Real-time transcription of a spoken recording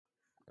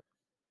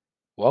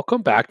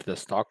Welcome back to the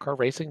Stock Car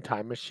Racing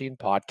Time Machine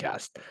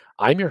podcast.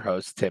 I'm your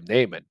host, Tim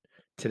Naiman.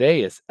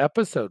 Today is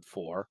episode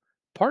 4,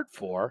 part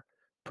 4,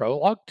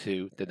 Prologue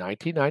to the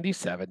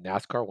 1997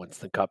 NASCAR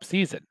Winston Cup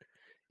season.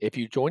 If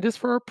you joined us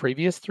for our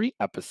previous 3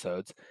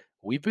 episodes,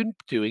 we've been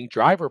doing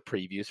driver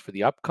previews for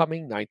the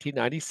upcoming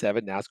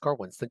 1997 NASCAR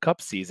Winston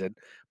Cup season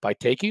by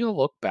taking a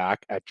look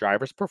back at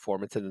drivers'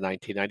 performance in the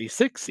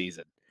 1996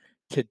 season.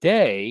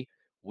 Today,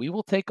 we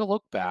will take a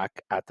look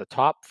back at the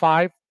top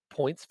 5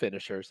 points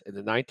finishers in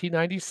the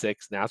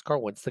 1996 NASCAR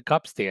Winston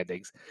Cup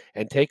standings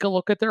and take a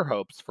look at their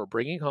hopes for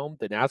bringing home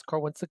the NASCAR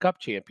Winston Cup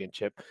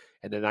championship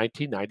in the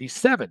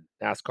 1997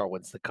 NASCAR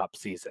Winston Cup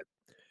season.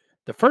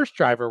 The first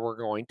driver we're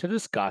going to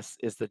discuss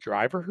is the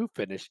driver who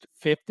finished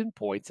 5th in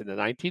points in the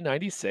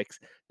 1996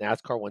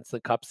 NASCAR Winston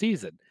Cup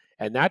season,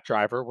 and that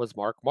driver was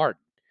Mark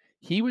Martin.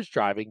 He was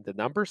driving the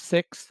number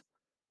 6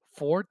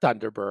 Ford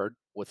Thunderbird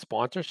with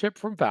sponsorship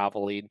from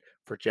Valvoline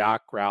for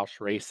Jack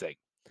Roush Racing.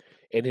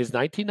 In his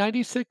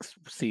 1996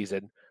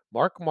 season,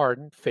 Mark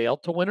Martin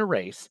failed to win a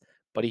race,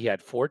 but he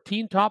had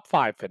 14 top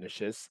 5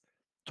 finishes,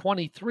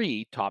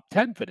 23 top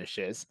 10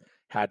 finishes,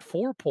 had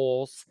 4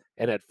 poles,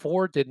 and had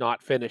 4 did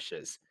not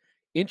finishes.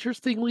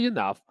 Interestingly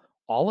enough,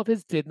 all of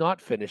his did not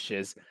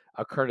finishes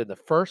occurred in the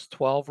first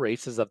 12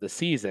 races of the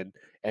season,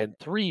 and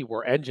 3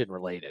 were engine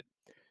related.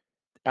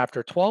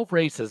 After 12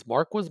 races,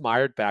 Mark was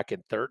mired back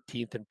in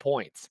 13th in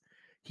points.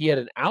 He had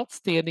an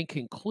outstanding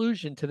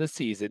conclusion to the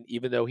season,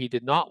 even though he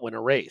did not win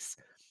a race.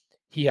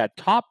 He had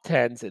top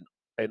 10s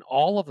in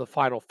all of the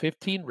final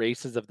 15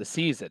 races of the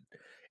season,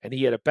 and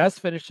he had a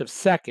best finish of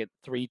second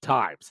 3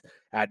 times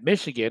at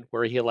Michigan,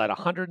 where he led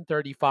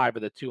 135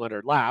 of the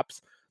 200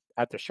 laps,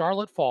 at the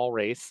Charlotte Fall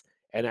race,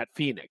 and at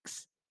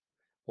Phoenix.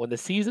 When the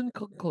season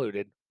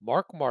concluded,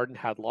 Mark Martin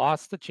had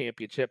lost the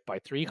championship by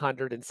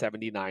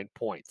 379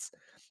 points.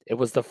 It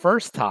was the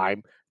first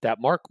time that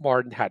Mark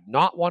Martin had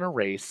not won a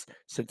race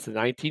since the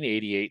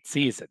 1988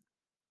 season.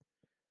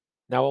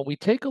 Now, when we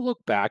take a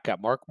look back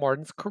at Mark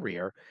Martin's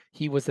career,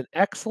 he was an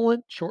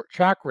excellent short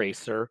track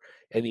racer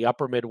in the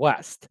upper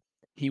Midwest.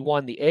 He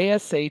won the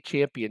ASA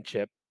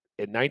championship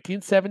in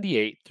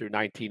 1978 through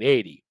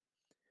 1980.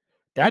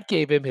 That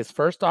gave him his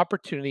first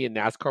opportunity in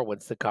NASCAR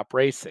Winston Cup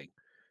racing.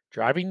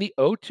 Driving the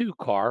O2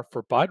 car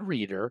for Bud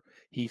Reeder,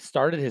 he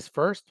started his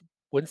first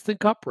Winston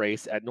Cup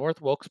race at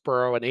North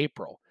Wilkesboro in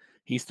April.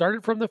 He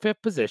started from the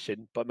 5th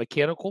position, but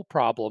mechanical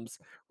problems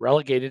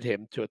relegated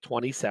him to a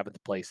 27th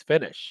place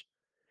finish.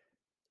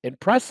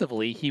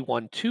 Impressively, he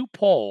won 2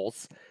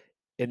 poles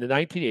in the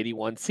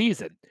 1981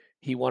 season.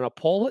 He won a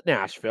pole at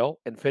Nashville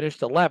and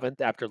finished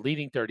 11th after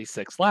leading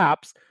 36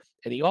 laps,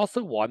 and he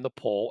also won the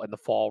pole in the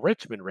fall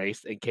Richmond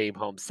race and came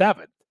home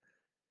 7th.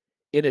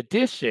 In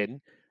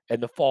addition,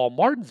 in the fall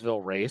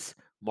Martinsville race,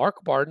 Mark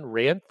Martin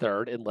ran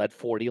 3rd and led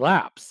 40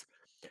 laps.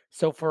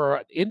 So, for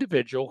an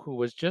individual who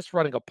was just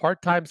running a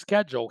part time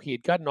schedule, he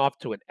had gotten off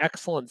to an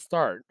excellent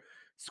start,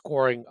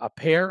 scoring a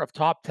pair of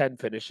top 10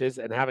 finishes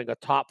and having a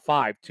top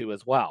 5 too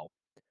as well.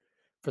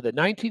 For the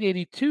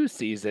 1982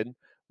 season,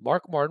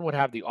 Mark Martin would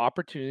have the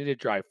opportunity to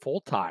drive full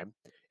time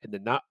in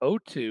the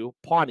 '02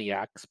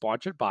 Pontiac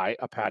sponsored by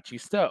Apache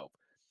Stove.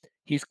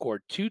 He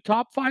scored 2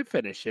 top 5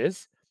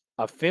 finishes,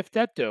 a 5th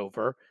at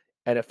Dover,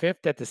 and a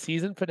 5th at the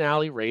season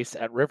finale race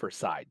at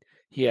Riverside.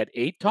 He had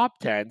 8 top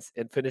 10s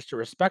and finished a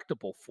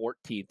respectable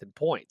 14th in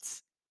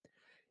points.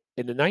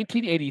 In the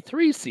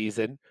 1983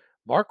 season,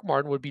 Mark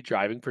Martin would be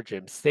driving for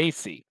Jim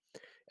Stacy.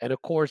 And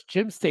of course,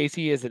 Jim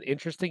Stacy is an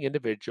interesting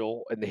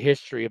individual in the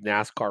history of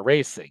NASCAR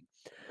racing.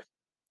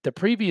 The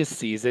previous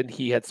season,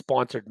 he had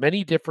sponsored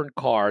many different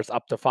cars,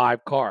 up to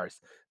 5 cars,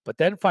 but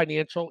then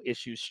financial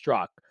issues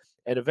struck.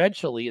 And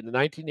eventually, in the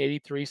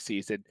 1983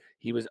 season,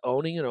 he was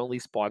owning and only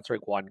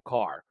sponsoring 1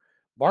 car.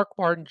 Mark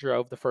Martin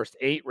drove the first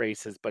 8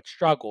 races, but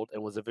struggled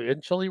and was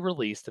eventually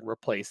released and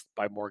replaced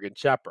by Morgan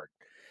Shepherd.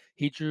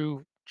 He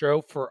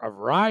drove for a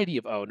variety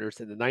of owners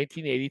in the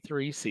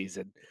 1983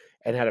 season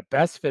and had a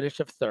best finish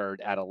of 3rd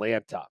at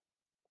Atlanta.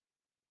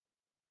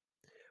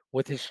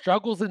 With his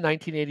struggles in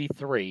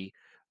 1983,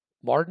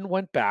 Martin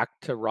went back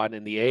to run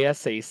in the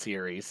ASA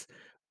series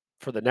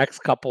for the next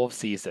couple of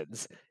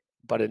seasons.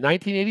 But in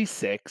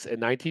 1986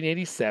 and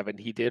 1987,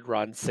 he did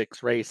run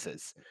 6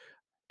 races.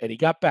 And he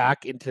got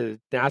back into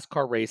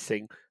NASCAR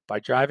racing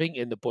by driving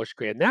in the Busch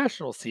Grand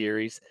National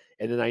Series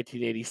in the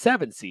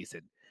 1987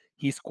 season.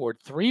 He scored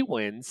 3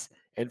 wins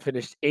and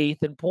finished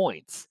 8th in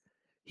points.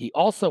 He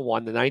also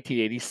won the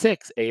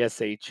 1986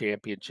 ASA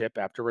championship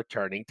after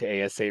returning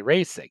to ASA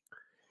racing.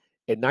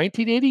 In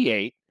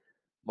 1988,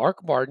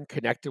 Mark Martin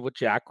connected with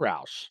Jack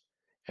Roush,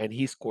 and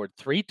he scored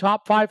 3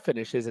 top 5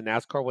 finishes in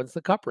NASCAR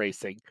Winston Cup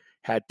racing,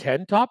 had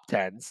 10 top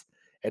 10s,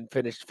 and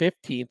finished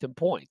 15th in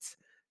points.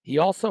 He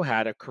also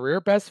had a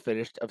career best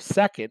finish of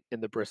 2nd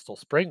in the Bristol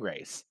Spring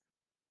Race.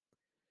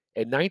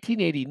 In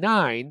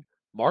 1989,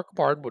 Mark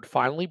Martin would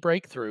finally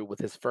break through with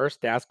his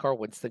first NASCAR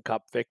Winston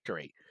Cup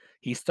victory.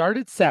 He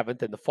started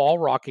 7th in the Fall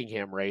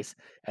Rockingham race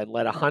and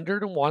led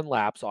 101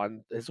 laps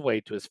on his way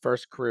to his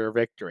first career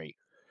victory.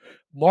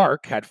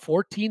 Mark had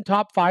 14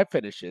 top 5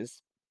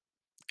 finishes,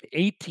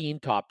 18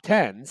 top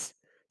 10s,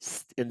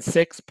 in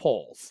 6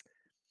 poles.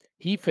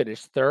 He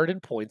finished third in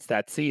points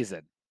that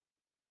season.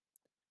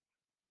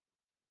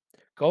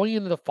 Going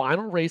into the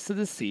final race of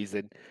the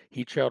season,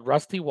 he trailed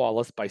Rusty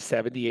Wallace by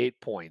 78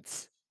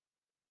 points.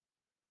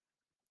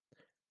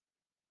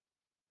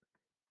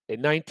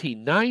 In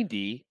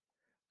 1990,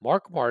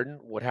 Mark Martin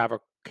would have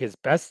his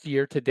best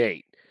year to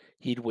date.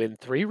 He'd win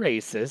 3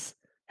 races,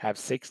 have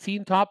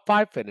 16 top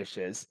 5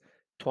 finishes,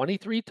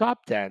 23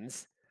 top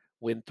 10s,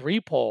 win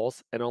 3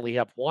 poles, and only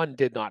have 1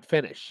 did not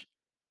finish.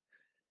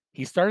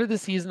 He started the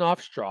season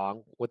off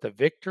strong with a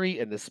victory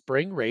in the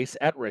spring race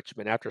at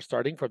Richmond after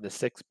starting from the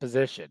 6th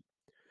position.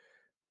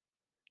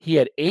 He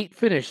had 8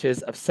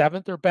 finishes of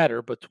 7th or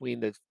better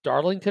between the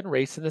Darlington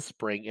race in the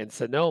spring and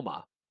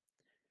Sonoma.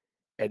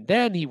 And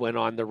then he went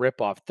on to rip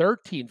off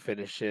 13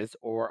 finishes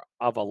or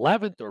of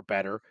 11th or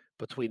better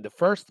between the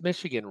first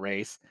Michigan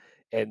race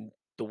and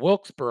the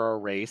Wilkesboro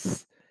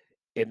race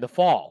in the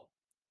fall.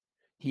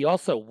 He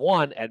also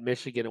won at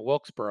Michigan and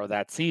Wilkesboro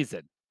that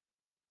season.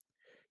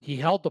 He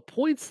held the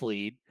points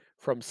lead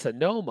from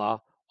Sonoma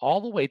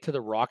all the way to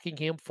the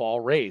Rockingham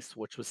Fall race,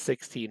 which was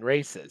 16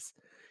 races.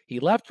 He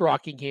left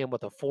Rockingham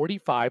with a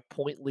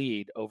 45-point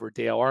lead over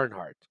Dale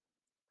Earnhardt.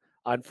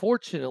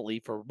 Unfortunately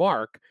for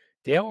Mark,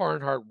 Dale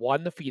Earnhardt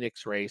won the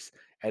Phoenix race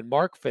and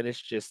Mark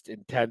finished just in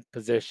 10th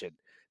position.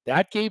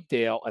 That gave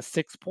Dale a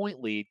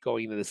 6-point lead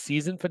going into the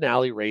season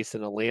finale race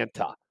in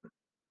Atlanta.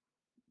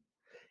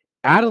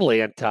 At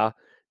Atlanta,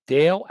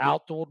 Dale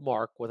outdueled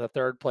Mark with a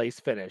third place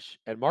finish,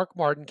 and Mark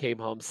Martin came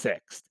home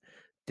sixth.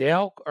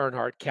 Dale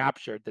Earnhardt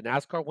captured the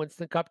NASCAR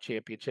Winston Cup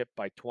championship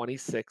by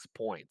 26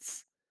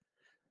 points.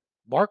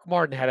 Mark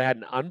Martin had had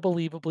an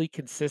unbelievably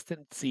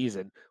consistent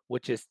season,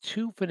 which is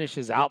 2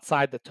 finishes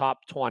outside the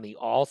top 20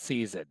 all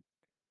season,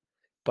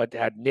 but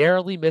had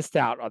narrowly missed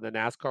out on the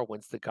NASCAR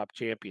Winston Cup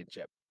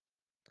championship.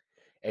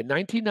 In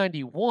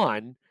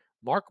 1991,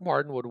 Mark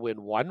Martin would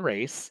win 1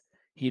 race.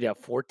 He'd have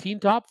 14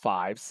 top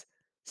 5s,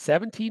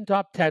 17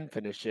 top 10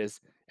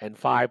 finishes, and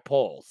 5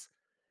 poles.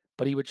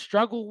 But he would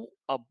struggle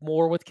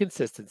more with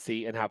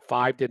consistency and have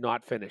 5 did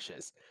not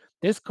finishes.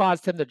 This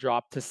caused him to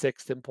drop to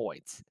 6th in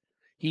points.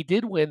 He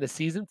did win the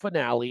season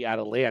finale at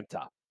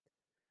Atlanta,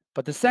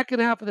 but the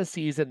second half of the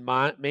season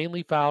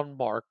mainly found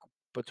Mark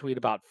between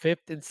about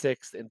 5th and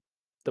 6th in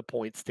the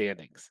point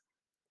standings.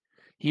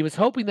 He was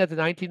hoping that the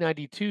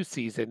 1992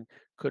 season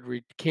could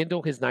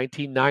rekindle his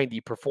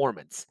 1990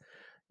 performance.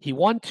 He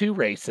won 2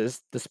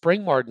 races, the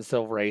spring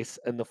Martinsville race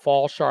and the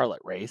fall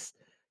Charlotte race.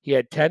 He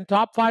had 10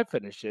 top 5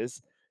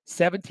 finishes,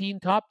 17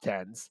 top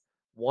 10s,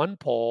 1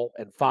 pole,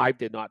 and 5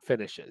 did not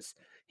finishes.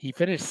 He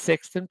finished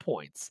 6th in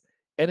points.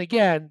 And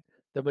again,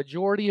 the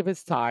majority of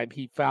his time,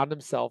 he found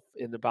himself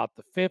in about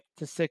the 5th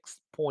to 6th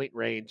point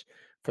range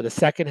for the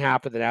second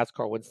half of the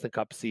NASCAR Winston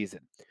Cup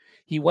season.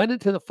 He went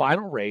into the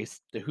final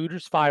race, the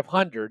Hooters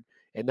 500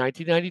 in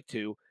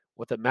 1992,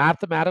 with a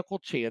mathematical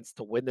chance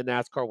to win the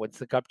NASCAR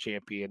Winston Cup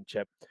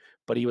championship,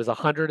 but he was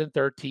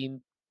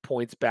 113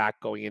 points back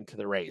going into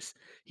the race.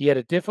 He had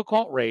a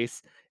difficult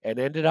race and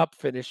ended up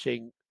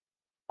finishing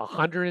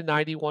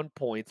 191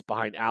 points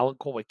behind Alan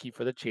Kulwicki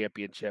for the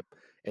championship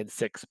in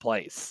 6th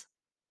place.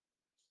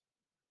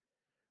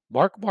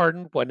 Mark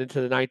Martin went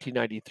into the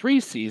 1993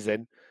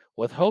 season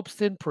with hopes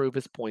to improve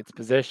his points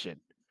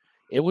position.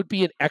 It would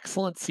be an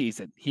excellent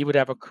season. He would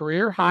have a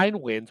career high in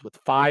wins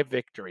with 5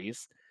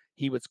 victories.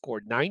 He would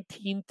score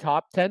 19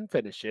 top 10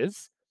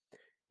 finishes.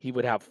 He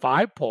would have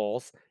 5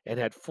 poles and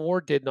had 4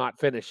 did not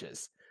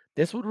finishes.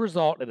 This would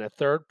result in a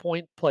third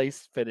point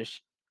place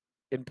finish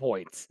in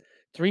points,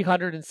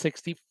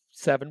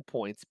 367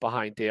 points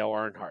behind Dale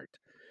Earnhardt.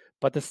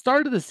 But the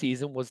start of the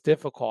season was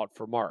difficult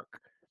for Mark.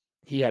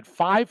 He had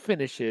 5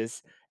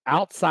 finishes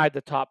outside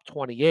the top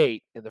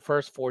 28 in the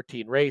first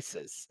 14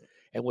 races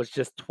and was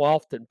just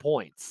 12th in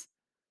points.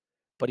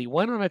 But he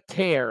went on a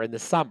tear in the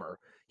summer.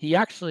 He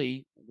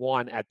actually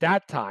won at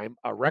that time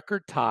a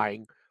record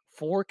tying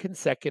 4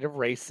 consecutive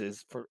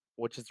races for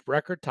which is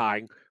record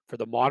tying for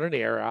the modern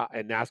era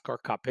and NASCAR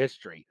Cup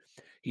history.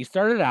 He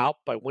started out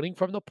by winning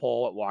from the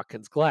pole at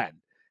Watkins Glen.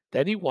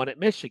 Then he won at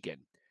Michigan.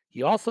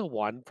 He also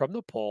won from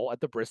the pole at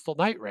the Bristol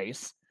Night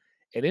Race.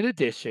 And in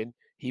addition,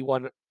 he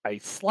won a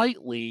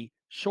slightly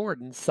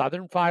shortened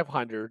Southern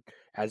 500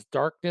 as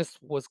darkness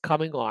was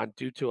coming on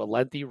due to a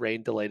lengthy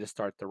rain delay to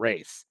start the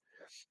race.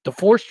 The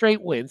 4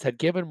 straight wins had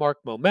given Mark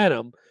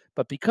momentum,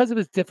 but because of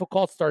his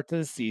difficult start to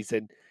the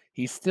season,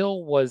 he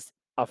still was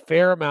a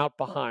fair amount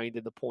behind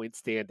in the point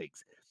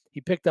standings.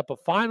 He picked up a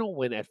final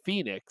win at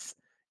Phoenix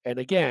and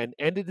again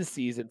ended the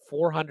season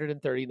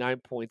 439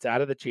 points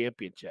out of the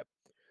championship.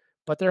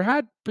 But there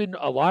had been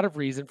a lot of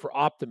reason for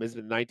optimism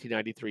in the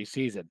 1993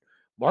 season.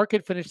 Mark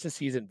had finished the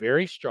season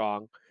very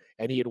strong,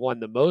 and he had won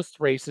the most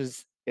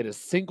races in a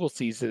single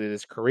season in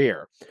his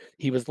career.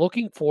 He was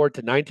looking forward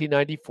to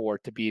 1994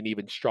 to be an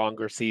even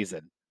stronger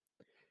season.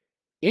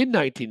 In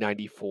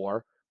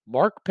 1994,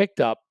 Mark picked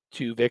up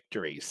 2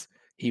 victories.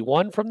 He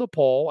won from the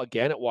pole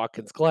again at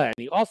Watkins Glen.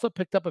 He also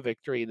picked up a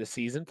victory in the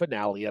season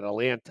finale at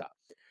Atlanta.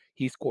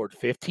 He scored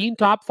 15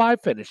 top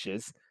 5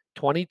 finishes,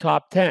 20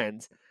 top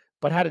 10s,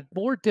 but had a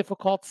more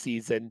difficult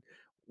season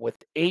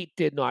with 8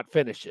 did not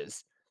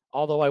finishes.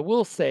 Although I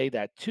will say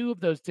that 2 of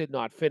those did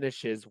not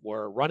finishes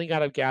were running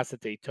out of gas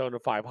at Daytona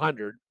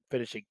 500,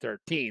 finishing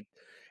 13th,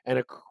 and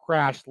a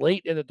crash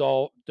late in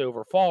the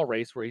Dover Fall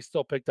race where he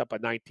still picked up a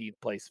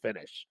 19th place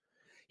finish.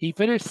 He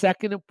finished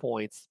second in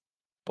points,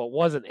 but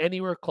wasn't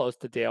anywhere close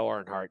to Dale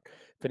Earnhardt,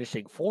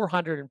 finishing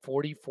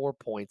 444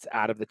 points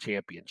out of the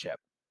championship.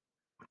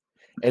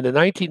 In the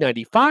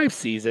 1995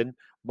 season,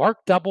 Mark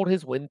doubled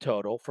his win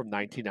total from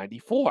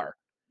 1994.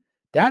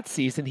 That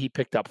season, he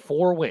picked up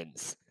 4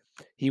 wins.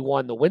 He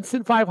won the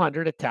Winston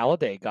 500 at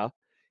Talladega.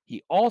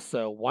 He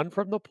also won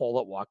from the pole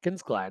at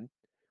Watkins Glen,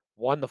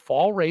 won the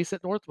fall race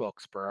at North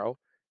Wilkesboro,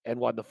 and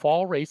won the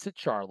fall race at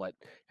Charlotte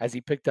as he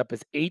picked up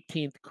his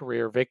 18th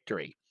career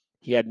victory.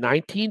 He had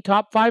 19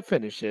 top 5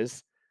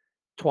 finishes,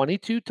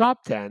 22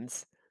 top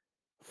 10s,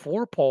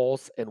 4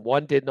 poles, and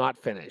 1 did not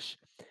finish.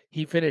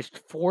 He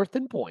finished 4th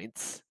in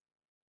points,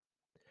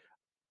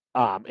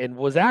 and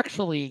was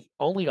actually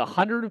only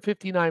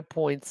 159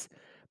 points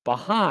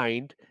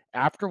behind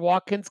after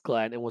Watkins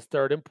Glen and was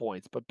 3rd in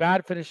points, but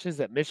bad finishes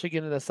at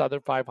Michigan and the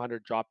Southern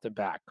 500 dropped him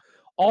back.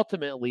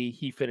 Ultimately,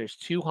 he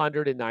finished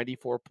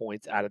 294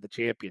 points out of the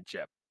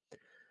championship.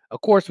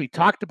 Of course, we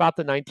talked about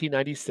the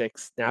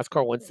 1996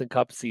 NASCAR Winston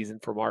Cup season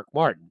for Mark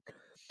Martin.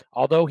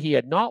 Although he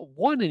had not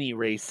won any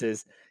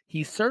races,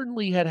 he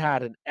certainly had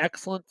an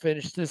excellent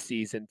finish this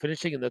season,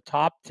 finishing in the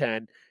top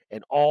 10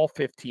 in all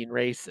 15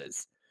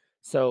 races.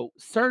 So,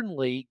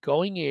 certainly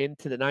going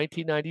into the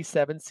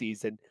 1997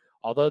 season,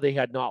 although they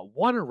had not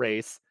won a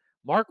race,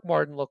 Mark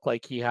Martin looked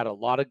like he had a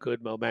lot of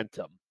good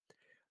momentum.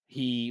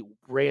 He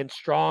ran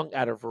strong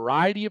at a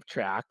variety of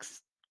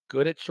tracks,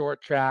 good at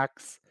short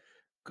tracks,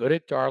 good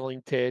at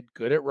Darlington,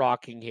 good at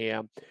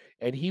Rockingham,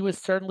 and he was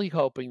certainly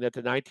hoping that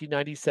the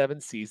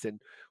 1997 season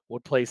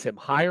would place him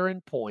higher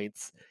in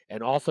points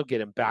and also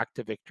get him back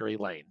to victory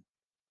lane.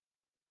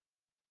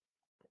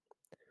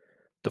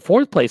 The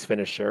 4th place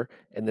finisher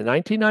in the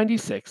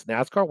 1996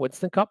 NASCAR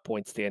Winston Cup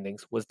point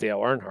standings was Dale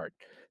Earnhardt.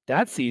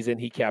 That season,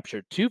 he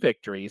captured 2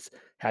 victories,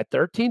 had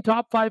 13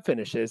 top 5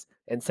 finishes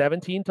and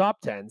 17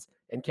 top 10s,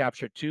 and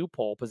captured 2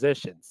 pole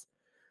positions.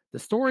 The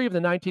story of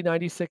the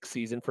 1996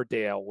 season for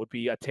Dale would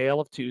be a tale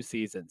of 2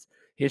 seasons.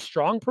 His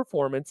strong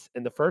performance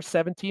in the first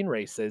 17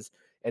 races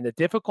and the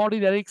difficulty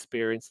that he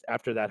experienced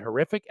after that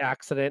horrific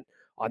accident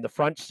on the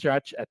front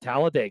stretch at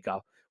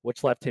Talladega,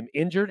 which left him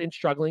injured and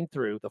struggling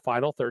through the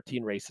final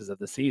 13 races of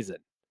the season.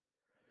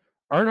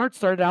 Earnhardt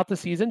started out the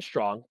season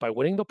strong by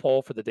winning the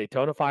pole for the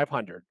Daytona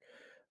 500,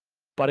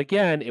 but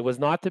again, it was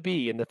not to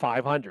be in the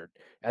 500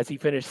 as he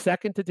finished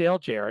second to Dale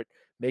Jarrett,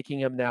 making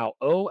him now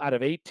 0 out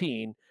of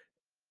 18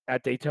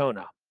 at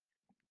Daytona.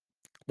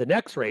 The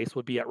next race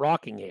would be at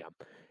Rockingham,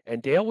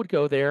 and Dale would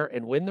go there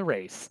and win the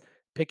race,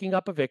 picking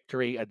up a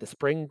victory at the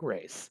spring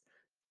race.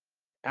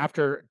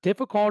 After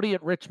difficulty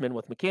at Richmond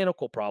with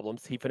mechanical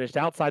problems, he finished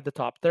outside the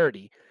top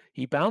 30.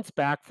 He bounced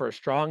back for a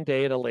strong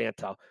day at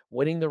Atlanta,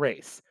 winning the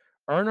race.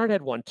 Earnhardt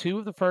had won 2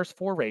 of the first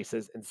 4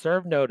 races and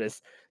served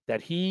notice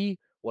that he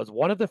was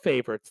one of the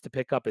favorites to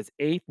pick up his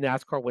 8th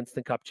NASCAR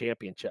Winston Cup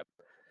championship.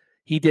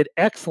 He did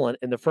excellent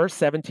in the first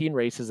 17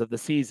 races of the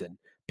season,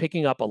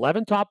 picking up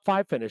 11 top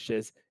 5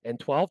 finishes and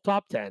 12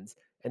 top 10s,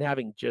 and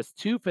having just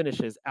 2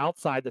 finishes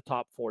outside the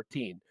top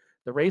 14.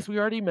 The race we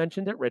already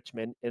mentioned at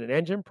Richmond and an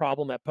engine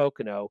problem at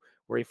Pocono,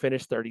 where he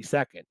finished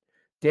 32nd.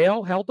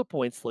 Dale held the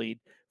points lead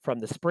from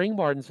the spring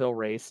Martinsville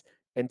race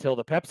until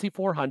the Pepsi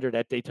 400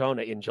 at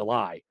Daytona in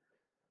July.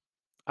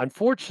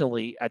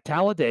 Unfortunately, at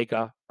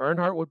Talladega,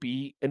 Earnhardt would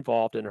be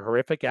involved in a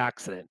horrific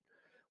accident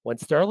when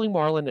Sterling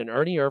Marlin and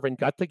Ernie Irvan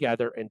got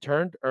together and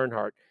turned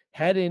Earnhardt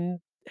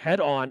head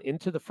on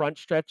into the front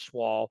stretch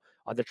wall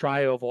on the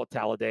tri-oval at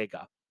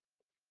Talladega.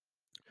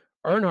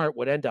 Earnhardt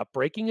would end up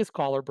breaking his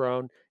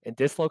collarbone and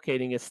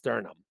dislocating his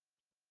sternum.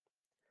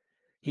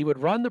 He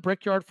would run the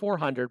Brickyard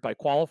 400 by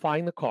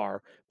qualifying the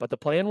car, but the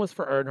plan was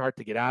for Earnhardt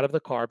to get out of the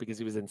car because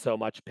he was in so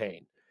much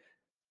pain.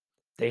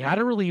 They had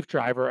a relief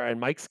driver, and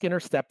Mike Skinner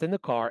stepped in the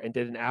car and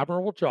did an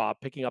admirable job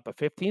picking up a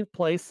 15th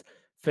place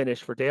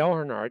finish for Dale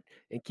Earnhardt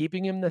and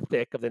keeping him in the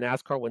thick of the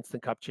NASCAR Winston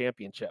Cup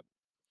Championship.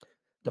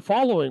 The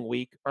following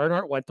week,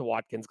 Earnhardt went to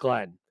Watkins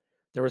Glen.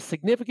 There were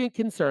significant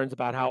concerns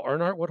about how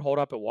Earnhardt would hold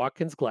up at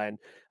Watkins Glen,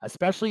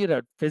 especially at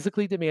a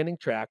physically demanding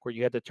track where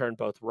you had to turn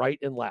both right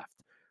and left.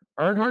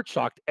 Earnhardt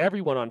shocked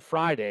everyone on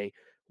Friday,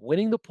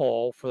 winning the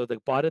pole for the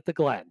Bud at the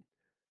Glen.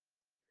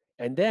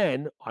 And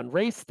then on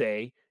race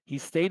day, he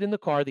stayed in the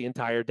car the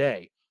entire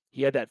day.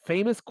 He had that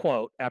famous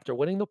quote after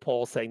winning the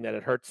pole saying that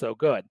it hurt so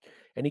good,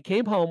 and he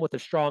came home with a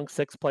strong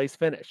 6th place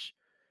finish.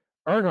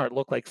 Earnhardt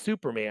looked like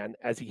Superman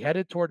as he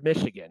headed toward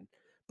Michigan,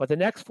 but the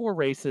next 4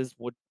 races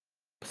would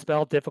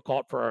spell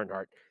difficult for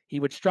Earnhardt. He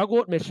would struggle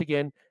at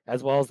Michigan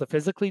as well as the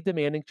physically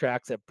demanding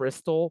tracks at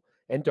Bristol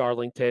and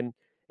Darlington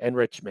and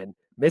Richmond,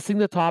 missing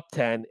the top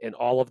 10 in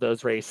all of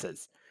those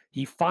races.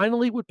 He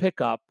finally would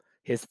pick up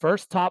his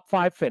first top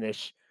 5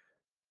 finish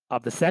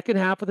of the second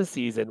half of the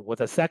season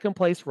with a 2nd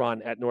place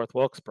run at North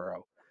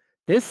Wilkesboro.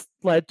 This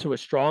led to a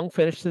strong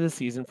finish to the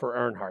season for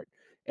Earnhardt.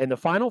 In the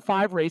final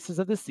 5 races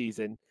of the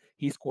season,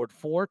 he scored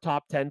 4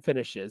 top 10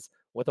 finishes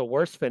with a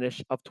worst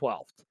finish of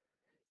 12th.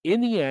 In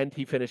the end,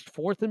 he finished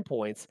fourth in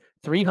points,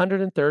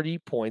 330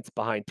 points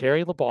behind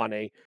Terry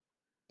Labonte.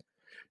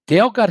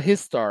 Dale got his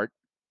start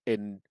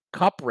in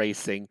Cup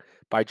racing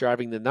by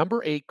driving the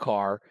number 8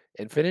 car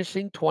and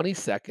finishing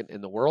 22nd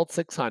in the World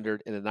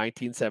 600 in the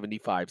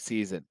 1975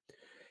 season.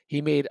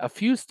 He made a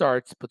few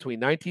starts between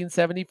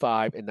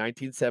 1975 and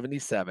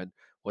 1977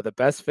 with a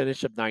best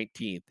finish of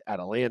 19th at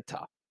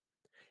Atlanta.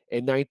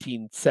 In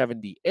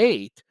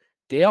 1978,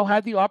 Dale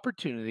had the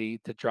opportunity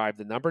to drive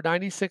the number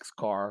 96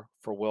 car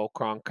for Will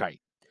Cronkite.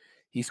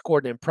 He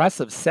scored an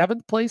impressive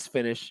seventh place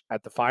finish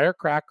at the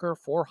Firecracker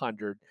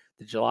 400,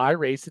 the July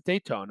race at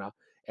Daytona,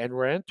 and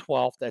ran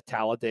 12th at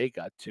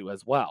Talladega too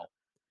as well.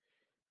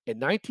 In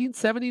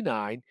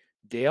 1979,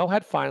 Dale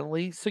had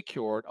finally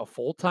secured a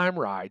full-time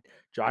ride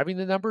driving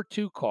the number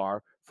 2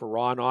 car for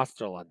Ron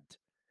Osterlund.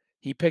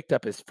 He picked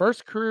up his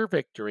first career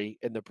victory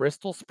in the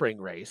Bristol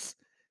Spring Race.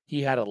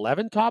 He had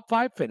 11 top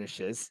 5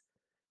 finishes,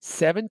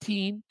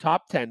 17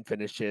 top 10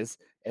 finishes,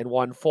 and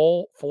won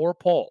full 4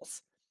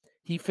 poles.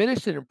 He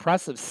finished an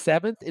impressive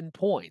 7th in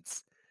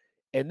points,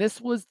 and this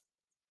was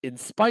in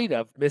spite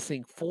of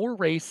missing 4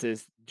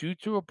 races due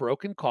to a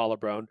broken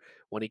collarbone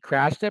when he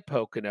crashed at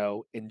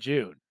Pocono in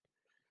June.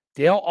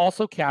 Dale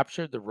also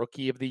captured the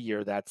Rookie of the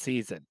Year that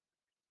season.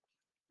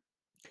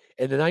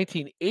 In the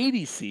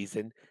 1980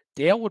 season,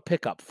 Dale would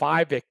pick up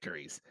 5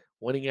 victories,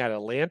 winning at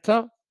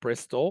Atlanta,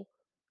 Bristol,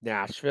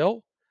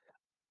 Nashville,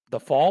 the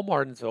Fall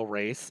Martinsville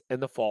race,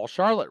 and the Fall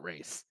Charlotte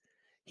race.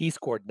 He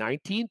scored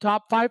 19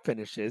 top 5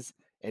 finishes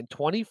and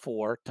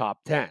 24 top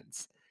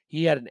 10s.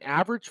 He had an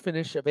average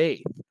finish of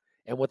 8th,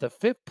 and with a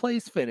 5th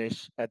place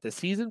finish at the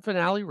season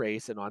finale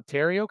race in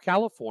Ontario,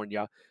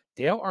 California,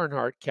 Dale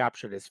Earnhardt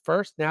captured his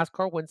first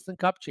NASCAR Winston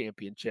Cup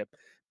championship,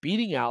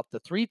 beating out the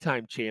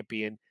 3-time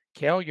champion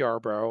Cale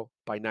Yarborough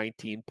by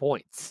 19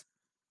 points.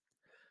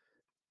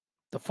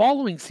 The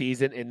following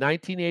season in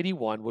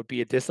 1981 would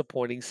be a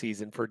disappointing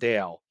season for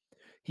Dale.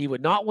 He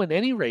would not win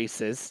any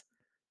races.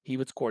 He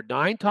would score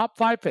 9 top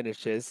 5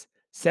 finishes,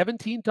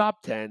 17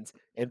 top 10s,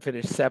 and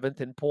finish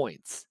 7th in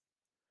points.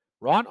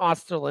 Ron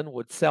Osterlund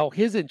would sell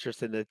his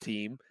interest in the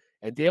team,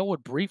 and Dale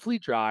would briefly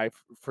drive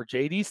for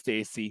J.D.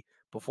 Stacy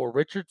before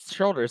Richard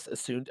Childress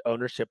assumed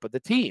ownership of the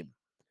team.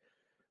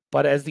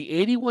 But as the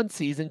 81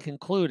 season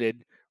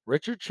concluded,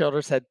 Richard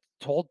Childress had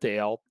told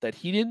Dale that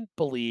he didn't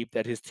believe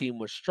that his team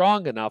was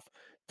strong enough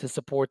to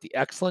support the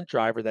excellent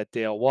driver that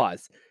Dale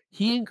was.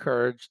 He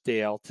encouraged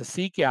Dale to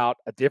seek out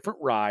a different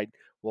ride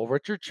while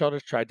Richard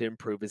Childress tried to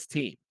improve his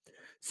team.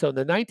 So in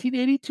the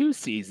 1982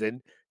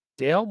 season,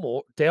 Dale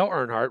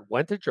Earnhardt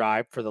went to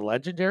drive for the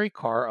legendary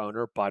car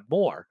owner Bud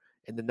Moore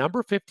in the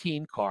number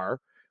 15 car,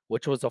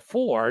 which was a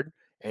Ford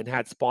and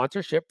had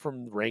sponsorship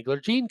from Wrangler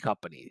Jean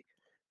Company.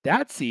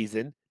 That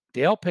season,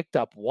 Dale picked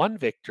up 1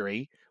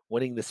 victory,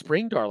 winning the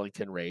Spring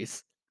Darlington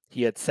race.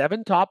 He had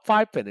 7 top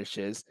 5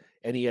 finishes,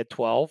 and he had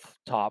 12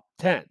 top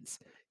 10s.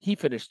 He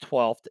finished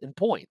 12th in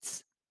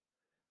points.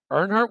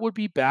 Earnhardt would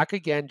be back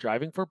again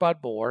driving for Bud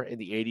Moore in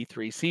the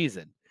 83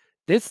 season.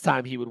 This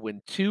time he would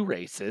win 2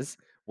 races,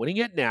 winning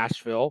at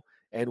Nashville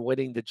and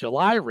winning the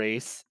July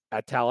race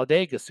at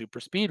Talladega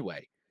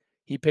Superspeedway.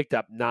 He picked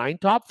up 9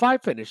 top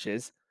 5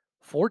 finishes,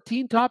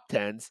 14 top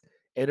 10s,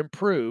 and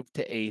improved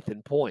to 8th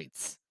in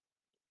points.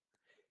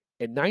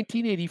 In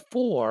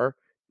 1984,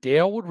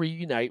 Dale would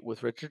reunite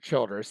with Richard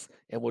Childress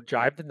and would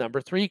drive the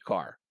number 3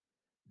 car.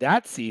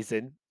 That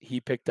season, he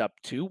picked up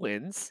 2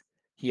 wins,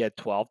 he had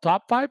 12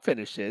 top 5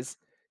 finishes,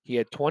 he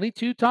had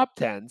 22 top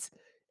 10s,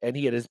 and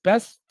he had his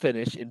best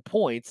finish in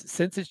points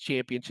since his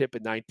championship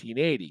in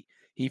 1980.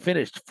 He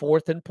finished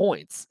 4th in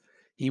points.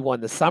 He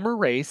won the summer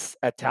race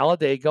at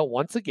Talladega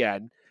once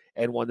again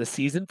and won the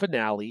season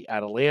finale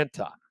at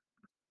Atlanta.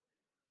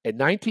 In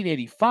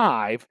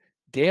 1985,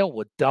 Dale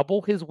would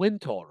double his win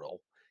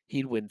total.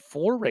 He'd win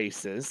 4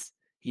 races,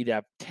 he'd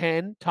have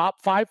 10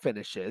 top 5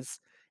 finishes,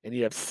 and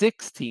he'd have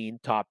 16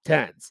 top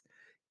 10s.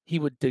 He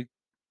would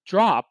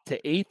drop to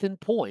 8th in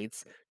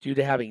points due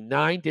to having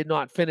 9 did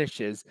not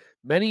finishes,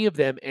 many of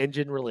them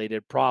engine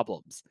related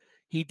problems.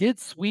 He did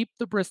sweep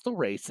the Bristol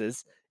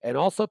races and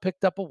also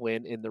picked up a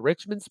win in the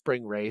Richmond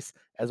Spring race,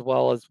 as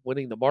well as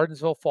winning the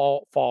Martinsville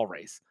Fall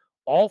race.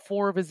 All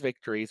 4 of his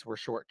victories were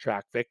short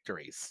track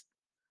victories.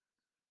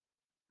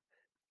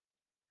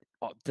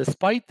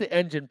 Despite the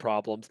engine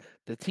problems,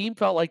 the team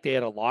felt like they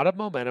had a lot of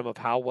momentum of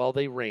how well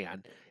they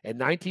ran, and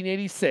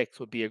 1986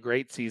 would be a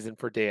great season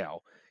for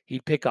Dale.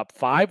 He'd pick up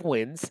 5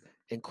 wins,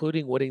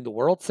 including winning the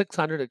World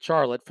 600 at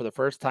Charlotte for the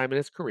first time in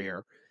his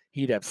career.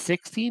 He'd have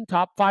 16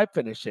 top 5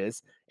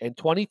 finishes and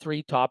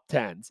 23 top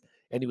 10s,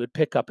 and he would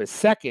pick up his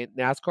second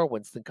NASCAR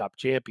Winston Cup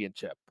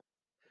championship.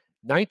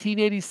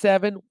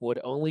 1987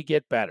 would only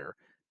get better.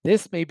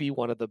 This may be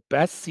one of the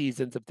best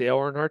seasons of Dale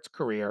Earnhardt's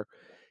career,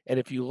 and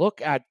if you look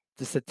at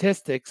the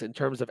statistics in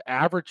terms of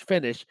average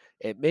finish,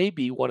 it may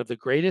be one of the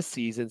greatest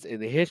seasons in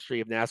the history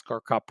of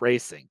NASCAR Cup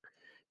racing.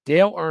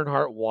 Dale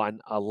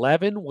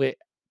Earnhardt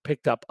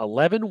picked up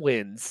 11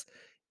 wins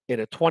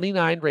in a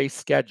 29 race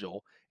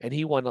schedule, and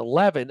he won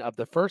 11 of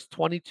the first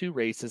 22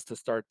 races to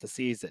start the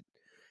season.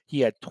 He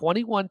had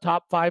 21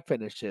 top 5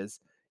 finishes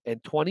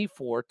and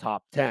 24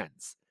 top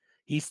 10s.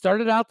 He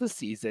started out the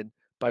season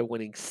by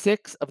winning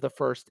 6 of the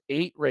first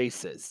 8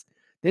 races.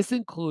 This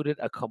included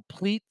a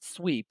complete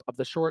sweep of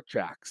the short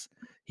tracks.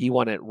 He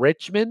won at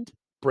Richmond,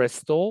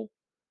 Bristol,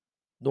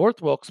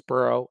 North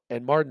Wilkesboro,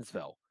 and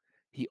Martinsville.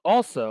 He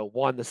also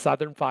won the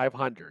Southern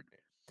 500.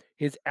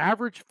 His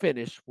average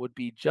finish would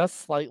be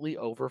just slightly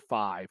over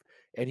 5,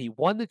 and he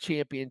won the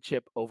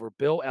championship over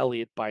Bill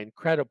Elliott by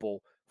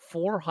incredible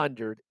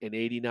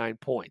 489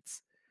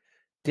 points.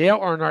 Dale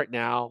Earnhardt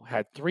now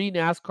had 3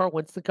 NASCAR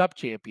Winston Cup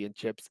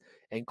championships,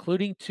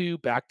 including 2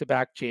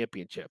 back-to-back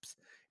championships.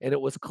 And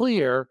it was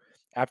clear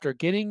after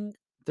getting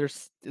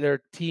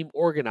their team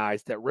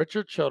organized that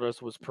Richard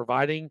Childress was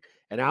providing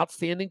an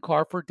outstanding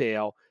car for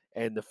Dale,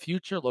 and the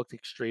future looked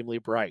extremely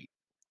bright.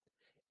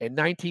 In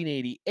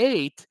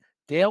 1988,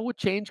 Dale would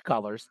change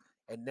colors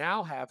and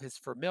now have his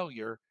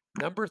familiar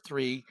number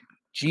 3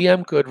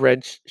 GM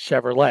Goodwrench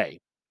Chevrolet,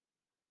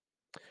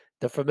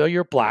 the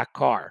familiar black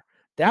car.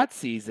 That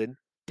season,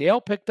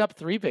 Dale picked up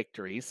 3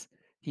 victories.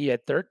 He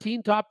had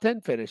 13 top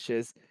 10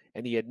 finishes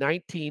and he had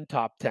 19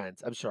 top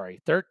 10s.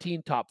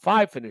 13 top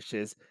 5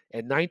 finishes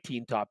and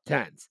 19 top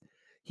 10s.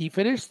 He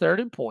finished third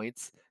in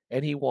points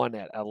and he won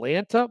at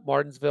Atlanta,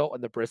 Martinsville,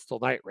 and the Bristol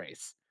night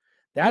race.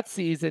 That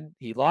season,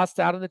 he lost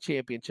out in the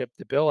championship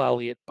to Bill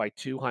Elliott by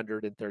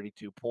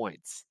 232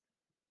 points.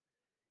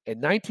 In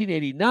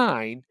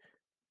 1989,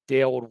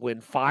 Dale would win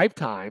 5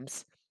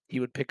 times. He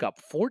would pick up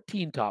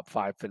 14 top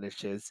 5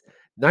 finishes,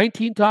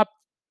 19 top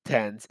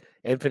 10s,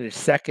 and finish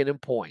second in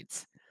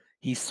points.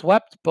 He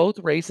swept both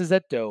races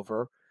at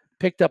Dover,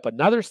 picked up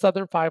another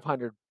Southern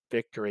 500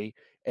 victory,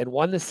 and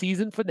won the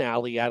season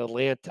finale at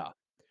Atlanta.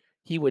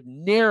 He would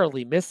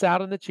narrowly miss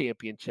out on the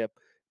championship,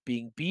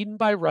 being beaten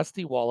by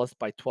Rusty Wallace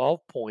by 12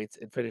 points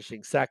and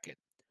finishing second.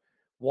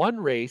 One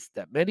race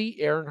that many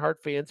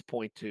Earnhardt fans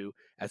point to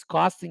as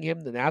costing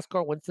him the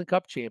NASCAR Winston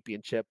Cup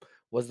championship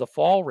was the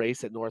fall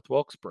race at North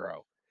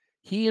Wilkesboro.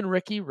 He and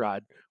Ricky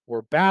Rudd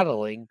were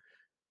battling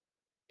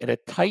in a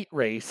tight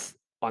race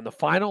on the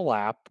final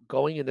lap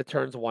going into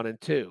turns 1 and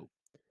 2.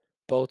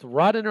 Both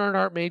Rudd and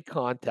Earnhardt made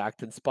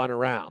contact and spun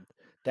around.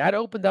 That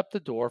opened up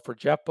the door for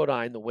Jeff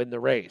Bodine to win the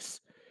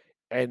race.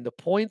 And the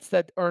points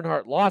that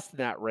Earnhardt lost in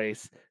that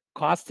race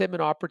cost him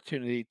an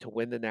opportunity to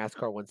win the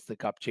NASCAR Winston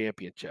Cup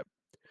championship.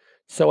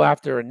 So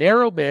after a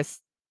narrow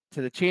miss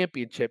to the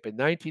championship in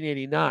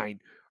 1989,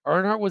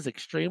 Earnhardt was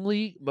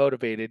extremely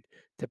motivated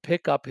to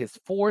pick up his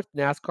 4th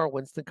NASCAR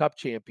Winston Cup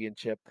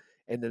championship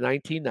in the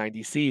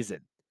 1990 season.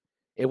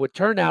 It would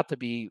turn out to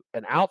be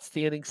an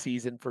outstanding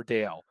season for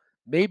Dale,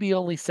 maybe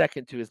only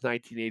second to his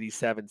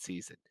 1987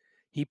 season.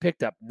 He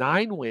picked up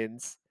 9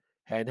 wins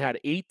and had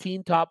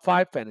 18 top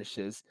 5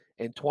 finishes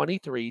and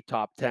 23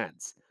 top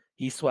 10s.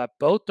 He swept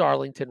both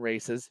Darlington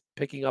races,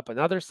 picking up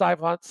another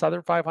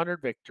Southern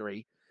 500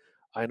 victory,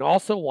 and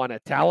also won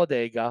at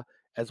Talladega,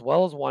 as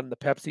well as won the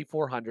Pepsi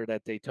 400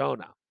 at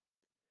Daytona.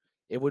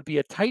 It would be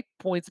a tight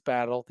points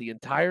battle the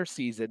entire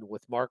season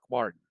with Mark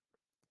Martin,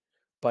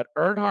 but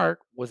Earnhardt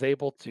was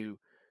able to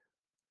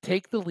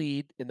take the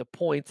lead in the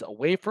points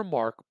away from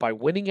Mark by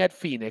winning at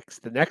Phoenix,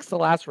 the next to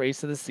last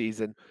race of the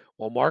season,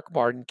 while Mark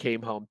Martin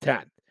came home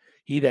 10th.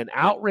 He then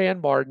outran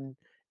Martin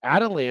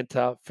at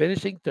Atlanta,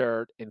 finishing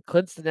third, and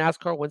clinched the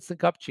NASCAR Winston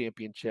Cup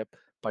championship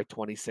by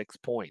 26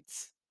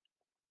 points.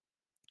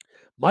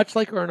 Much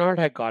like Earnhardt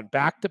had gone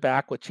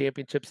back-to-back with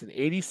championships in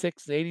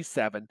 86 and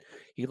 87,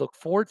 he looked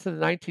forward to the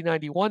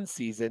 1991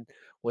 season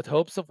with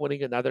hopes of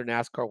winning another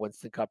NASCAR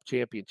Winston Cup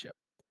championship.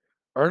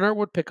 Earnhardt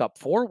would pick up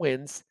 4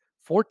 wins,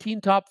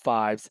 14 top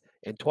 5s,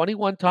 and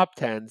 21 top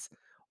 10s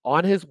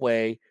on his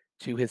way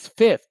to his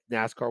 5th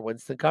NASCAR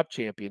Winston Cup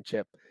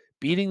championship,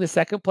 beating the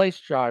second-place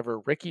driver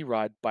Ricky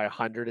Rudd by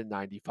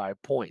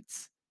 195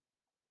 points.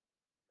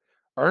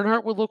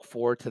 Earnhardt would look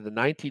forward to the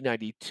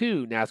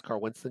 1992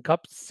 NASCAR Winston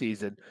Cup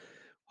season,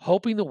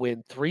 hoping to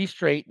win 3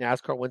 straight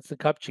NASCAR Winston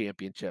Cup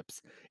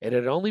championships. It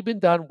had only been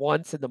done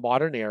once in the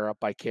modern era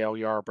by Cale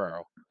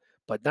Yarborough.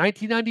 But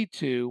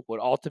 1992 would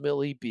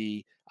ultimately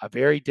be a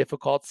very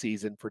difficult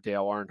season for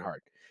Dale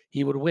Earnhardt.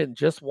 He would win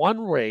just 1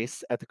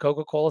 race at the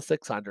Coca-Cola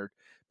 600,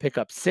 pick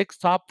up 6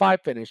 top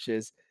 5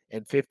 finishes,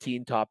 and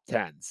 15 top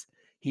 10s.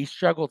 He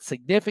struggled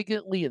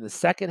significantly in the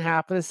second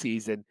half of the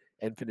season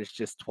and finished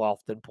just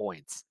 12th in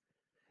points.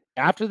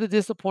 After the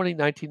disappointing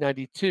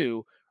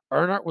 1992,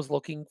 Earnhardt was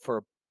looking for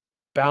a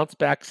bounce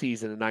back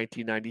season in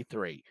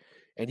 1993,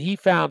 and he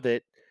found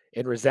it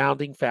in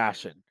resounding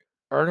fashion.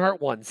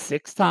 Earnhardt won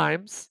 6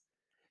 times.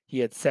 He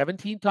had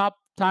 17 top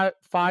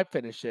 5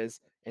 finishes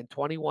and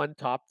 21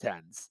 top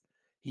 10s.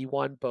 He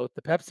won both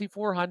the Pepsi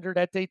 400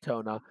 at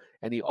Daytona,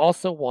 and he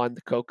also won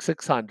the Coke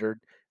 600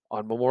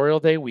 on Memorial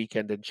Day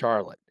weekend in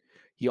Charlotte.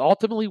 He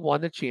ultimately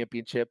won the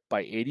championship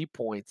by 80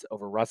 points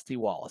over Rusty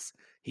Wallace.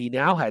 He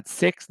now had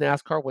 6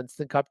 NASCAR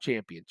Winston Cup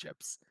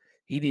championships.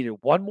 He needed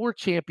 1 more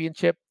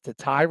championship to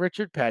tie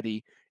Richard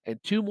Petty and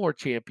 2 more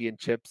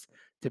championships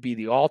to be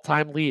the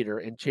all-time leader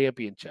in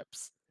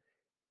championships.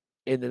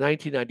 In the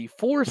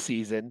 1994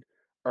 season,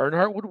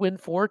 Earnhardt would win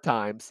 4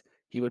 times.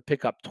 He would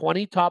pick up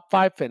 20 top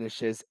 5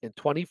 finishes and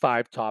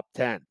 25 top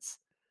 10s.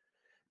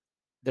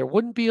 There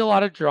wouldn't be a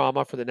lot of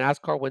drama for the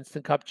NASCAR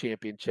Winston Cup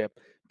Championship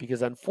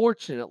because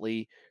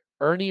unfortunately,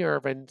 Ernie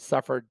Irvan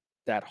suffered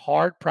that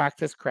hard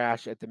practice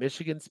crash at the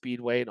Michigan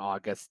Speedway in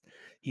August.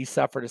 He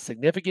suffered a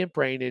significant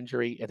brain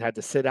injury and had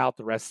to sit out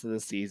the rest of the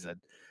season.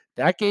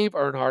 That gave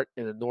Earnhardt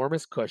an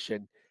enormous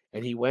cushion,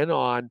 and he went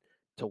on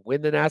to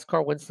win the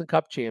NASCAR Winston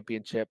Cup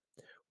Championship,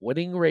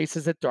 winning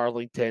races at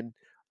Darlington,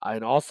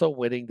 and also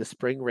winning the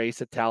spring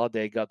race at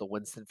Talladega, the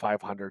Winston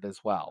 500 as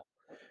well.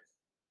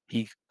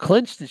 He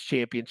clinched his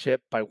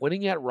championship by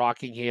winning at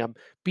Rockingham,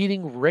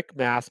 beating Rick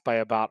Mast by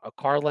about a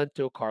car length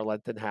to a car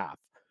length and a half.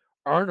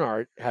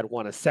 Earnhardt had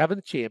won a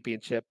 7th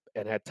championship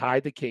and had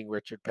tied the king,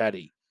 Richard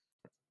Petty.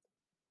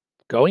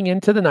 Going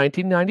into the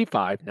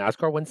 1995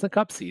 NASCAR Winston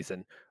Cup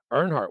season,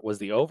 Earnhardt was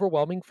the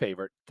overwhelming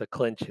favorite to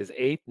clinch his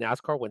 8th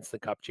NASCAR Winston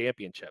Cup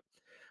championship.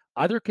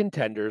 Other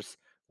contenders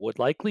would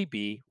likely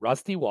be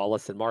Rusty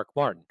Wallace and Mark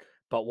Martin,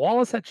 but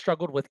Wallace had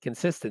struggled with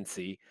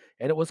consistency,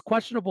 and it was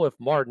questionable if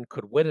Martin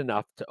could win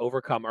enough to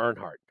overcome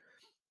Earnhardt.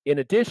 In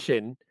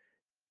addition,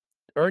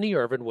 Ernie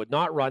Irvan would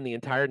not run the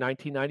entire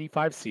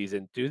 1995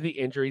 season due to the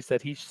injuries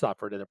that he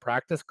suffered in a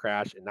practice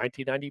crash in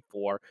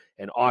 1994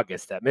 in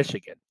August at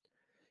Michigan.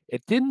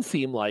 It didn't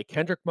seem like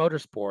Hendrick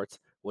Motorsports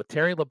with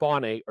Terry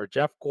Labonte or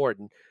Jeff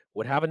Gordon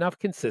would have enough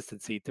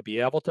consistency to be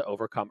able to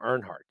overcome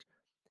Earnhardt.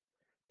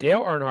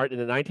 Dale Earnhardt in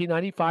the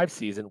 1995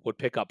 season would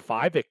pick up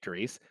 5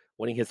 victories,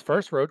 winning his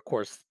first road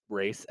course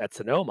race at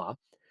Sonoma.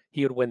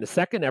 He would win the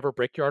second ever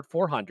Brickyard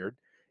 400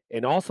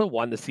 and also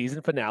won the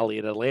season finale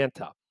at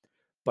Atlanta.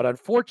 But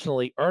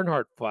unfortunately,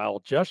 Earnhardt fell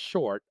just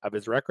short of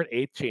his record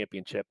 8th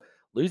championship,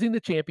 losing the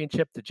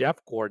championship to Jeff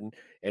Gordon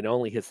in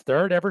only his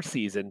 3rd ever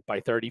season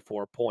by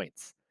 34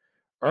 points.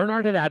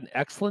 Earnhardt had an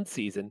excellent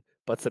season,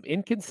 but some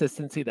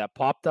inconsistency that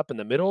popped up in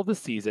the middle of the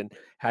season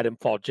had him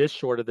fall just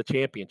short of the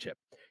championship.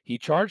 He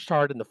charged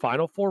hard in the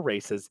final 4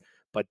 races,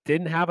 but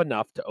didn't have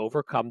enough to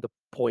overcome the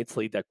points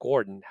lead that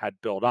Gordon had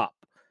built up.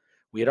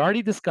 We had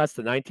already discussed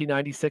the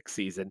 1996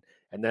 season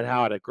and then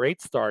how it had a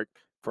great start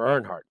for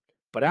Earnhardt.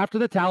 But after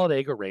the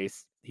Talladega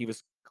race, he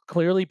was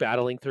clearly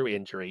battling through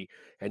injury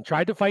and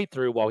tried to fight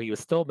through while he was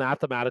still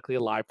mathematically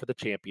alive for the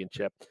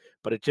championship,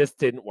 but it just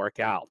didn't work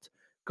out.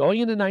 Going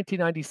into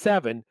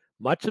 1997,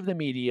 much of the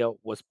media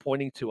was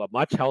pointing to a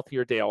much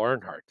healthier Dale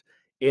Earnhardt.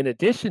 In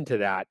addition to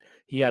that,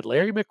 he had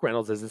Larry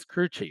McReynolds as his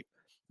crew chief.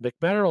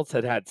 McReynolds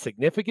had had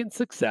significant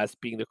success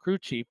being the crew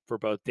chief for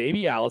both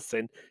Davey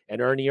Allison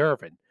and Ernie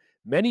Irvan.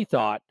 Many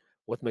thought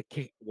with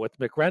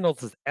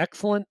McReynolds'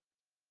 excellent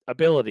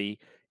ability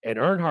and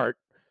Earnhardt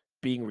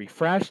being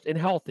refreshed and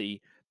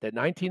healthy, that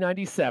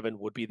 1997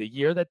 would be the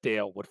year that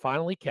Dale would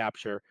finally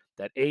capture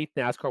that 8th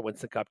NASCAR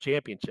Winston Cup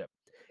championship.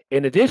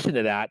 In addition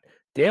to that,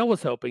 Dale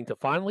was hoping to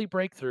finally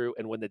break through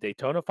and win the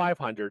Daytona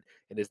 500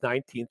 in his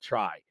 19th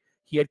try.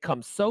 He had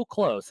come so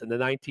close in the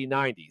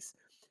 1990s.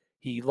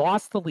 He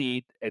lost the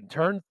lead in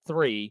turn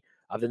 3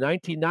 of the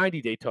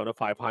 1990 Daytona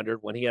 500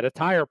 when he had a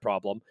tire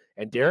problem,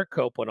 and Derek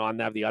Cope went on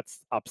to have the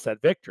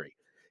upset victory.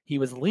 He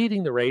was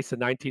leading the race in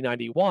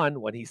 1991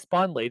 when he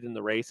spun late in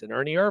the race and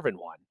Ernie Irvan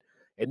won.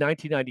 In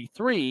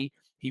 1993,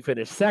 he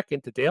finished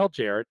second to Dale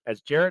Jarrett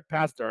as Jarrett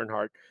passed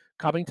Earnhardt,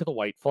 coming to the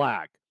white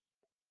flag.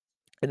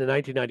 In the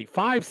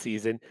 1995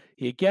 season,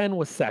 he again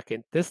was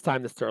second, this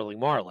time to Sterling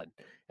Marlin.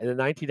 In the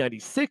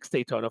 1996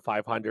 Daytona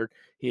 500,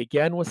 he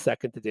again was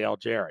second to Dale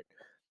Jarrett.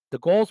 The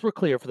goals were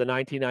clear for the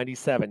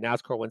 1997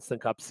 NASCAR Winston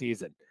Cup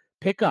season.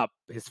 Pick up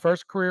his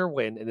first career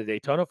win in the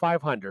Daytona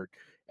 500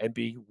 and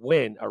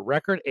win a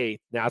record 8th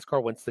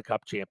NASCAR Winston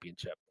Cup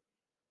championship.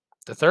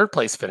 The 3rd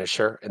place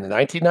finisher in the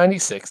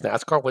 1996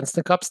 NASCAR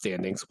Winston Cup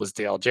standings was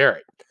Dale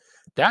Jarrett.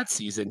 That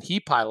season,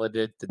 he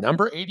piloted the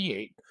number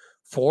 88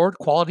 Ford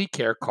Quality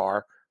Care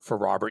car for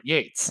Robert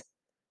Yates.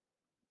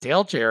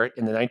 Dale Jarrett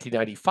in the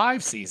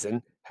 1995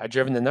 season had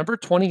driven the number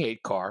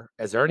 28 car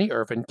as Ernie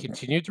Irvan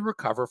continued to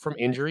recover from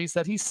injuries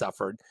that he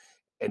suffered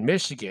in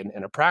Michigan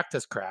in a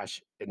practice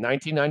crash in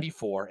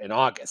 1994 in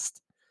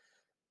August.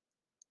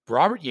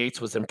 Robert Yates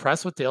was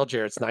impressed with Dale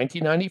Jarrett's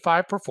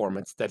 1995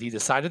 performance that he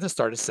decided to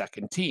start a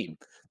second team,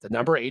 the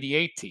number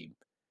 88 team,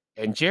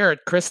 and Jarrett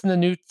christened the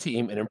new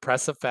team in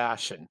impressive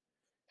fashion.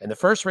 In the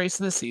first race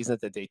of the season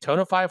at the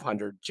Daytona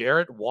 500,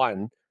 Jarrett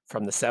won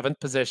from the 7th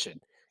position,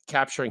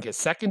 capturing his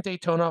second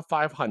Daytona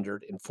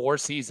 500 in 4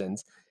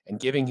 seasons and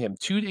giving him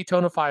 2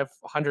 Daytona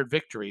 500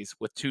 victories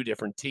with 2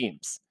 different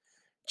teams.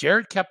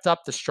 Jarrett kept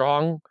up the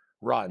strong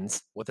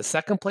runs with a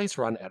second-place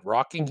run at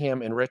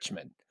Rockingham and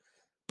Richmond,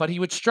 but he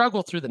would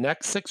struggle through the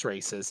next 6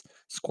 races,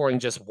 scoring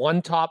just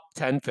 1 top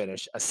 10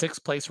 finish, a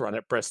 6th-place run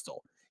at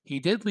Bristol. He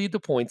did lead the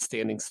point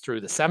standings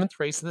through the 7th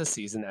race of the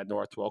season at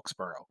North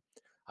Wilkesboro.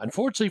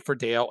 Unfortunately for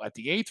Dale, at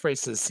the 8th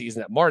race of the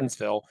season at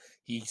Martinsville,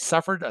 he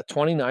suffered a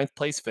 29th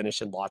place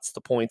finish and lost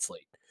the points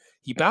lead.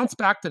 He bounced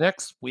back the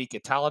next week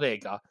at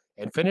Talladega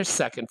and finished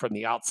second from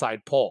the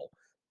outside pole.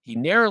 He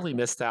narrowly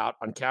missed out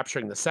on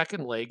capturing the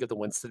second leg of the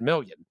Winston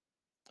Million.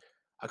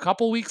 A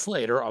couple weeks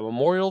later, on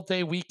Memorial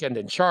Day weekend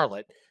in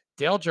Charlotte,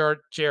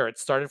 Jarrett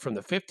started from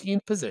the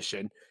 15th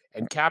position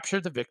and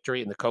captured the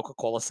victory in the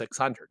Coca-Cola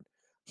 600.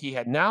 He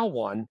had now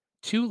won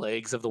two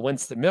legs of the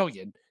Winston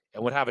Million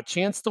and would have a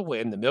chance to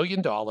win the $1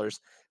 million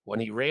when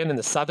he ran in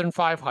the Southern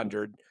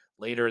 500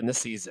 later in the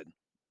season.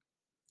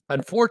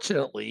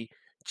 Unfortunately,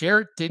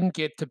 Jarrett didn't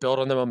get to build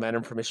on the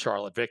momentum from his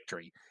Charlotte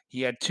victory.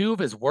 He had two of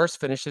his worst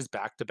finishes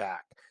back to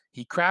back.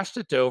 He crashed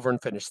at Dover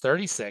and finished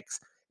 36th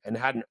and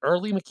had an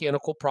early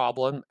mechanical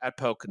problem at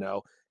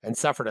Pocono and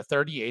suffered a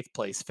 38th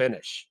place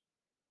finish.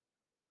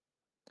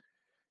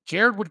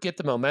 Jarrett would get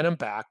the momentum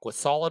back with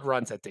solid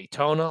runs at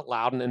Daytona,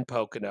 Loudon, and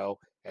Pocono,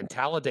 and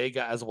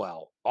Talladega as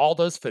well. All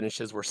those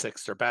finishes were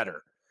sixth or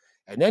better.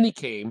 And then he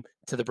came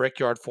to the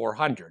Brickyard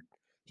 400.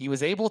 He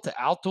was able to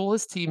outduel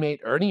his teammate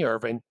Ernie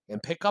Irvan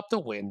and pick up the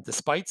win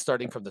despite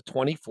starting from the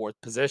 24th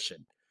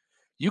position.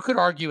 You could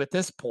argue at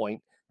this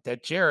point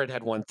that Jarrett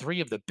had won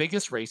three of the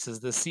biggest races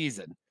this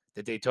season: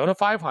 the Daytona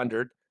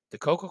 500, the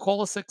Coca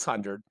Cola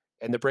 600,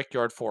 and the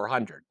Brickyard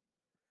 400.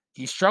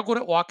 He struggled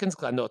at Watkins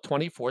Glen to a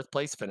 24th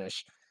place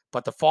finish,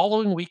 but the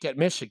following week at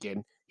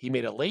Michigan, he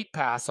made a late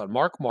pass on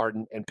Mark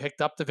Martin and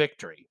picked up the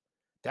victory.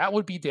 That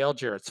would be Dale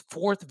Jarrett's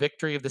fourth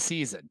victory of the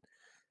season.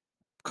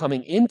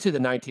 Coming into the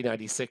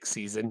 1996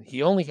 season,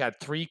 he only had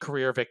three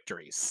career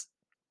victories.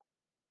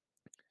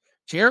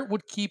 Jarrett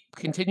would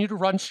continue to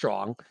run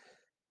strong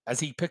as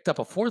he picked up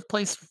a fourth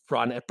place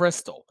run at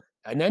Bristol,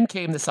 and then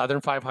came the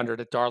Southern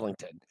 500 at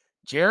Darlington.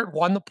 Jarrett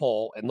won the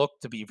pole and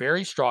looked to be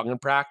very strong in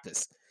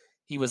practice.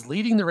 He was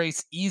leading the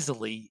race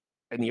easily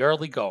in the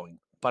early going,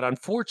 but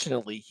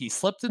unfortunately, he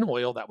slipped in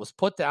oil that was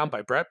put down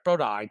by Brett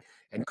Bodine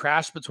and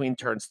crashed between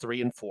turns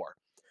 3 and 4.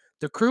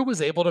 The crew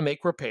was able to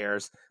make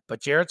repairs,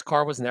 but Jarrett's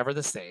car was never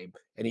the same,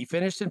 and he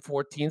finished in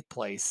 14th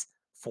place,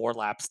 4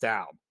 laps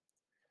down.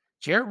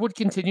 Jarrett would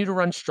continue to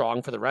run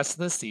strong for the rest of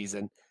the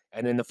season,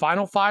 and in the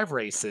final 5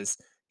 races,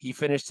 he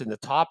finished in the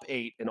top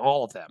 8 in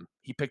all of them.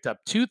 He picked up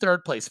two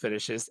third-place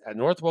finishes at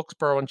North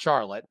Wilkesboro and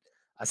Charlotte,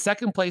 a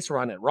second-place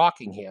run at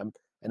Rockingham,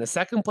 and a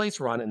second-place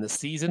run in the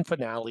season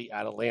finale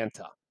at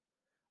Atlanta.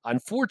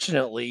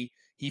 Unfortunately,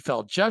 he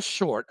fell just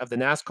short of the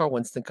NASCAR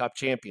Winston Cup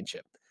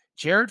championship.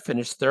 Jarrett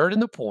finished third in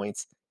the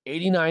points,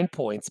 89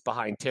 points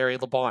behind Terry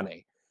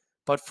Labonte.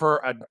 But for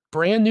a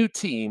brand new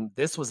team,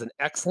 this was an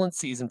excellent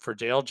season for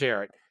Dale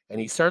Jarrett, and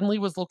he certainly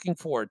was looking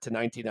forward to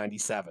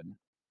 1997.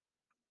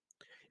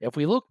 If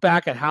we look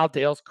back at how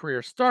Dale's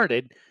career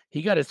started,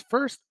 he got his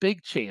first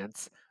big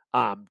chance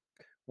um,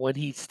 when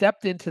he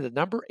stepped into the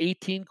number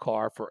 18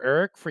 car for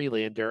Eric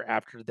Freelander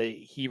after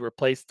he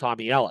replaced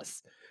Tommy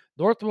Ellis.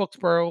 North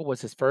Wilkesboro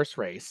was his first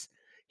race.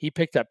 He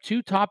picked up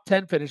two top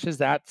 10 finishes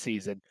that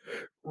season,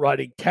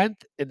 running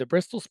 10th in the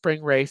Bristol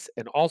Spring race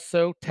and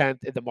also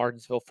 10th in the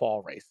Martinsville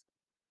Fall race.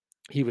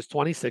 He was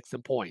 26th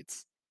in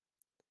points.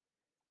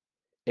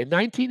 In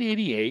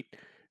 1988,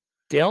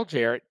 Dale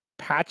Jarrett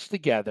patched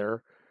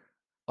together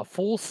a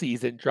full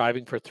season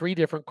driving for three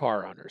different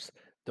car owners.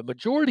 The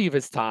majority of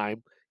his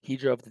time, he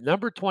drove the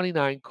number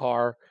 29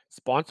 car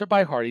sponsored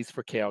by Hardee's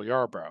for Cale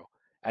Yarborough.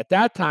 At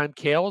that time,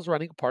 Cale was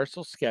running a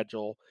partial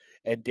schedule,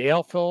 and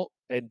Dale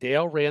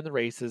ran the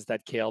races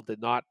that Cale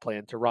did not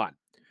plan to run.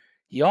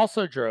 He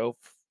also drove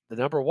the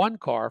number 1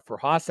 car for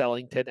Haas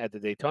Ellington at the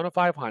Daytona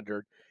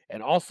 500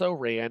 and also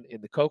ran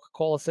in the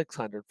Coca-Cola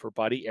 600 for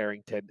Buddy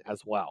Arrington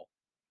as well.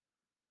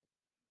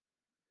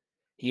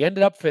 He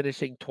ended up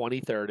finishing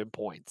 23rd in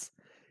points.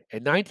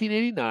 In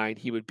 1989,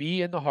 he would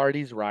be in the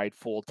Hardee's ride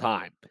full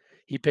time.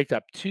 He picked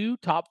up two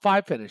top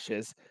 5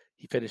 finishes,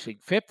 he finishing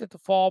 5th at the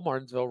Fall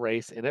Martinsville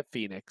race and at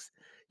Phoenix.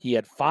 He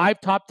had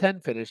 5 top 10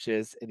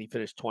 finishes, and he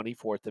finished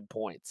 24th in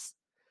points.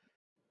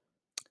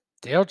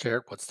 Dale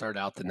Jarrett would start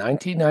out the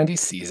 1990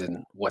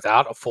 season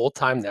without a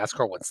full-time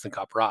NASCAR Winston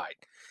Cup ride.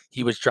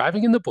 He was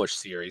driving in the Busch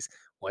Series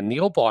when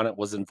Neil Bonnet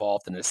was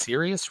involved in a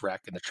serious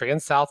wreck in the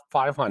Trans-South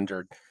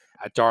 500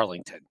 at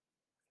Darlington.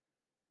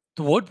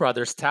 The Wood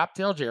brothers tapped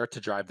Dale Jarrett to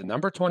drive the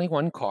number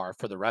 21 car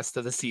for the rest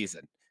of the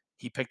season.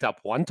 He picked up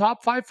one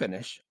top 5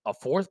 finish, a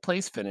 4th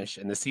place finish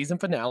in the season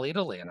finale at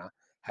Atlanta,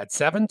 had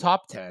 7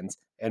 top 10s,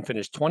 and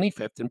finished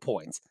 25th in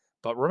points.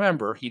 But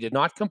remember, he did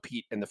not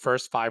compete in the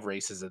first 5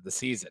 races of the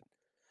season.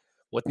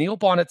 With Neil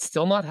Bonnet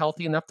still not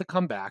healthy enough to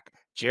come back,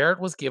 Jarrett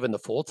was given the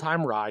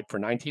full-time ride for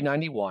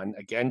 1991,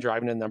 again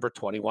driving the number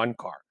 21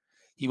 car.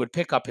 He would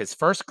pick up his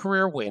first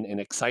career win in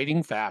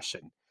exciting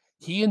fashion.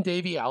 He and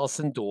Davey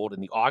Allison dueled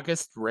in the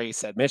August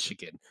race at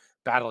Michigan,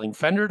 battling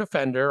fender to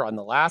fender on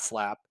the last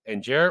lap,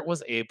 and Jarrett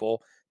was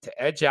able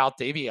to edge out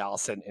Davey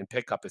Allison and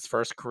pick up his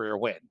first career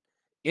win.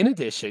 In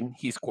addition,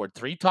 he scored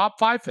 3 top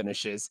 5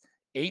 finishes,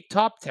 8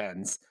 top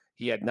 10s,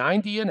 he had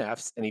 9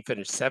 DNFs, and he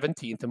finished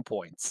 17th in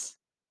points.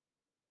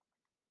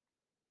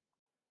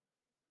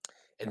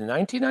 In the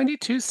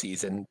 1992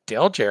 season,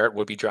 Dale Jarrett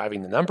would be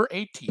driving the number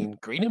 18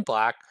 green and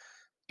black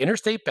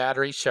Interstate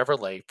Battery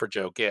Chevrolet for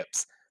Joe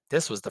Gibbs.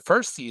 This was the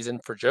first season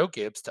for Joe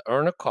Gibbs to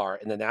earn a car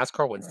in the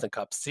NASCAR Winston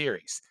Cup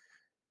Series.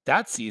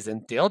 That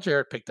season, Dale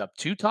Jarrett picked up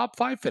 2 top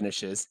 5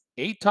 finishes,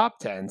 8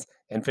 top 10s,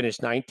 and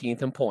finished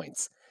 19th in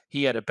points.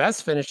 He had a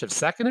best finish of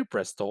 2nd at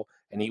Bristol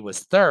and he was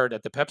third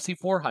at the Pepsi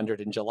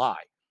 400 in July.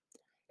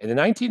 In the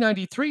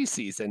 1993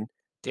 season,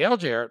 Dale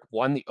Jarrett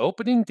won the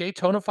opening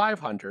Daytona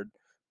 500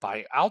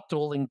 by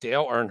outdueling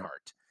Dale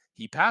Earnhardt.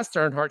 He passed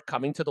Earnhardt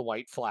coming to the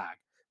white flag,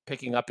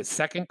 picking up his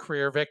second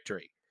career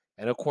victory.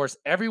 And of course,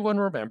 everyone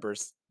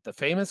remembers the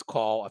famous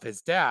call of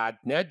his dad,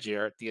 Ned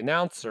Jarrett, the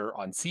announcer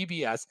on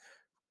CBS,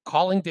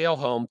 calling Dale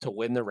home to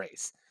win the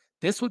race.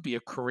 This would be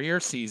a career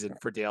season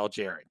for Dale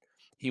Jarrett.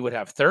 He would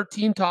have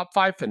 13 top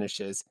 5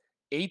 finishes,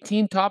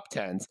 18 top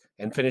 10s,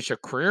 and finish a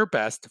career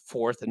best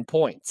fourth in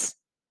points.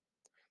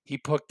 He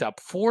picked up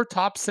 4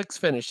 top 6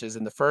 finishes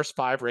in the first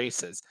 5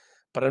 races,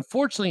 but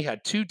unfortunately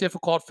had 2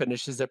 difficult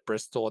finishes at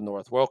Bristol and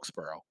North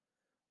Wilkesboro.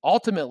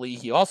 Ultimately,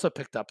 he also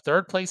picked up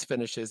third place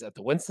finishes at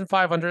the Winston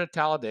 500 at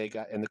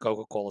Talladega and the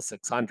Coca-Cola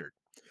 600,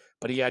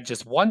 but he had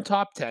just 1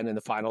 top 10 in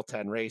the final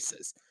 10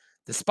 races.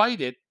 Despite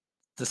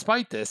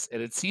this,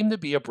 it had seemed to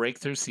be a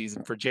breakthrough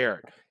season for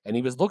Jarrett, and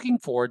he was looking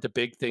forward to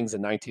big things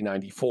in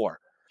 1994.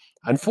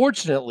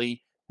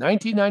 Unfortunately,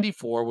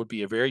 1994 would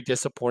be a very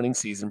disappointing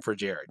season for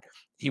Jarrett.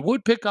 He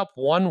would pick up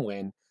 1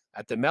 win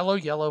at the Mellow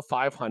Yellow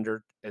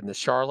 500 in the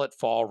Charlotte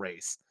Fall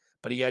race,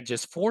 but he had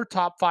just 4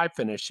 top 5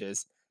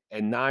 finishes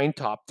and 9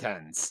 top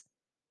 10s.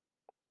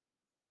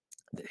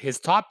 His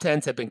top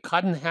 10s had been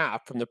cut in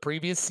half from the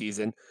previous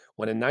season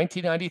when in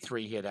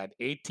 1993 he had had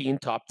 18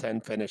 top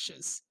 10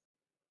 finishes.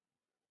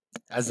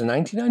 As the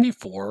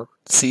 1994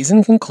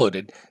 season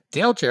concluded,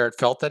 Dale Jarrett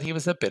felt that he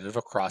was a bit of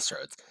a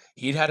crossroads.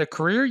 He'd had a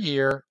career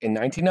year in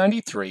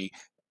 1993,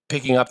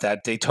 picking up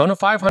that Daytona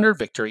 500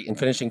 victory and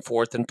finishing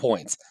fourth in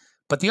points.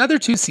 But the other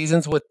 2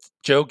 seasons with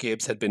Joe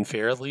Gibbs had been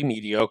fairly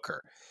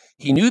mediocre.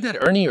 He knew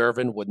that Ernie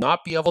Irvan would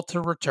not be able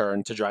to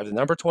return to drive the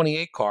number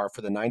 28 car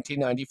for the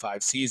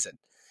 1995 season,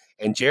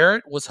 and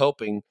Jarrett was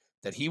hoping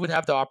that he would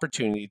have the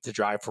opportunity to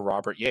drive for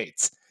Robert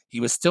Yates. He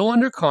was still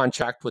under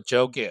contract with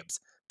Joe Gibbs,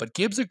 but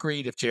Gibbs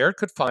agreed if Jarrett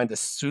could find a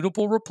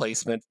suitable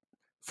replacement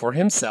for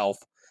himself,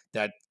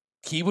 that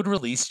he would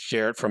release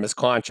Jarrett from his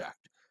contract.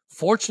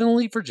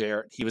 Fortunately for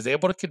Jarrett, he was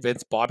able to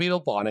convince Bobby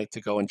Labonte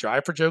to go and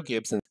drive for Joe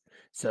Gibbs.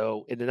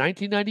 So in the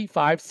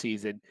 1995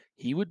 season,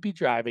 he would be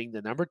driving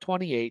the number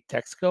 28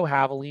 Texaco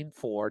Havoline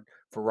Ford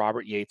for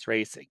Robert Yates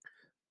Racing.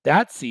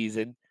 That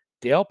season,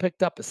 Dale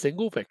picked up a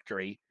single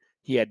victory.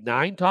 He had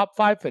 9 top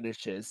 5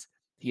 finishes.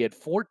 He had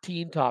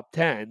 14 top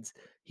 10s.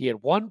 He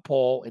had 1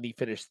 pole, and he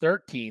finished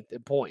 13th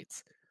in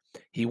points.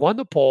 He won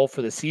the pole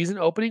for the season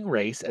opening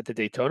race at the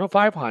Daytona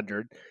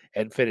 500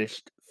 and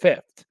finished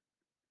 5th.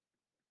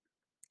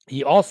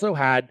 He also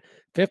had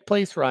 5th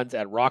place runs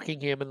at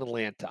Rockingham and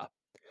Atlanta,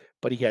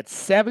 but he had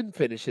 7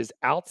 finishes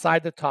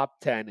outside the top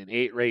 10 in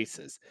 8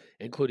 races,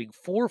 including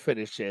 4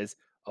 finishes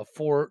of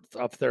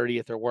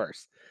 30th or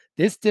worse.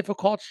 This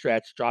difficult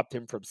stretch dropped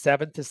him from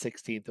 7th to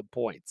 16th in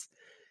points.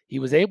 He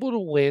was able to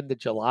win the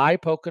July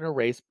Pocono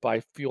race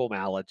by fuel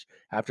mileage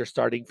after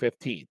starting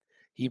 15th.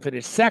 He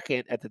finished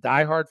second at the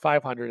Die Hard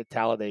 500 at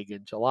Talladega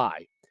in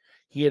July.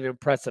 He had an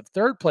impressive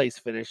 3rd place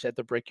finish at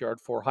the Brickyard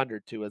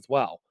 400 too as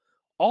well.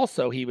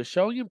 Also, he was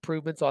showing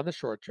improvements on the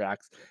short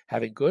tracks,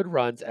 having good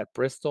runs at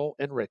Bristol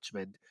and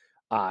Richmond,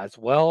 as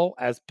well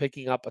as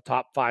picking up a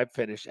top 5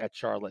 finish at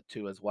Charlotte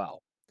too as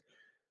well.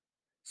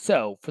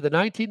 So, for the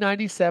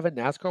 1997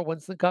 NASCAR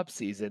Winston Cup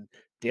season,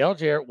 Dale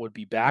Jarrett would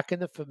be back in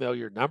the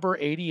familiar number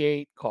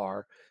 88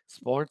 car,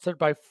 sponsored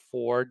by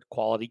Ford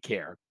Quality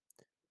Care.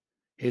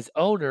 His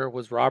owner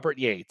was Robert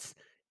Yates,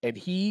 and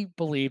he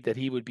believed that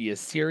he would be a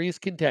serious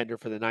contender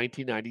for the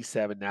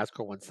 1997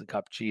 NASCAR Winston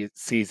Cup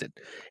season.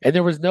 And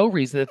there was no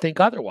reason to think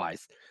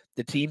otherwise.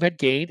 The team had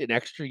gained an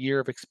extra year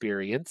of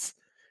experience.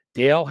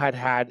 Dale had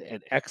had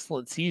an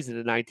excellent season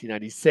in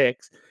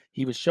 1996.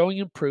 He was showing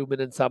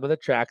improvement in some of the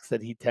tracks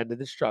that he tended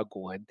to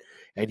struggle in,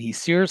 and he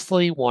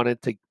seriously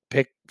wanted to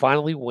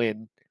finally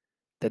win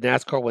the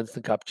NASCAR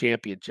Winston Cup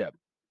championship.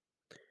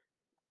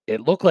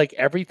 It looked like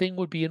everything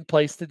would be in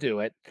place to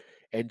do it,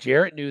 and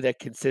Jarrett knew that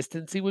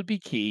consistency would be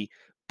key,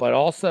 but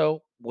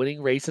also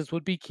winning races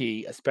would be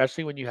key,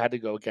 especially when you had to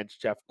go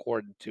against Jeff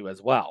Gordon too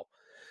as well.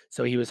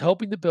 So he was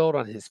hoping to build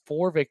on his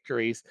 4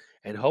 victories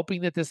and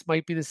hoping that this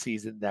might be the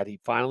season that he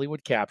finally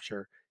would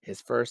capture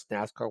his first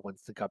NASCAR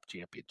Winston Cup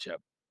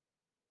championship.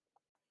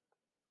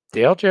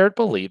 Dale Jarrett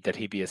believed that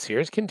he'd be a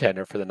serious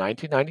contender for the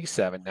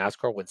 1997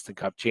 NASCAR Winston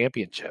Cup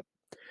championship.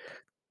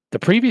 The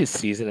previous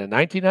season in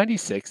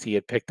 1996, he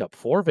had picked up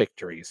 4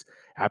 victories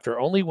after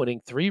only winning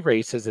 3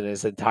 races in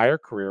his entire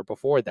career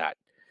before that.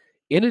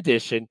 In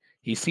addition,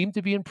 he seemed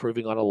to be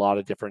improving on a lot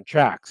of different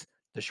tracks.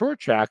 The short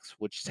tracks,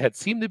 which had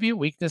seemed to be a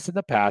weakness in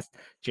the past,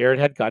 Jarrett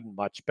had gotten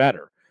much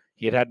better.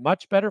 He had had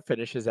much better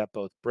finishes at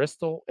both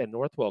Bristol and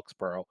North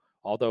Wilkesboro,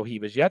 although he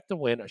was yet to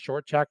win a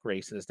short track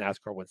race in his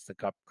NASCAR Winston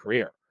Cup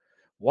career.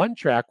 One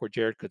track where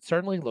Jarrett could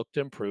certainly look to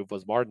improve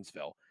was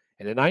Martinsville.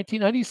 In the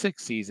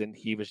 1996 season,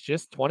 he was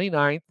just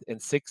 29th and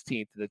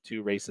 16th in the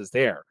 2 races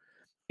there.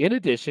 In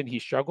addition, he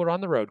struggled on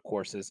the road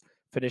courses,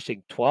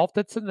 finishing 12th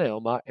at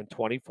Sonoma and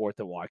 24th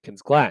at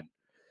Watkins Glen.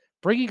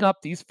 Bringing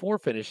up these 4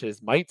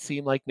 finishes might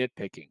seem like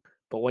nitpicking,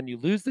 but when you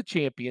lose the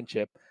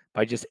championship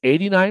by just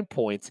 89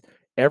 points,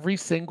 every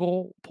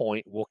single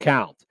point will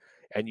count.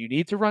 and you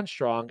need to run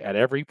strong at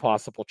every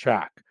possible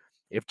track.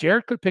 If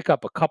Jarrett could pick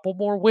up a couple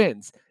more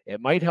wins,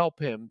 it might help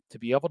him to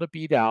be able to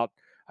beat out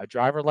a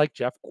driver like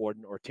Jeff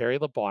Gordon or Terry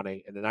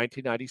Labonte in the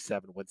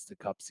 1997 Winston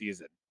Cup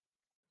season.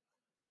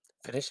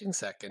 Finishing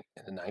second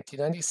in the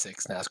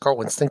 1996 NASCAR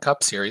Winston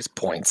Cup Series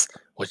points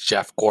was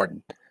Jeff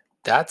Gordon.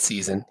 That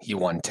season, he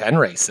won 10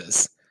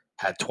 races,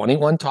 had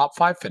 21 top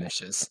 5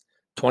 finishes,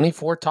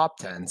 24 top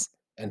 10s,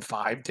 and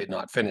 5 did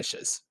not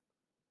finishes.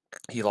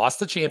 He lost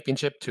the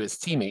championship to his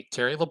teammate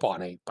Terry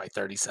Labonte by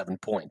 37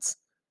 points.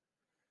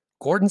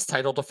 Gordon's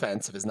title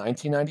defense of his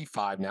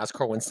 1995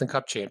 NASCAR Winston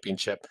Cup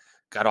championship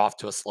got off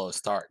to a slow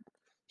start.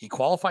 He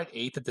qualified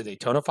 8th at the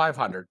Daytona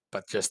 500,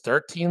 but just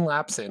 13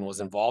 laps in was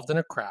involved in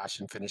a crash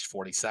and finished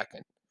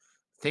 42nd.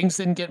 Things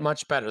didn't get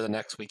much better the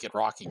next week at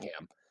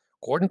Rockingham.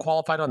 Gordon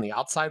qualified on the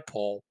outside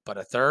pole, but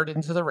a third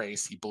into the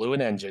race, he blew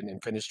an engine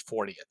and finished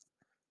 40th.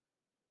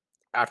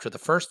 After the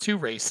first 2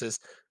 races,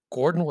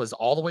 Gordon was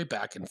all the way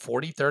back in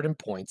 43rd in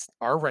points,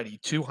 already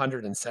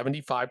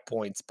 275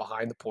 points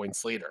behind the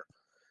points leader.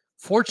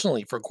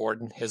 Fortunately for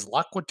Gordon, his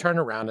luck would turn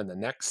around in the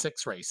next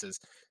 6 races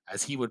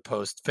as he would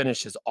post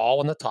finishes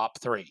all in the top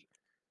 3.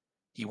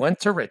 He went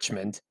to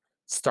Richmond,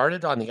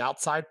 started on the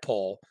outside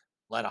pole,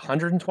 led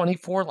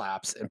 124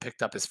 laps, and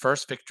picked up his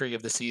first victory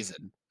of the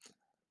season.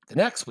 The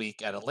next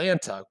week at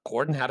Atlanta,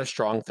 Gordon had a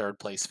strong third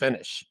place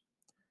finish.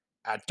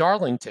 At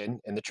Darlington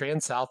in the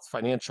Trans-South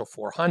Financial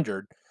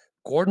 400,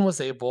 Gordon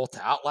was able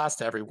to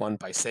outlast everyone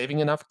by saving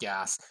enough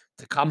gas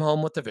to come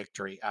home with the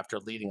victory after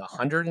leading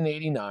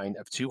 189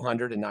 of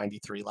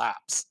 293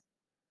 laps.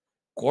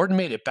 Gordon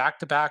made it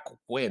back-to-back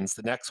wins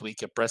the next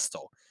week at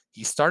Bristol.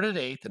 He started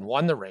 8th and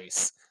won the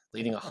race,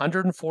 leading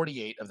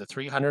 148 of the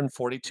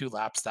 342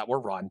 laps that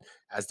were run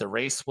as the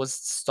race was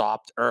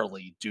stopped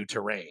early due to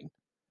rain.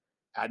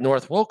 At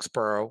North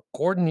Wilkesboro,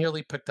 Gordon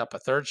nearly picked up a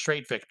third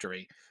straight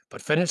victory,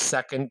 but finished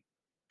second,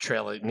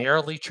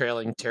 narrowly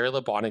trailing Terry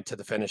Labonte to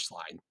the finish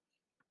line.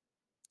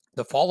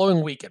 The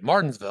following week at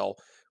Martinsville,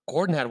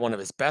 Gordon had one of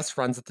his best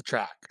runs at the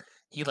track.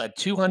 He led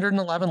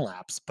 211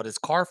 laps, but his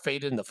car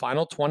faded in the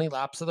final 20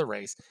 laps of the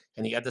race,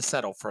 and he had to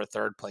settle for a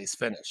third place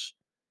finish.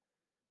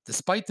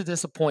 Despite the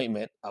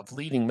disappointment of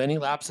leading many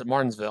laps at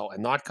Martinsville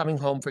and not coming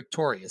home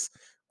victorious,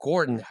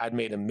 Gordon had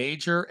made a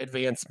major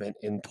advancement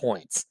in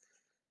points.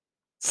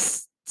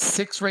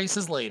 6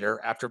 races later,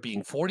 after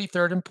being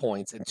 43rd in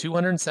points and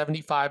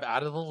 275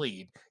 out of the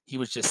lead, he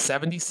was just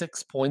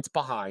 76 points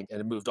behind and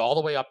had moved all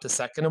the way up to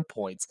second in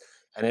points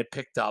and had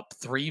picked up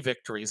 3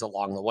 victories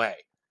along the way.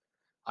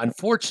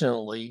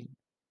 Unfortunately,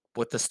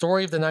 with the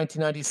story of the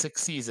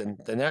 1996 season,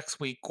 the next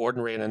week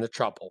Gordon ran into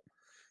trouble.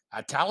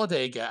 At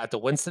Talladega at the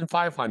Winston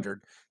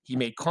 500, he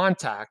made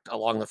contact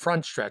along the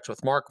front stretch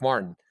with Mark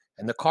Martin,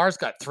 and the cars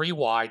got 3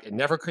 wide and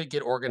never could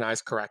get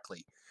organized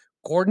correctly.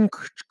 Gordon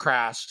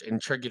crashed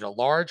and triggered a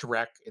large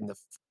wreck in the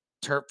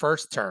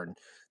first turn.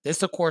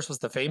 This, of course, was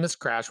the famous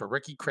crash where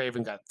Ricky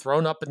Craven got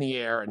thrown up in the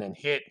air and then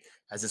hit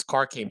as his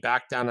car came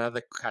back down out of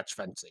the catch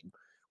fencing.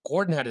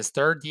 Gordon had his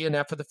 3rd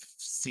DNF of the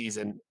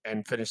season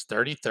and finished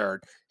 33rd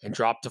and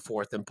dropped to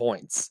 4th in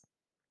points.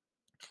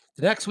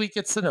 The next week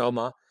at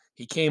Sonoma,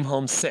 he came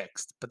home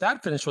 6th, but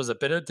that finish was a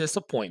bit of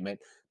disappointment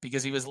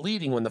because he was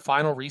leading when the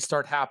final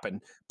restart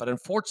happened, but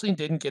unfortunately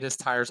didn't get his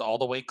tires all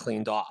the way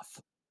cleaned off.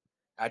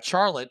 At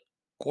Charlotte,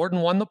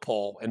 Gordon won the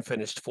pole and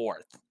finished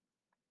 4th.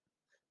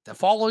 The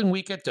following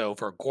week at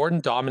Dover, Gordon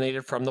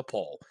dominated from the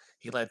pole.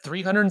 He led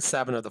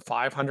 307 of the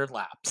 500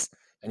 laps,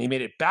 and he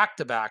made it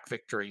back-to-back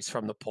victories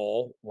from the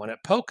pole when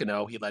at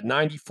Pocono he led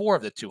 94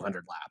 of the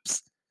 200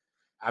 laps.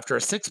 After a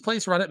 6th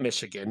place run at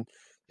Michigan,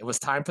 it was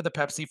time for the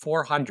Pepsi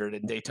 400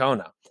 in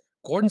Daytona.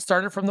 Gordon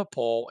started from the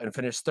pole and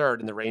finished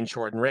 3rd in the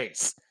rain-shortened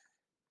race.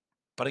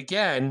 But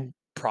again,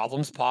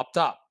 problems popped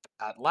up.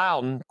 At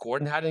Loudon,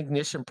 Gordon had an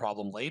ignition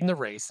problem late in the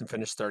race and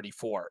finished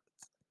 34th.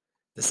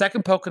 The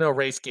second Pocono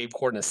race gave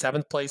Gordon a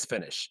 7th place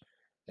finish,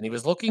 and he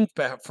was looking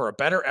for a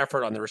better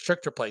effort on the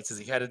restrictor plates as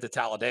he headed to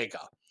Talladega.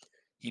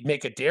 He'd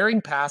make a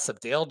daring pass of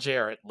Dale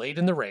Jarrett late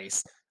in the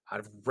race,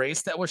 a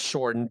race that was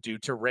shortened due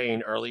to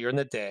rain earlier in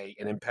the day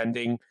and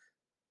impending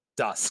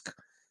dusk.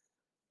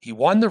 He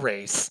won the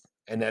race,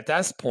 and at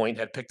this point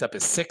had picked up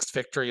his 6th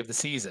victory of the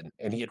season,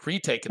 and he had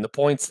retaken the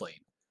points lead.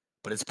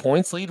 But his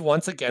points lead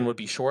once again would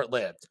be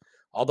short-lived.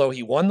 Although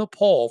he won the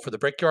pole for the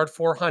Brickyard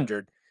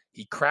 400,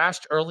 he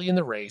crashed early in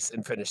the race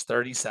and finished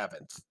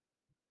 37th.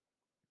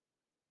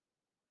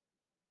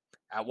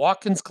 At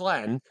Watkins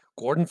Glen,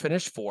 Gordon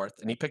finished 4th,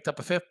 and he picked up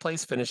a 5th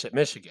place finish at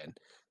Michigan.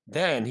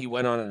 Then he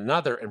went on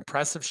another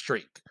impressive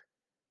streak.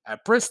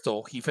 At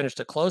Bristol, he finished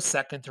a close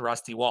 2nd to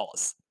Rusty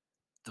Wallace.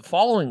 The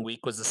following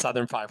week was the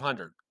Southern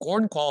 500.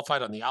 Gordon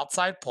qualified on the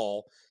outside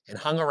pole and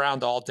hung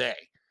around all day.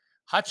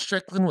 Hutch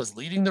Strickland was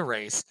leading the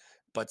race,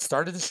 but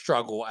started to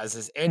struggle as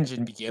his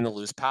engine began to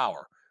lose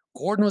power.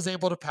 Gordon was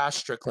able to pass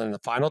Strickland in the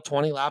final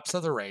 20 laps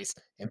of the race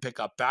and pick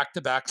up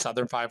back-to-back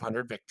Southern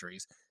 500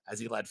 victories as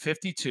he led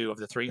 52 of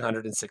the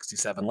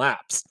 367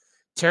 laps.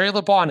 Terry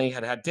Labonte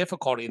had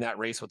difficulty in that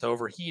race with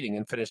overheating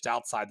and finished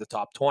outside the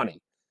top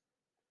 20.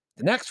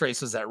 The next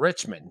race was at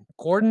Richmond.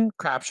 Gordon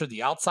captured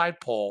the outside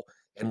pole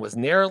and was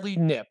narrowly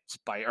nipped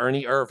by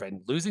Ernie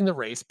Irvan, losing the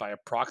race by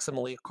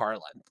approximately a car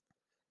length.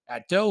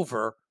 At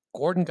Dover,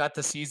 Gordon got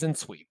the season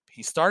sweep.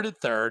 He started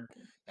third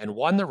and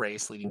won the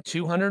race, leading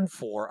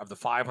 204 of the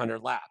 500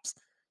 laps.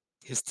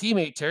 His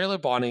teammate Terry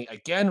Labonte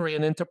again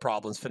ran into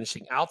problems,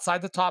 finishing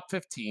outside the top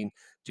 15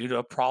 due to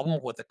a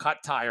problem with a cut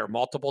tire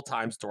multiple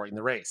times during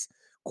the race.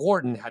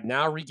 Gordon had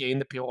now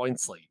regained the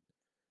points lead.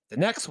 The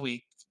next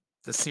week,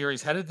 the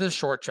series headed to the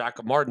short track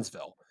of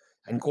Martinsville,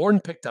 and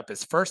Gordon picked up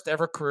his first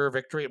ever career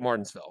victory at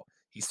Martinsville.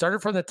 He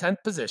started from the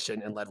 10th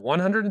position and led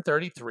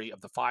 133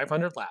 of the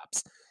 500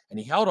 laps, and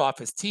he held off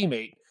his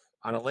teammate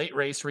on a late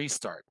race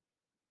restart.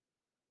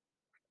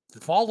 The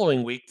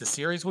following week, the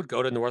series would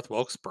go to North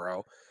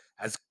Wilkesboro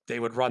as they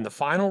would run the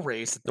final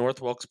race at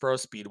North Wilkesboro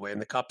Speedway in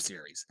the Cup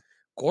Series.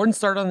 Gordon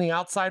started on the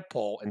outside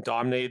pole and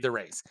dominated the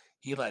race.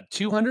 He led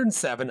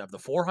 207 of the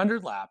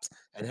 400 laps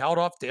and held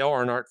off Dale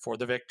Earnhardt for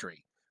the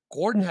victory.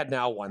 Gordon had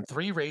now won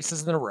 3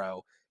 races in a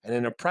row, and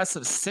an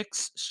impressive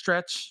six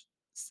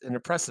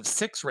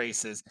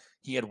races,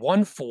 he had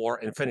won 4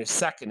 and finished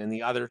second in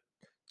the other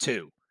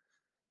 2.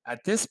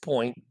 At this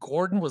point,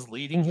 Gordon was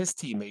leading his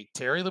teammate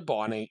Terry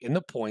Labonte in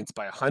the points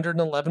by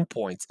 111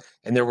 points,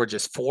 and there were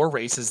just 4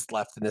 races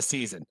left in the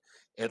season.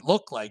 It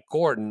looked like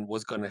Gordon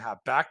was going to have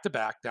back to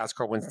back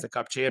NASCAR Winston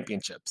Cup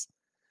championships.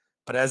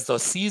 But as the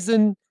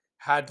season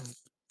had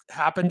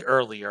happened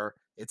earlier,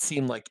 it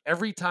seemed like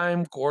every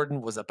time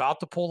Gordon was about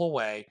to pull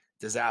away,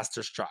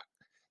 disaster struck.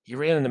 He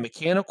ran into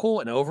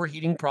mechanical and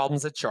overheating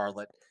problems at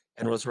Charlotte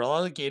and was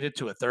relegated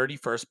to a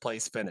 31st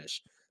place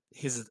finish.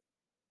 His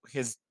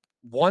his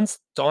once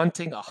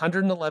daunting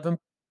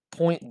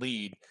 111-point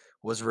lead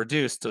was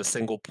reduced to a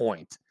single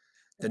point.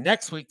 The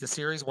next week, the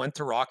series went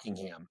to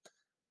Rockingham,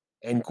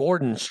 and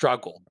Gordon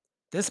struggled.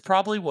 This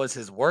probably was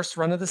his worst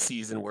run of the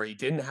season where he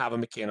didn't have a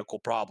mechanical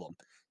problem.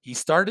 He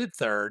started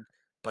third,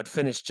 but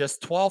finished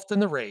just 12th in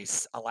the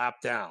race, a lap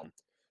down.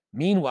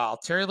 Meanwhile,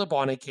 Terry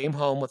Labonte came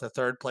home with a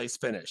third place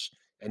finish,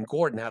 and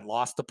Gordon had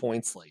lost the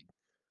points lead.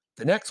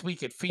 The next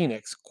week at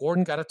Phoenix,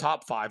 Gordon got a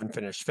top 5 and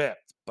finished 5th,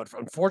 but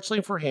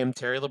unfortunately for him,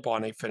 Terry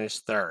Labonte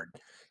finished 3rd.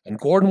 And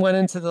Gordon went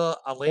into the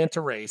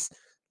Atlanta race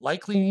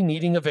likely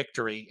needing a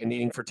victory and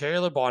needing for Terry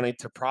Labonte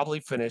to probably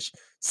finish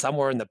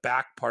somewhere in the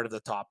back part of the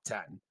top 10.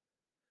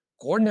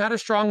 Gordon had a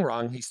strong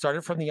run. He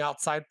started from the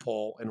outside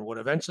pole and would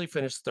eventually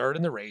finish 3rd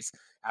in the race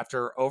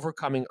after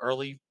overcoming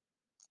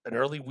an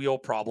early wheel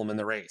problem in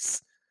the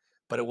race,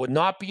 but it would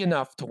not be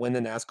enough to win the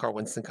NASCAR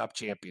Winston Cup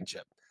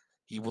championship.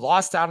 He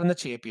lost out in the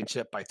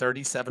championship by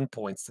 37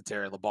 points to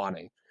Terry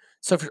Labonte.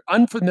 So if you're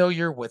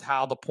unfamiliar with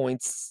how the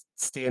points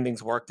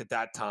standings worked at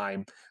that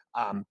time,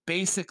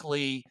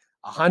 basically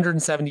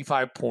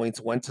 175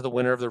 points went to the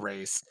winner of the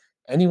race.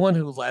 Anyone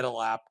who led a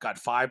lap got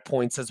 5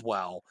 points as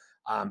well.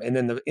 And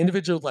then the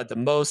individual who led the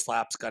most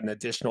laps got an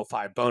additional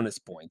 5 bonus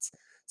points.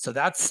 So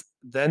that's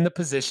then the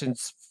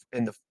positions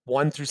in the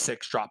 1 through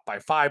 6 dropped by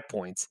 5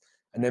 points.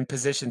 And then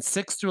positions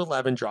 6 through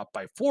 11 dropped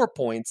by 4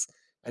 points.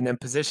 And then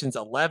positions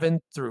 11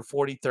 through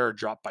 43rd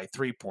dropped by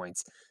 3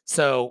 points.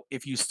 So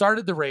if you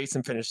started the race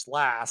and finished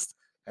last,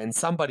 and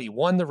somebody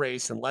won the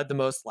race and led the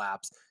most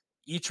laps,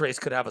 each race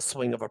could have a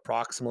swing of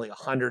approximately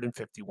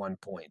 151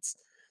 points.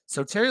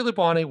 So Terry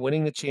Labonte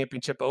winning the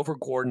championship over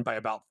Gordon by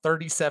about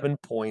 37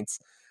 points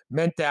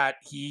meant that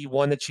he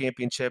won the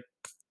championship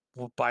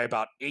by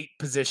about 8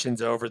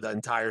 positions over the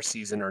entire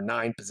season or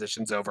 9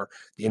 positions over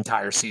the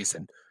entire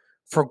season.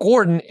 For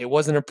Gordon, it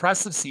was an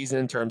impressive season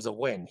in terms of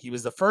win. He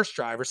was the first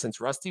driver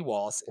since Rusty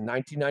Wallace in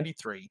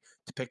 1993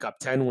 to pick up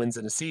 10 wins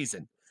in a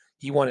season.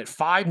 He won at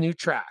 5 new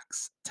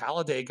tracks: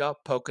 Talladega,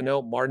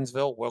 Pocono,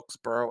 Martinsville,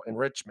 Wilkesboro, and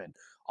Richmond,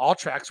 all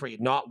tracks where he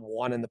had not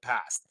won in the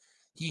past.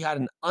 He had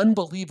an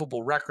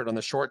unbelievable record on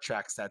the short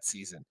tracks that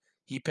season.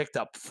 He picked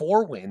up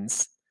 4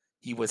 wins.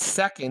 He was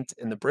second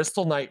in the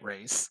Bristol night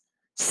race,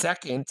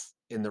 second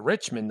in the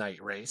Richmond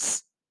night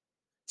race,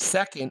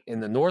 second in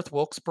the North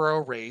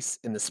Wilkesboro race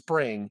in the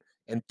spring,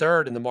 and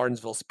third in the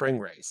Martinsville spring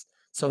race.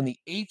 So in the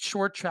 8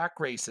 short track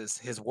races,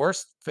 his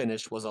worst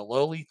finish was a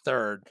lowly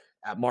third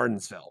at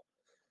Martinsville.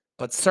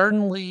 But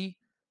certainly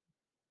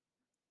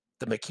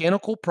the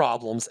mechanical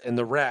problems and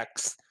the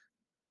wrecks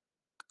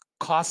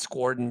cost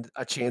Gordon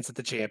a chance at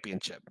the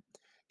championship.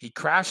 He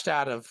crashed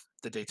out of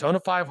the Daytona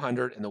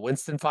 500 and the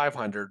Winston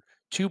 500,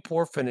 2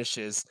 poor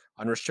finishes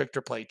on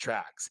restrictor plate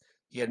tracks.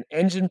 He had an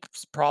engine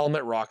problem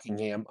at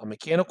Rockingham, a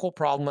mechanical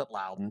problem at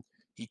Loudon.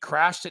 He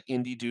crashed at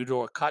Indy due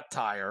to a cut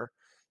tire,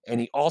 and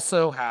he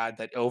also had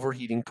that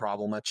overheating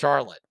problem at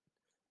Charlotte.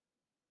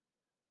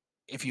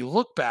 If you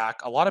look back,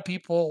 a lot of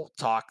people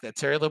talk that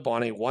Terry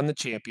Labonte won the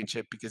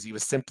championship because he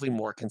was simply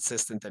more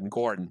consistent than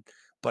Gordon.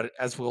 But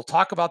as we'll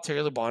talk about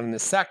Terry Labonte in a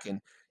second,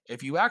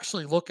 if you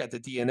actually look at the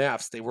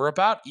DNFs, they were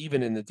about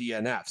even in the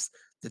DNFs.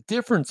 The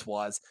difference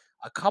was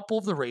a couple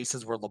of the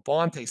races where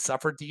Labonte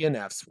suffered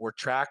DNFs were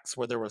tracks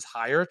where there was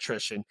higher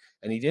attrition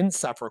and he didn't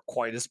suffer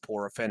quite as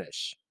poor a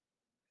finish.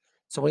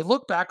 So when we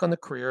look back on the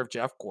career of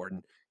Jeff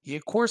Gordon, he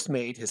of course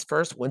made his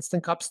first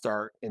Winston Cup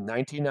start in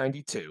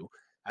 1992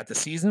 at the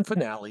season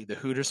finale, the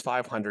Hooters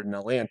 500 in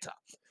Atlanta.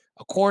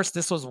 Of course,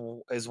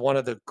 is one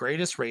of the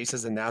greatest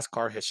races in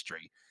NASCAR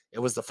history. It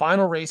was the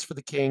final race for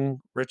the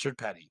King, Richard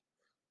Petty.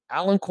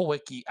 Alan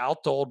Kulwicki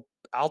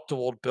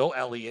outdueled Bill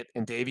Elliott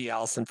and Davey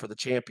Allison for the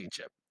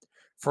championship.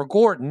 For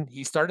Gordon,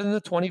 he started in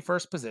the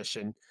 21st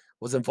position,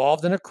 was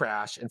involved in a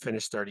crash, and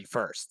finished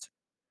 31st.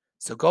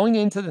 So going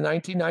into the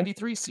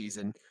 1993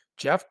 season,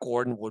 Jeff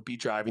Gordon would be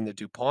driving the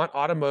DuPont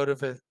Automotive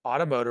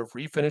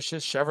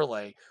refinishes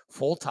Chevrolet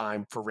full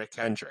time for Rick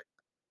Hendrick.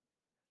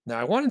 Now,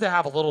 I wanted to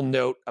have a little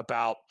note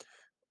about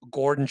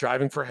Gordon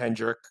driving for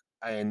Hendrick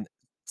and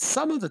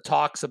some of the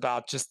talks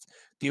about just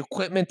the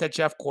equipment that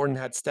Jeff Gordon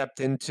had stepped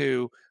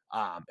into,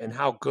 and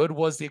how good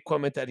was the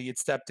equipment that he had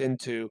stepped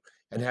into,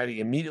 and had he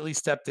immediately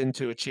stepped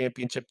into a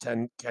championship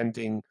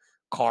contending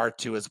car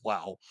too as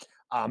well.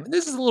 And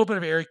this is a little bit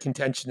of area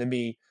contention to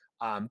me.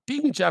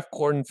 Being a Jeff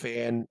Gordon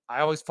fan,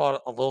 I always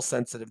felt a little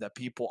sensitive that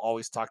people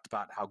always talked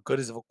about how good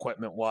his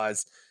equipment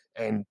was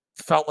and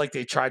felt like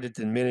they tried to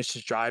diminish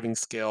his driving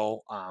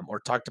skill, or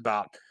talked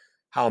about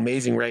how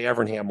amazing Ray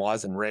Evernham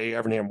was, and Ray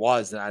Evernham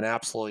was an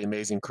absolutely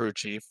amazing crew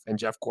chief, and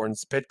Jeff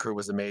Gordon's pit crew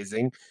was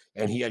amazing,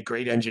 and he had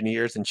great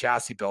engineers and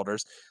chassis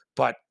builders.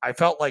 But I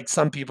felt like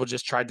some people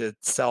just tried to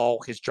sell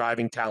his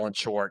driving talent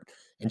short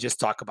and just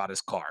talk about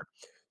his car.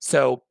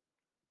 So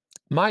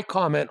my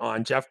comment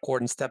on Jeff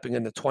Gordon stepping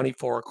in the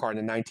 24 car in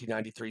the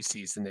 1993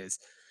 season is,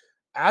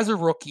 as a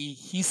rookie,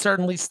 he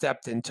certainly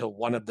stepped into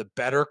one of the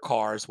better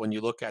cars when you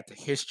look at the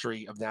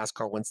history of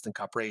NASCAR Winston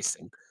Cup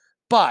racing.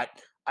 But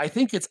I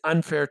think it's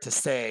unfair to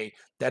say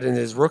that in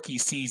his rookie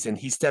season,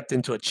 he stepped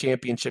into a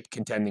championship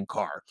contending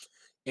car.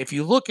 If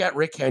you look at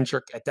Rick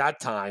Hendrick at that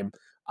time,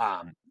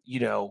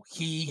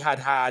 he had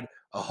had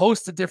a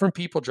host of different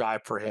people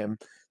drive for him.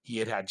 He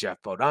had had Jeff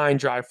Bodine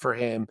drive for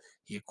him.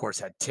 He, of course,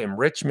 had Tim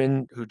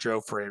Richmond, who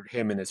drove for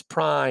him in his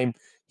prime.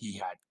 He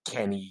had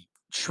Kenny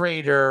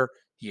Schrader.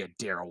 He had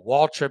Darrell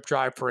Waltrip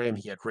drive for him.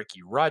 He had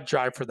Ricky Rudd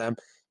drive for them.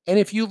 And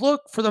if you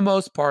look, for the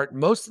most part,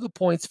 most of the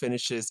points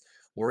finishes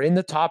were in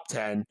the top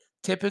 10,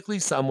 typically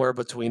somewhere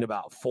between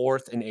about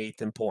fourth and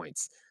eighth in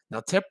points.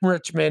 Now, Tim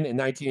Richmond in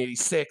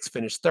 1986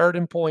 finished third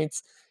in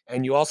points,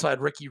 and you also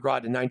had Ricky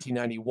Rudd in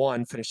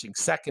 1991 finishing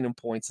second in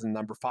points in the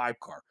number five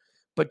car.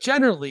 But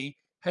generally,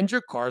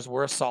 Hendrick cars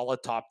were a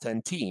solid top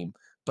 10 team,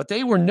 but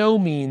they were no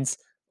means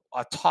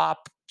a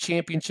top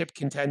championship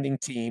contending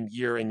team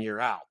year in, year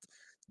out.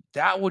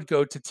 That would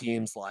go to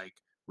teams like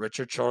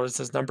Richard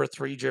Childress's number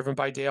three, driven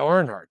by Dale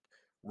Earnhardt,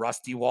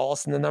 Rusty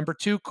Wallace in the number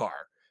two car,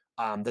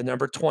 the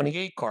number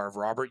 28 car of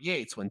Robert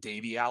Yates when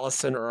Davey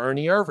Allison or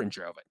Ernie Irvan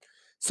drove it.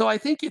 So I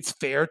think it's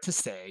fair to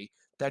say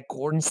that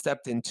Gordon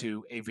stepped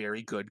into a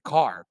very good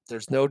car.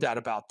 There's no doubt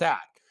about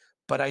that.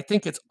 But I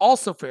think it's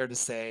also fair to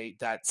say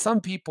that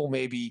some people,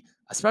 maybe,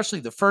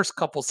 especially the first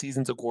couple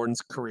seasons of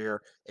Gordon's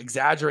career,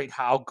 exaggerate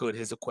how good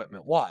his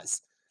equipment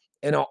was.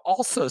 And I'll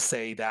also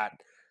say that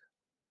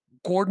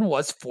Gordon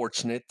was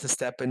fortunate to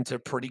step into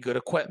pretty good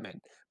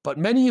equipment, but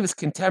many of his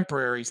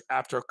contemporaries,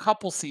 after a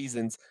couple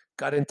seasons,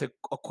 got into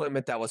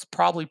equipment that was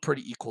probably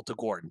pretty equal to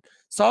Gordon.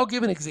 So I'll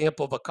give an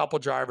example of a couple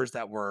drivers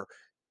that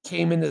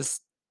came in this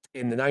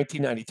in the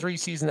 1993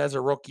 season as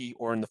a rookie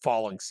or in the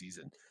following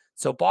season.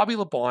 So Bobby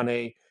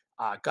Labonte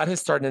got his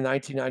start in the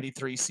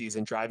 1993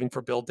 season driving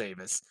for Bill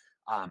Davis.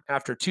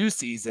 After two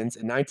seasons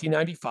in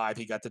 1995,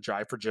 he got to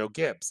drive for Joe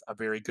Gibbs, a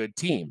very good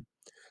team.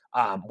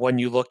 When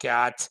you look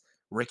at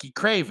Ricky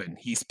Craven,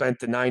 he spent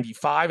the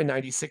 95 and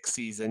 96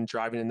 season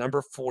driving a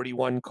number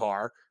 41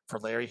 car for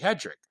Larry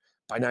Hedrick.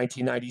 By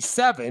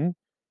 1997,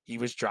 he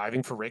was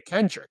driving for Rick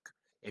Hendrick.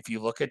 If you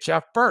look at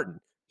Jeff Burton,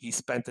 he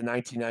spent the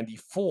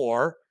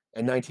 1994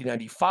 and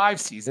 1995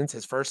 seasons,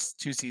 his first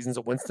two seasons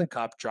of Winston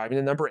Cup, driving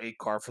the number eight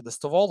car for the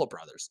Stavola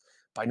brothers.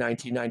 By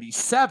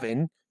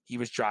 1997, he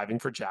was driving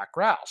for Jack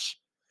Roush.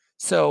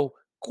 So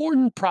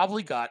Gordon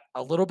probably got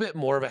a little bit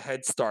more of a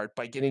head start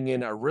by getting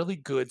in a really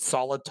good,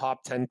 solid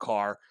top 10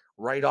 car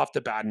right off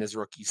the bat in his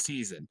rookie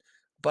season.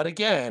 But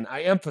again,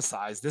 I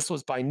emphasize this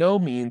was by no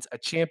means a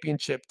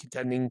championship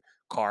contending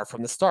car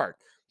from the start.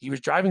 He was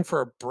driving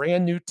for a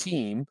brand new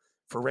team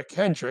for Rick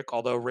Hendrick,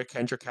 although Rick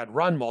Hendrick had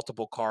run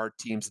multiple car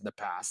teams in the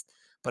past.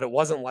 But it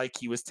wasn't like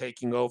he was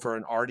taking over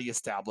an already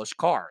established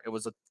car. It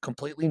was a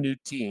completely new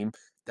team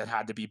that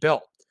had to be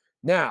built.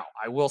 Now,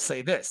 I will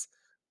say this: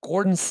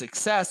 Gordon's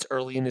success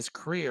early in his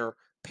career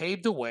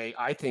paved the way,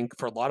 I think,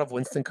 for a lot of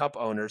Winston Cup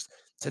owners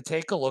to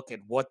take a look at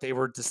what they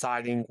were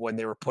deciding when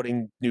they were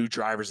putting new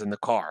drivers in the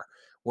car.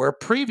 Where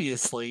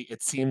previously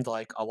it seemed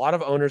like a lot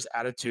of owners'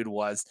 attitude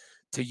was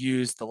to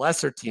use the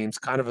lesser teams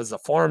kind of as a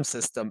farm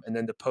system and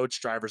then to poach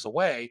drivers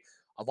away,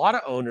 a lot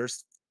of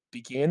owners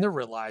began to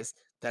realize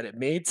that it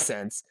made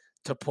sense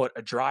to put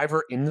a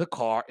driver in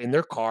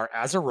their car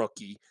as a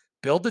rookie,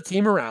 build the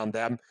team around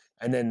them,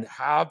 and then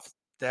have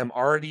them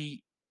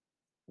already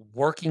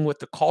working with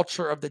the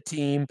culture of the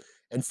team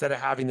instead of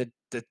having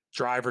the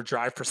driver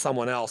drive for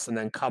someone else and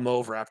then come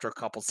over after a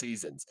couple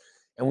seasons.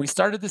 And we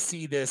started to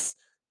see this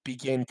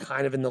begin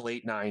kind of in the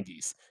late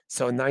 90s.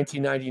 So in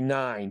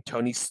 1999,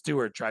 Tony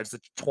Stewart drives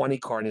the 20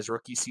 car in his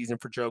rookie season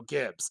for Joe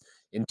Gibbs.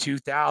 In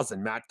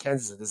 2000, Matt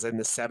Kenseth is in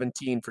the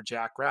 17 for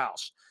Jack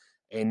Roush.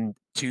 In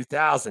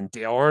 2000,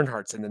 Dale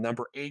Earnhardt's in the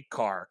number 8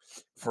 car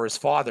for his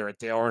father at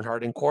Dale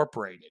Earnhardt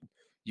Incorporated.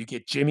 You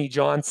get Jimmy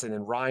Johnson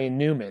and Ryan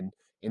Newman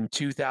in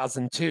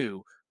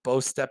 2002,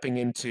 both stepping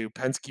into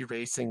Penske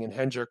Racing and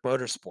Hendrick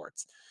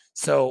Motorsports.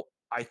 So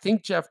I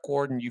think Jeff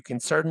Gordon, you can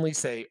certainly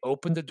say,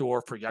 opened the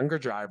door for younger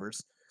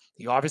drivers.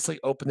 He obviously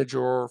opened the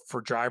door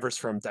for drivers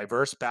from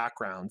diverse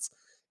backgrounds.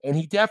 And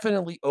he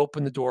definitely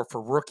opened the door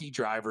for rookie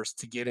drivers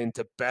to get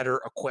into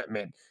better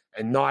equipment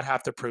and not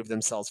have to prove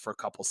themselves for a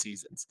couple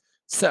seasons.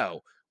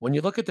 So when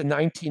you look at the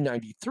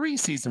 1993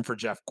 season for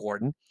Jeff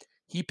Gordon,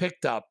 he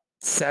picked up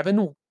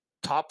 7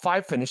 top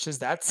 5 finishes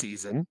that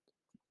season.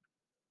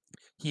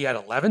 He had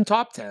 11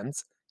 top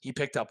 10s. He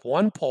picked up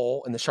 1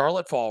 pole in the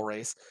Charlotte Fall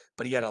race,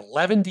 but he had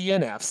 11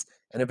 DNFs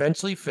and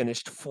eventually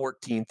finished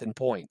 14th in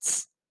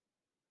points.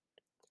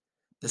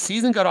 The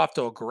season got off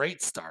to a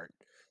great start.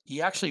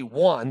 He actually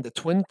won the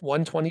Twin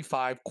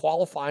 125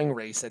 qualifying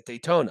race at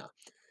Daytona.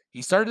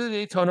 He started the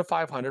Daytona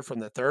 500 from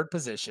the third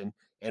position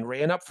and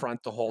ran up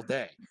front the whole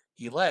day.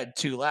 He led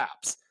 2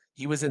 laps.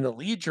 He was in the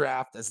lead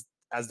draft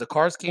as the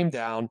cars came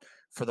down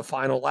for the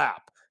final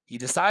lap. He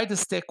decided to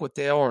stick with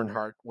Dale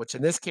Earnhardt, which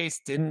in this case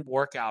didn't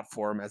work out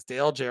for him as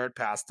Dale Jarrett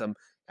passed him,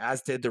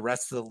 as did the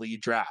rest of the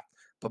lead draft.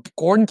 But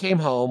Gordon came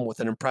home with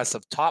an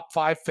impressive top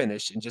 5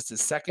 finish in just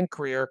his second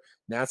career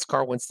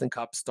NASCAR Winston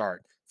Cup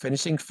start,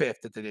 finishing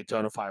 5th at the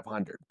Daytona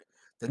 500.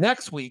 The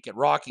next week at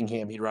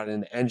Rockingham, he'd run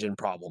into engine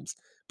problems,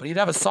 but he'd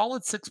have a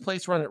solid 6th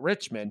place run at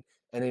Richmond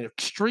and an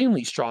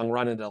extremely strong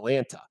run at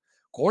Atlanta.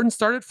 Gordon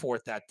started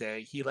 4th that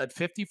day. He led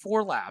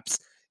 54 laps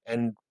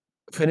and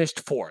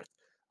finished 4th.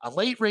 A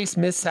late race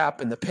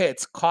mishap in the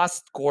pits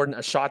cost Gordon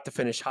a shot to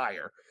finish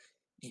higher.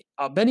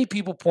 Many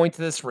people point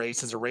to this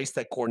race as a race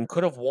that Gordon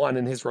could have won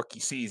in his rookie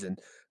season,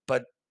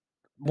 but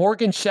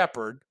Morgan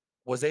Shepherd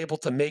was able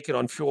to make it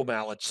on fuel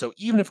mileage. So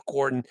even if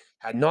Gordon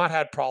had not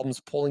had problems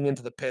pulling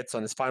into the pits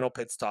on his final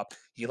pit stop,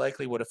 he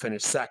likely would have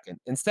finished second.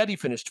 Instead, he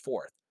finished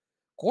 4th.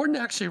 Gordon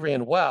actually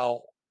ran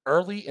well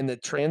early in the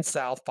Trans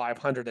South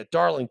 500 at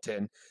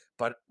Darlington,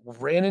 but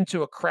ran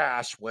into a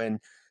crash when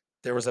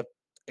there was a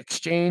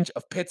exchange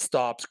of pit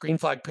stops, green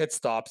flag pit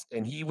stops,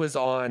 and he was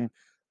on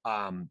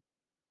um,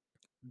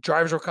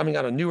 drivers were coming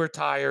out on newer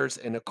tires,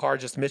 and the car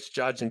just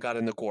misjudged and got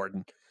into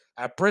Gordon.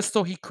 At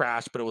Bristol, he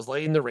crashed, but it was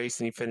late in the race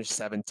and he finished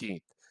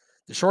 17th.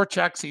 The short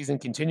track season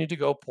continued to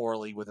go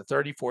poorly with a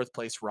 34th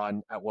place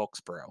run at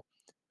Wilkesboro.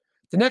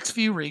 The next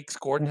few weeks,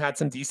 Gordon had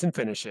some decent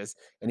finishes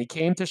and he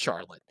came to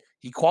Charlotte.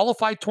 He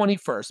qualified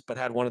 21st, but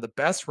had one of the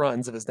best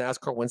runs of his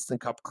NASCAR Winston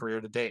Cup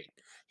career to date.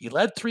 He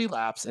led 3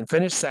 laps and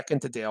finished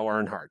second to Dale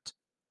Earnhardt.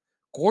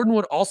 Gordon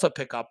would also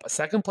pick up a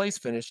second place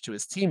finish to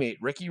his teammate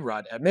Ricky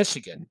Rudd at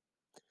Michigan.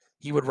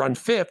 He would run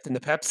 5th in the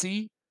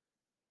Pepsi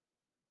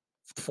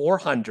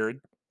 400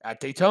 at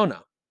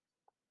Daytona.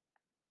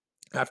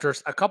 After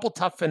a couple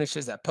tough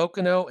finishes at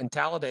Pocono and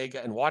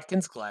Talladega and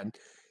Watkins Glen,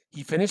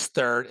 he finished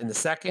 3rd in the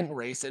second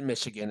race at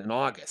Michigan in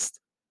August.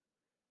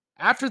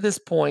 After this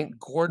point,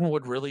 Gordon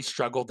would really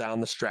struggle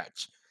down the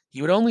stretch.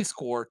 He would only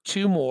score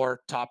 2 more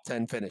top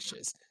 10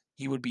 finishes.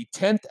 He would be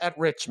 10th at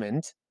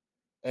Richmond,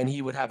 and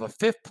he would have a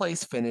 5th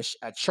place finish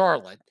at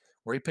Charlotte,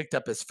 where he picked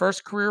up his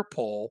first career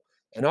pole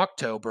in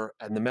October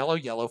at the Mellow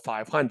Yellow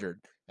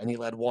 500, and he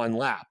led 1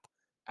 lap.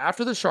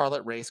 After the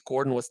Charlotte race,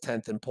 Gordon was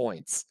 10th in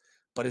points,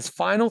 but his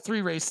final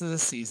 3 races of the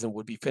season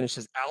would be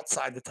finishes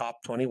outside the top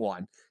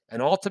 21,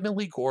 and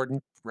ultimately Gordon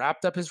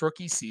wrapped up his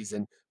rookie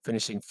season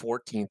finishing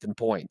 14th in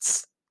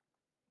points.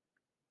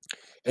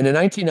 In the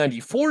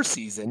 1994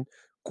 season,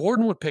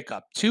 Gordon would pick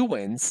up 2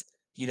 wins.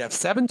 He'd have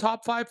 7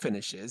 top 5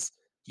 finishes.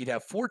 He'd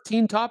have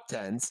 14 top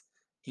 10s.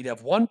 He'd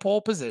have 1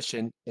 pole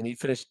position, and he'd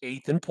finish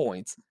 8th in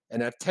points,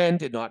 and have 10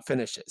 did not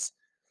finishes.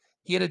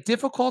 He had a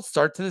difficult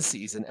start to the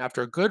season.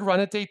 After a good run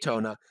at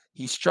Daytona,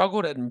 he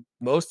struggled at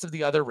most of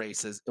the other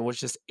races and was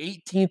just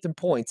 18th in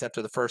points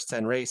after the first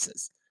 10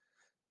 races.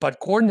 But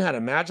Gordon had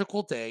a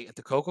magical day at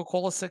the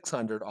Coca-Cola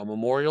 600 on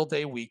Memorial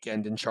Day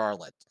weekend in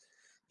Charlotte.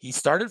 He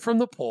started from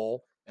the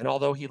pole, and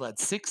although he led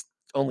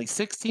only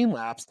 16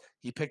 laps,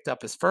 he picked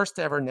up his first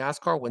ever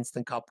NASCAR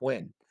Winston Cup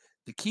win.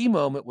 The key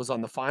moment was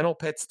on the final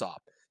pit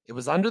stop. It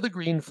was under the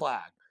green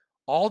flag.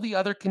 All the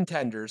other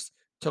contenders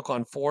took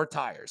on 4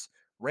 tires.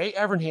 Ray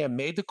Evernham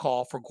made the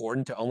call for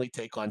Gordon to only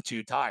take on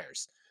 2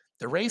 tires.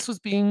 The race was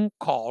being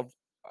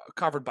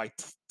covered by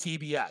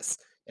TBS,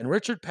 and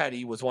Richard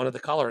Petty was one of the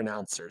color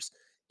announcers.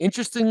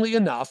 Interestingly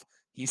enough,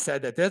 he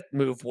said that this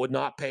move would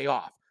not pay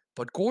off.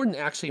 But Gordon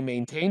actually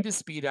maintained his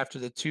speed after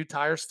the 2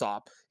 tire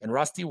stop, and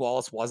Rusty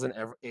Wallace wasn't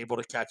ever able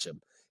to catch him.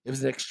 It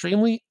was an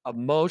extremely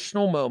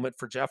emotional moment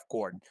for Jeff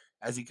Gordon.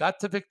 As he got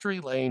to victory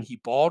lane,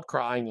 he bawled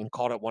crying and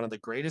called it one of the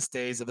greatest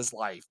days of his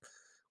life.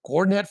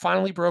 Gordon had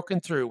finally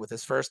broken through with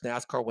his first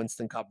NASCAR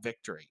Winston Cup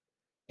victory.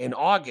 In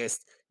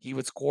August, he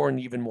would score an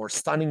even more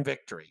stunning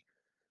victory.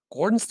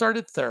 Gordon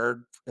started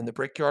 3rd in the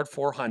Brickyard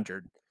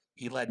 400.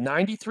 He led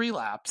 93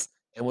 laps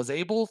and was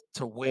able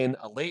to win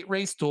a late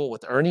race duel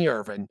with Ernie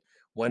Irvan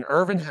when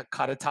Irvin had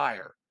cut a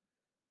tire.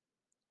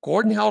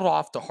 Gordon held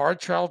off the hard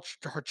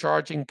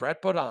charging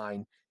Brett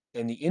Bodine,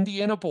 and the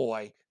Indiana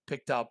boy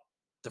picked up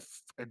the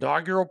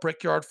inaugural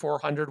Brickyard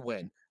 400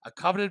 win, a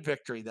coveted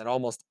victory that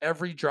almost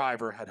every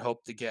driver had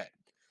hoped to get.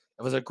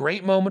 It was a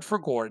great moment for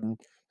Gordon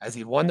as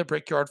he won the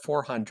Brickyard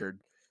 400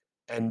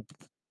 and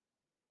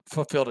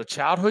fulfilled a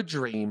childhood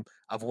dream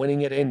of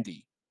winning at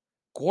Indy.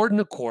 Gordon,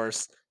 of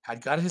course,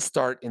 had got his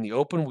start in the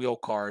open wheel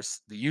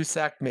cars, the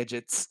USAC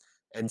midgets,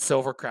 and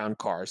Silver Crown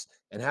cars,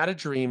 and had a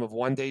dream of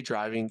one day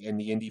driving in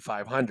the Indy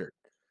 500.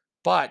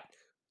 But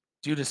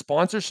due to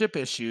sponsorship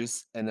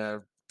issues and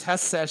a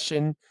test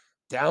session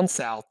down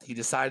south, he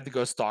decided to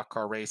go stock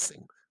car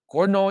racing.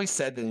 Gordon always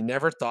said that he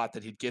never thought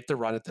that he'd get the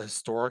run at the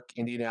historic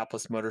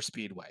Indianapolis Motor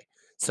Speedway.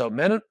 So it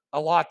meant a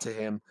lot to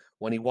him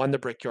when he won the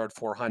Brickyard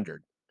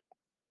 400.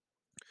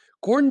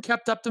 Gordon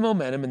kept up the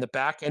momentum in the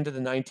back end of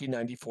the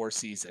 1994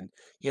 season.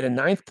 He had a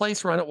ninth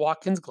place run at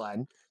Watkins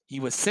Glen. He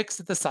was sixth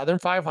at the Southern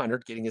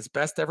 500, getting his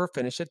best ever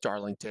finish at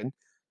Darlington.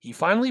 He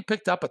finally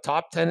picked up a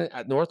top 10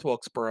 at North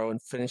Wilkesboro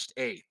and finished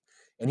eighth.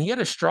 And he had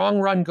a strong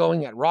run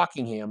going at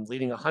Rockingham,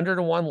 leading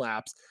 101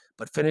 laps,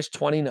 but finished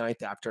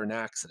 29th after an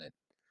accident.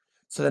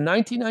 So the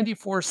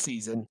 1994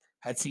 season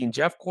had seen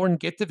Jeff Gordon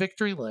get to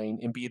victory lane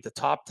and be at the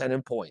top 10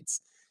 in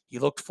points. He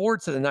looked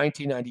forward to the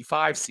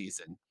 1995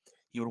 season.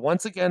 He would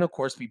once again, of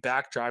course, be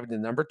back driving the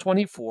number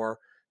 24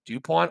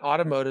 DuPont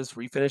Automotive's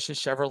refinished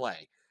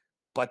Chevrolet.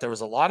 But there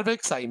was a lot of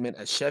excitement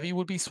as Chevy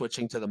would be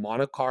switching to the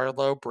Monte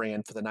Carlo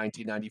brand for the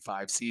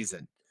 1995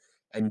 season.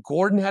 And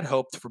Gordon had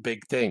hoped for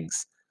big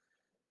things.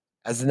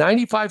 As the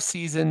 95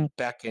 season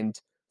beckoned,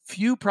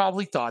 few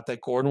probably thought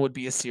that Gordon would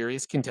be a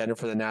serious contender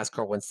for the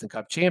NASCAR Winston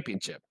Cup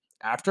Championship.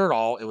 After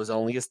all, it was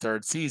only his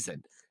third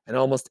season, and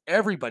almost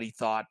everybody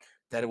thought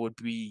that it would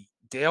be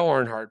Dale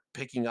Earnhardt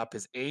picking up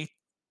his eighth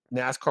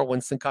NASCAR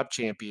Winston Cup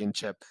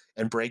Championship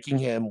and breaking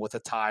him with a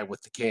tie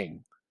with the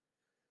King.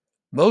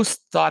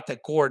 Most thought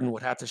that Gordon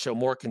would have to show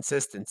more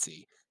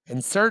consistency,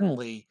 and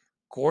certainly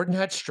Gordon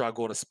had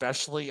struggled,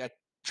 especially at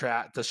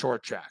the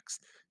short tracks.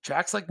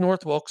 Tracks like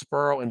North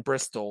Wilkesboro and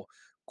Bristol,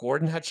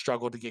 Gordon had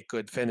struggled to get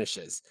good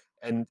finishes,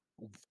 and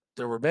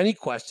there were many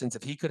questions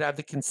if he could have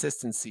the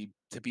consistency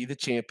to be the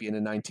champion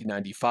in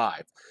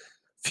 1995.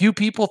 Few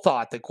people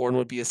thought that Gordon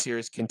would be a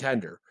serious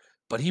contender,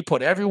 but he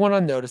put everyone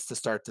on notice to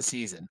start the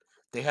season.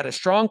 They had a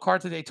strong car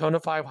to Daytona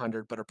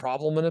 500, but a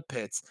problem in the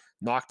pits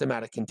knocked him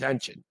out of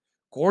contention.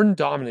 Gordon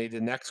dominated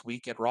the next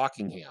week at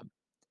Rockingham.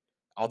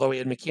 Although he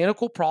had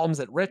mechanical problems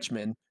at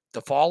Richmond,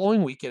 the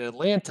following week at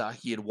Atlanta,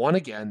 he had won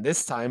again,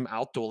 this time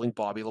outdueling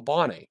Bobby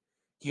Labonte.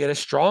 He had a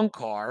strong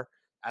car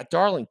at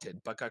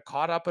Darlington, but got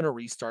caught up in a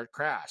restart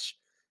crash.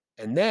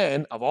 And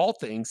then, of all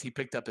things, he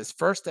picked up his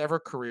first ever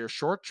career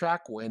short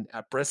track win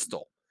at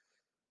Bristol.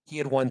 He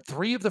had won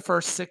 3 of the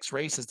first 6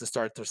 races to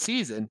start the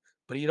season,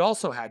 but he had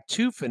also had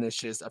 2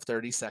 finishes of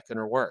 32nd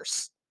or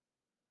worse.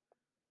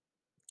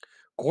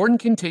 Gordon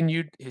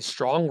continued his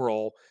strong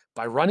role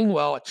by running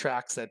well at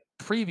tracks that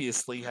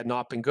previously had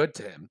not been good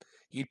to him.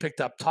 He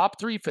picked up top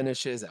 3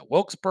 finishes at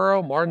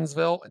Wilkesboro,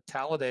 Martinsville, and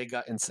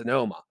Talladega and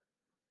Sonoma.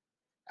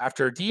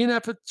 After a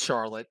DNF at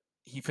Charlotte,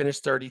 he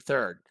finished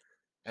 33rd,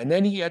 and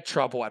then he had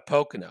trouble at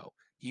Pocono.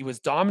 He was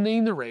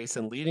dominating the race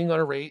and leading on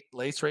a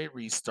race rate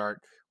restart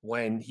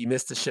when he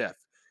missed a shift.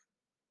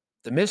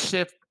 The missed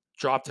shift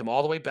dropped him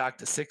all the way back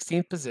to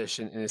 16th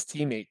position, and his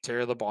teammate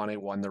Terry Labonte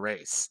won the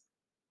race.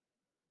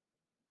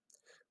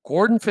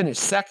 Gordon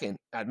finished second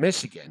at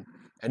Michigan,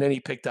 and then he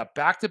picked up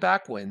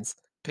back-to-back wins,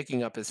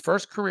 picking up his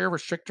first career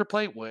restrictor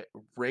plate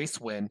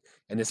race win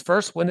and his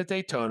first win at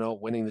Daytona,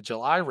 winning the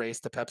July race,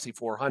 the Pepsi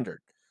 400.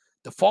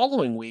 The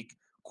following week,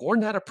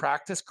 Gordon had a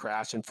practice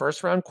crash in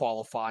first-round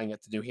qualifying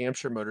at the New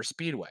Hampshire Motor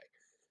Speedway.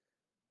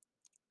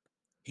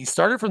 He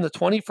started from the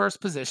 21st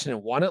position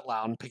and won at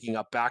Loudon, picking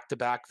up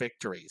back-to-back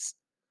victories.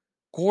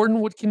 Gordon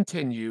would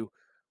continue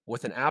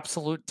with an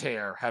absolute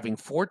tear, having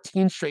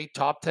 14 straight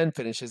top 10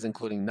 finishes,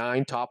 including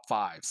 9 top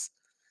 5s.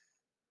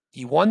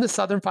 He won the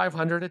Southern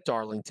 500 at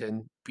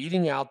Darlington,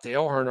 beating out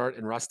Dale Earnhardt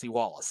and Rusty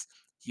Wallace.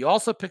 He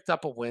also picked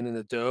up a win in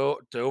the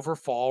Dover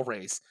Fall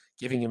race,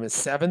 giving him his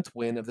 7th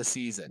win of the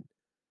season.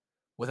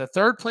 With a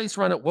third place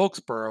run at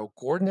Wilkesboro,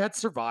 Gordon had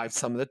survived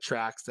some of the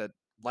tracks that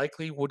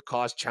likely would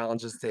cause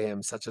challenges to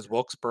him, such as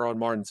Wilkesboro and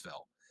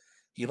Martinsville.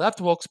 He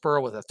left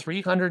Wilkesboro with a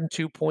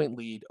 302-point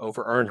lead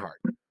over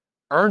Earnhardt.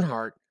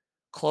 Earnhardt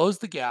closed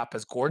the gap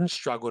as Gordon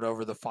struggled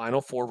over the final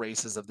 4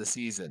 races of the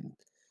season.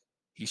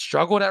 He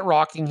struggled at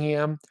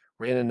Rockingham,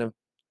 ran into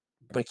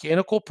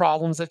mechanical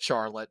problems at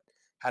Charlotte,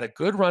 had a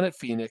good run at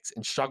Phoenix,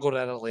 and struggled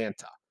at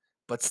Atlanta.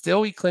 But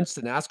still, he clinched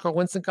the NASCAR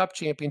Winston Cup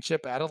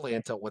Championship at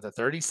Atlanta with a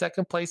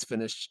 32nd place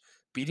finish,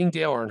 beating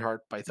Dale Earnhardt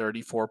by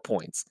 34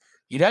 points.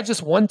 He'd had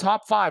just one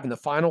top 5 in the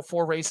final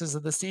 4 races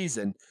of the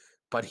season,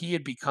 but he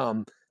had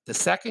become the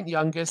second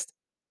youngest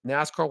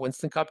NASCAR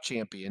Winston Cup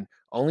champion,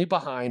 only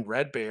behind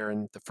Red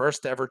Baron, the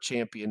first ever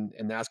champion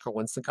in NASCAR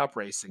Winston Cup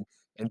racing,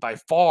 and by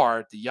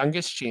far the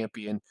youngest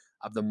champion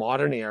of the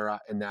modern era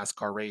in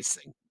NASCAR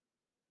racing.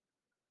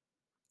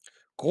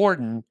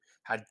 Gordon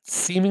had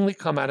seemingly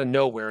come out of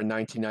nowhere in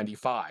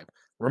 1995.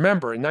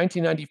 Remember, in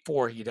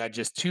 1994, he'd had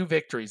just 2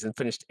 victories and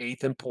finished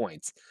 8th in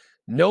points.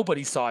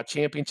 Nobody saw a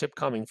championship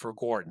coming for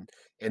Gordon,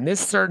 and this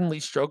certainly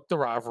stroked the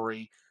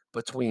rivalry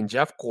between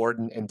Jeff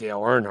Gordon and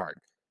Dale Earnhardt.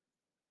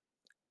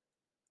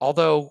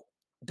 Although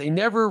they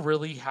never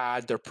really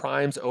had their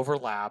primes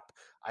overlap,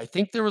 I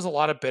think there was a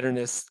lot of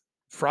bitterness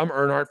from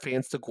Earnhardt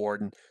fans to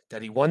Gordon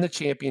that he won the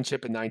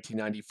championship in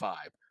 1995.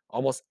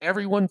 Almost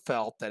everyone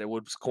felt that it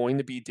was going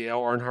to be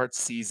Dale Earnhardt's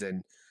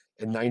season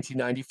in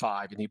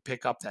 1995, and he'd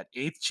pick up that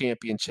eighth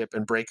championship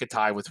and break a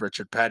tie with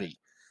Richard Petty.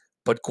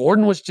 But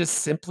Gordon was just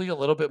simply a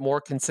little bit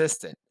more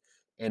consistent,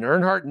 and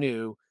Earnhardt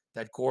knew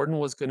that Gordon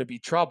was going to be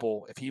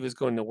trouble if he was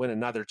going to win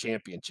another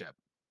championship.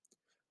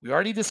 We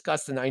already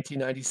discussed the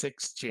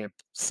 1996 champ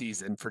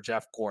season for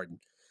Jeff Gordon.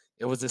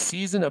 It was a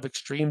season of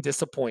extreme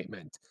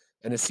disappointment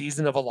and a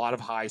season of a lot of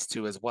highs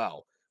too as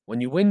well.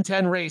 When you win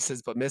 10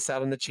 races but miss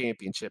out on the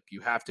championship, you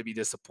have to be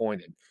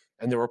disappointed.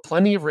 And there were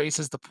plenty of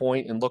races to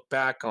point and look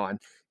back on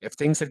if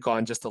things had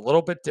gone just a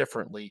little bit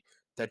differently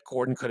that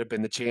Gordon could have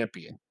been the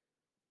champion.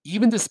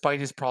 Even despite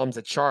his problems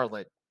at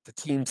Charlotte, the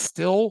team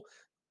still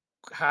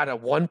had a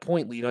 1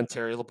 point lead on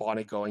Terry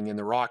Labonte going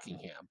into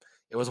Rockingham.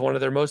 It was one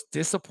of their most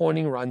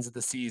disappointing runs of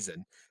the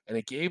season, and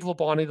it gave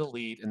Labonte the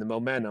lead and the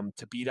momentum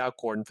to beat out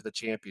Gordon for the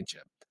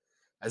championship.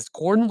 As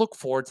Gordon looked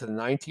forward to the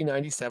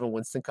 1997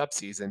 Winston Cup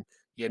season,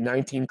 he had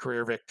 19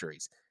 career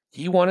victories.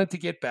 He wanted to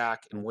get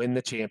back and win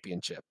the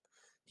championship.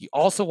 He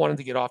also wanted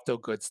to get off to a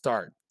good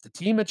start. The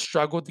team had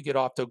struggled to get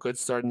off to a good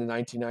start in the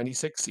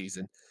 1996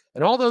 season,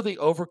 and although they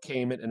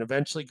overcame it and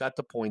eventually got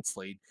the points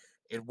lead,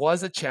 it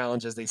was a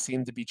challenge as they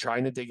seemed to be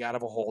trying to dig out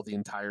of a hole the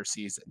entire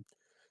season.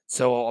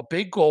 So, a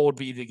big goal would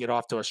be to get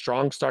off to a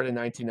strong start in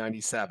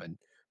 1997,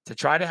 to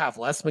try to have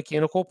less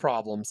mechanical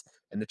problems,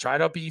 and to try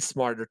to be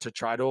smarter to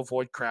try to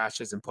avoid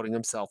crashes and putting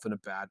himself in a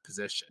bad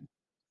position.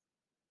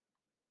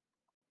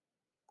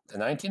 The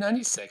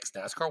 1996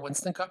 NASCAR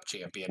Winston Cup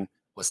champion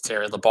was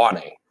Terry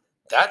Labonte.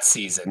 That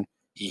season,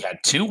 he had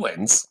 2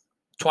 wins,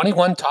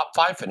 21 top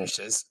five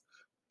finishes,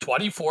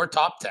 24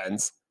 top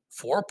tens,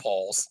 4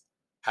 poles,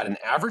 had an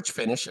average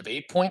finish of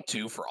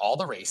 8.2 for all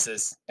the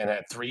races, and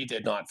had 3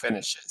 did not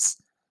finishes.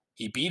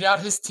 He beat out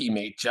his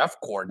teammate Jeff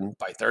Gordon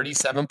by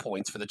 37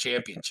 points for the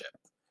championship.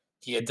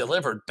 He had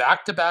delivered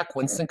back to back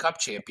Winston Cup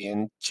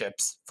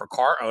championships for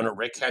car owner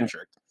Rick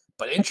Hendrick,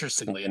 but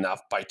interestingly enough,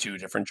 by 2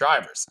 different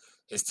drivers.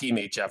 His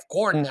teammate Jeff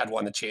Gordon had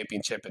won the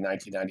championship in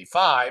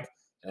 1995,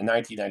 and in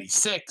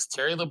 1996,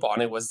 Terry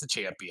Labonte was the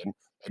champion,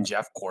 and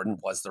Jeff Gordon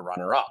was the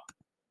runner up.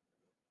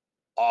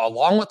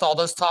 Along with all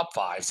those top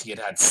fives, he had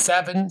had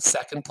 7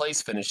 second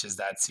place finishes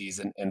that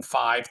season and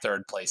 5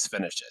 third place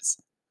finishes.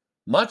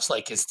 Much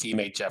like his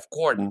teammate Jeff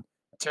Gordon,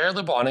 Terry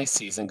Labonte's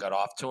season got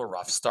off to a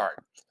rough start.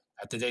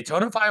 At the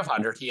Daytona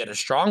 500, he had a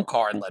strong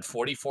car and led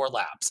 44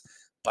 laps,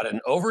 but an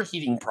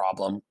overheating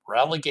problem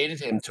relegated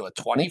him to a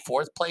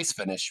 24th place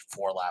finish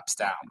 4 laps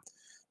down.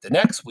 The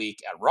next week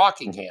at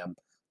Rockingham,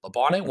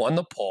 Labonte won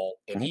the pole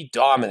and he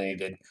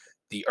dominated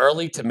the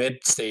early to mid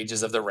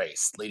stages of the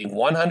race, leading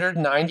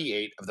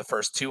 198 of the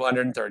first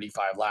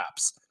 235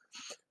 laps.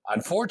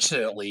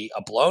 Unfortunately,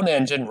 a blown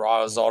engine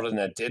resulted in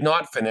a did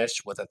not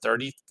finish with a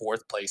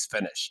 34th place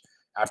finish.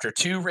 After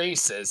 2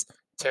 races,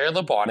 Terry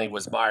Labonte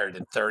was mired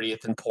in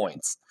 30th in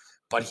points,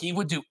 but he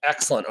would do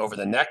excellent over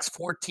the next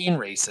 14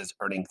 races,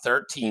 earning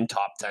 13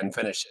 top 10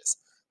 finishes.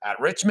 At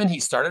Richmond, he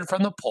started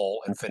from the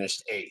pole and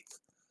finished 8th.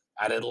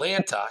 At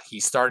Atlanta,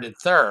 he started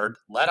 3rd,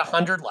 led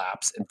 100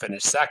 laps, and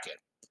finished 2nd.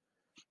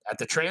 At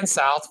the Trans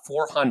South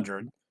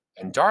 400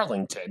 and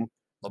Darlington,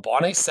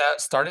 Labonte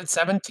started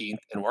 17th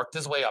and worked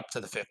his way up to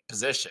the 5th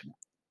position.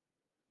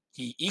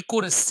 He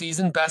equaled his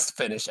season best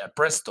finish at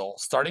Bristol,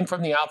 starting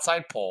from the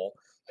outside pole,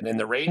 and in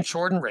the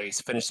rain-shortened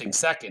race, finishing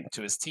 2nd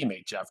to his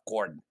teammate Jeff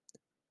Gordon.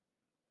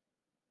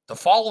 The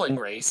following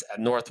race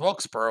at North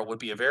Wilkesboro would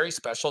be a very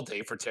special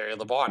day for Terry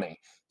Labonte.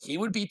 He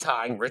would be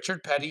tying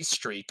Richard Petty's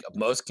streak of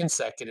most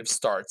consecutive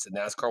starts in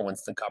NASCAR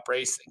Winston Cup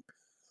racing.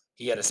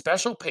 He had a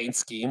special paint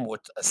scheme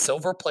with a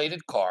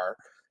silver-plated car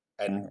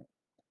and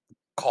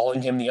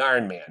calling him the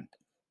Iron Man.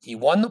 He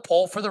won the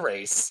pole for the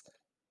race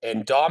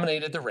and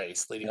dominated the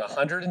race, leading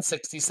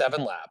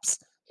 167 laps,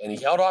 and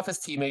he held off his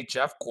teammate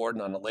Jeff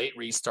Gordon on a late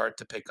restart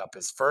to pick up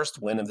his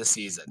first win of the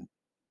season.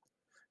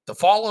 The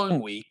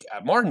following week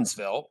at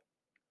Martinsville,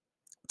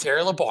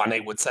 Terry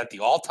Labonte would set the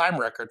all-time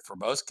record for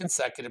most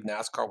consecutive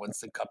NASCAR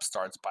Winston Cup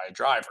starts by a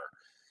driver.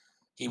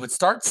 He would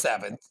start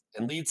 7th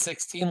and lead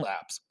 16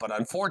 laps, but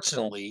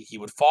unfortunately, he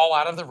would fall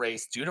out of the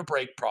race due to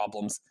brake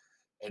problems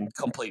and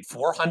complete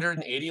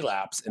 480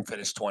 laps and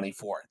finish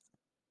 24th.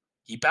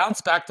 He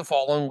bounced back the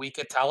following week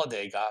at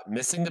Talladega,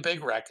 missing the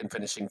big wreck and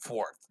finishing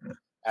 4th.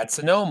 At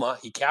Sonoma,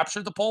 he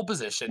captured the pole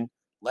position,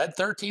 led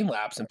 13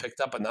 laps, and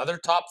picked up another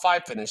top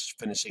 5 finish,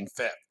 finishing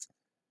 5th.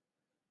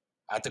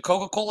 At the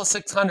Coca-Cola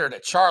 600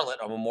 at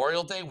Charlotte on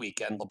Memorial Day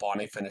weekend,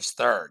 Labonte finished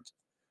 3rd.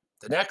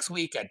 The next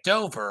week at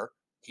Dover,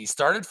 he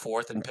started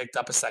 4th and picked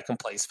up a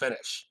 2nd-place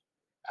finish.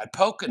 At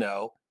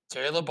Pocono,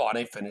 Terry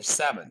Labonte finished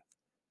 7th.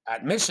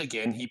 At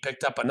Michigan, he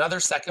picked up another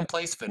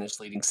 2nd-place finish,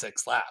 leading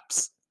 6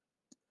 laps.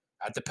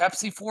 At the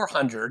Pepsi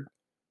 400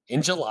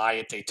 in July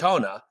at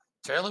Daytona,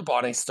 Terry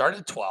Labonte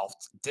started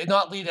 12th, did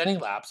not lead any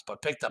laps,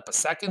 but picked up a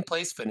second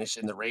place finish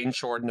in the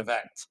rain-shortened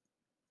event.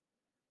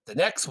 The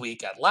next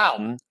week at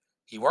Loudon,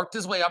 he worked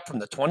his way up from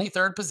the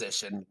 23rd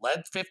position,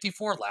 led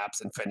 54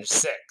 laps, and finished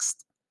 6th.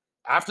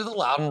 After the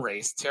Loudon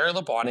race, Terry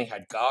Labonte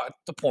had got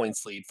the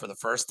points lead for the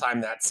first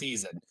time that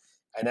season,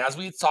 and as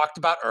we had talked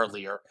about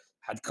earlier,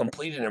 had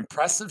completed an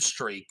impressive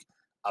streak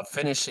of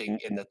finishing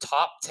in the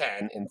top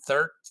 10 in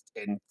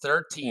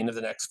 13 of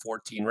the next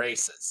 14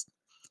 races.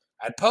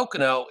 At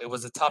Pocono, it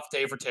was a tough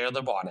day for Terry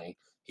Labonte.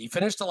 He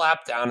finished a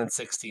lap down in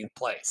 16th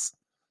place.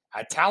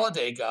 At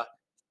Talladega,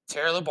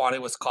 Terry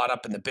Labonte was caught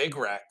up in the big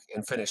wreck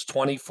and finished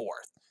 24th.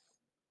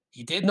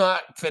 He did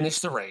not finish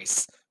the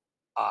race,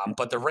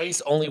 but the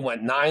race only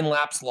went 9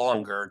 laps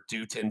longer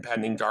due to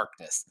impending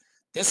darkness.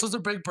 This was a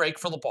big break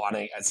for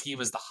Labonte as he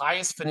was the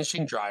highest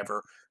finishing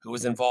driver who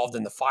was involved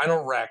in the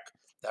final wreck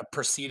that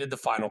preceded the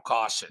final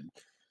caution.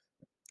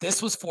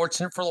 This was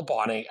fortunate for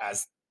Labonte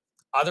as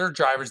other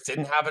drivers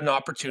didn't have an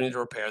opportunity to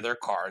repair their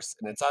cars,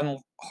 and it's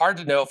hard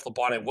to know if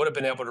Labonte would have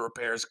been able to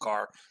repair his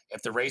car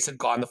if the race had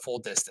gone the full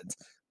distance.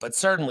 But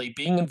certainly,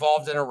 being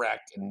involved in a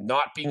wreck and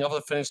not being able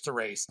to finish the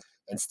race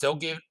and still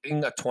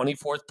getting a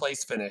 24th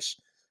place finish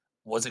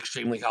was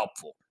extremely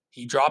helpful.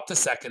 He dropped to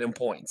second in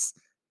points.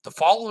 The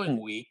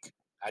following week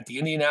at the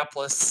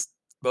Indianapolis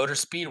Motor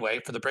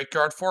Speedway for the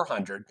Brickyard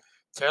 400,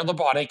 Terry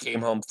Labonte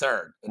came home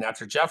third, and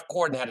after Jeff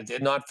Gordon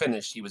did not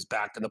finish, he was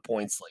back in the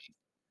points lead.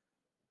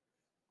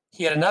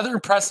 He had another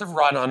impressive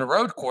run on a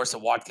road course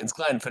at Watkins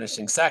Glen,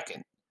 finishing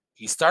second.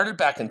 He started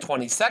back in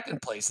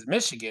 22nd place at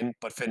Michigan,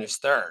 but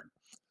finished third.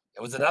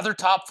 It was another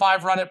top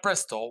 5 run at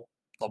Bristol.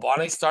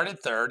 Labonte started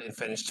third and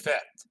finished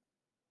fifth.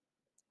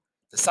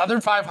 The Southern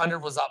 500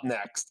 was up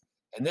next,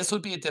 and this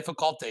would be a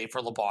difficult day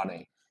for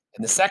Labonte.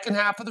 In the second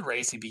half of the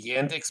race, he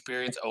began to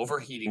experience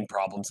overheating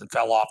problems and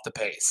fell off the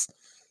pace.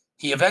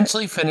 He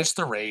eventually finished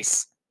the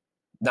race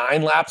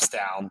 9 laps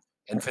down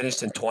and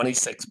finished in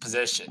 26th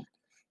position.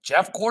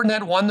 Jeff Gordon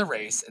had won the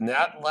race, and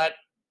that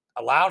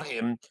allowed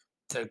him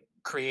to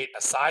create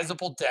a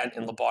sizable dent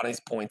in Labonte's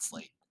points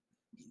lead.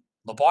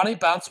 Labonte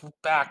bounced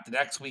back the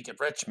next week at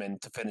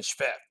Richmond to finish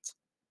fifth,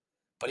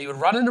 but he would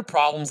run into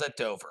problems at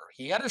Dover.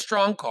 He had a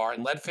strong car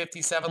and led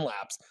 57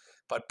 laps,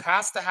 but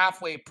past the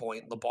halfway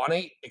point,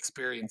 Labonte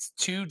experienced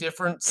 2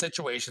 different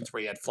situations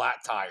where he had flat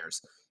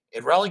tires.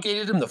 It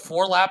relegated him to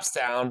 4 laps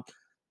down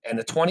and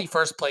a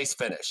 21st place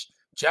finish.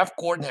 Jeff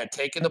Gordon had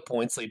taken the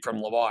points lead from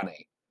Labonte.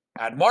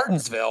 At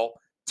Martinsville,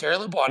 Terry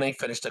Labonte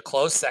finished a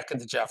close second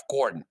to Jeff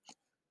Gordon,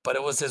 but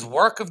it was his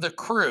work of the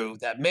crew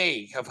that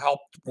may have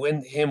helped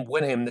win him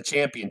the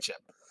championship.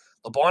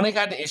 Labonte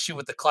had an issue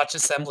with the clutch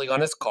assembly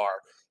on his car,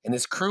 and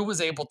his crew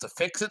was able to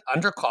fix it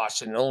under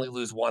caution and only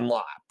lose 1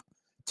 lap.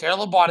 Terry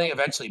Labonte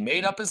eventually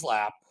made up his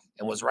lap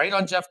and was right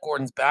on Jeff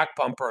Gordon's back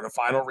bumper at a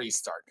final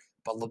restart,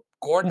 but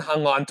Gordon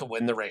hung on to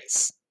win the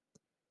race.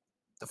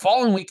 The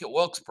following week at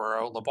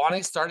Wilkesboro,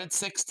 Labonte started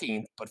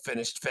 16th but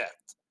finished 5th.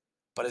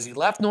 But as he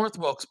left North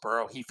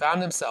Wilkesboro, he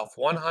found himself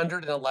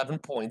 111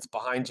 points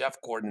behind Jeff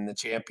Gordon in the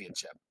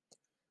championship.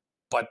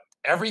 But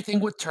everything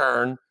would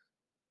turn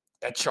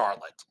at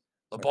Charlotte.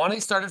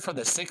 Labonte started from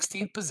the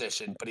 16th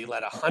position, but he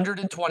led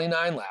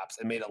 129 laps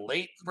and made a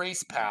late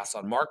race pass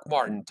on Mark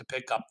Martin to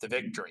pick up the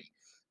victory.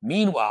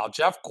 Meanwhile,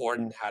 Jeff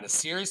Gordon had a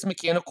serious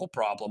mechanical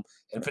problem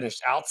and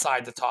finished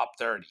outside the top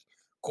 30.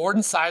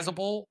 Gordon's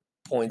sizable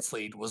points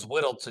lead was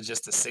whittled to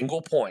just a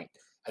single point,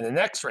 and the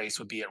next race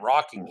would be at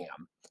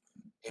Rockingham.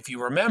 If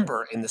you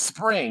remember, in the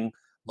spring,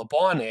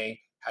 Labonte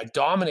had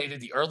dominated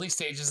the early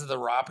stages of the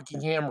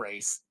Rockingham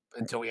race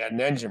until he had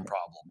an engine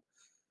problem.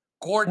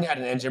 Gordon had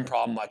an engine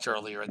problem much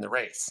earlier in the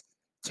race.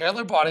 Terry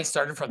Labonte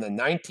started from the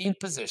 19th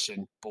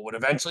position, but would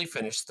eventually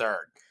finish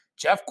third.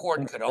 Jeff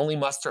Gordon could only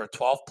muster a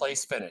 12th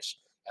place finish,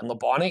 and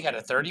Labonte had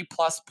a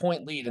 30-plus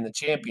point lead in the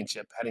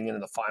championship heading into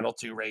the final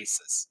 2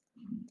 races.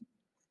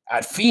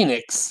 At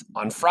Phoenix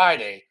on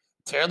Friday,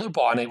 Terry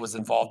Labonte was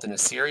involved in a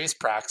serious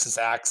practice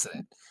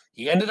accident.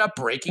 He ended up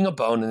breaking a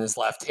bone in his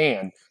left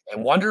hand,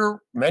 and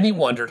many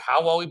wondered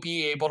how well he'd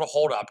be able to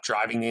hold up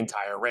driving the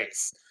entire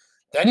race.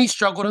 Then he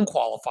struggled in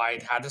qualifying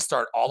and had to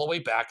start all the way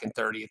back in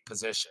 30th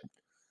position.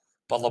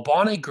 But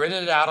Labonte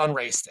gritted it out on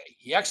race day.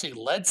 He actually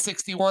led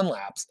 61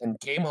 laps and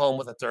came home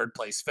with a 3rd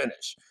place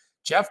finish.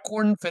 Jeff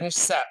Gordon finished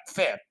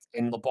 5th,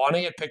 and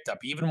Labonte had picked up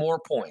even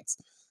more points.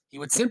 He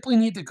would simply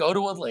need to go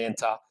to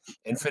Atlanta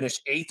and finish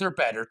 8th or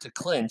better to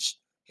clinch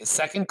his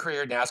 2nd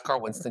career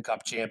NASCAR Winston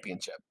Cup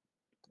championship.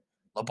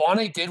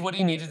 Labonte did what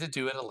he needed to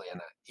do at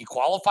Atlanta. He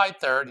qualified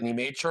 3rd, and he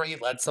made sure he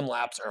led some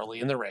laps early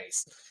in the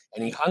race,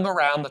 and he hung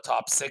around the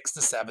top 6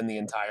 to 7 the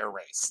entire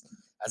race.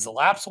 As the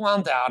laps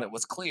wound down, it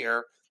was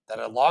clear that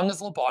as long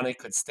as Labonte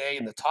could stay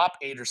in the top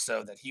 8 or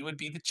so, that he would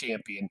be the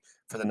champion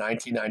for the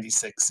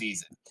 1996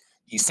 season.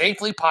 He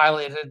safely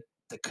piloted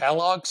the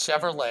Kellogg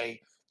Chevrolet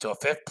to a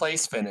 5th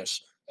place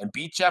finish and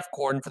beat Jeff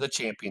Gordon for the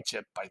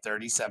championship by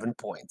 37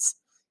 points.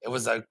 It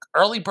was an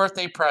early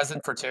birthday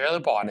present for Terry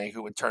Labonte,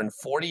 who would turn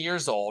 40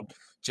 years old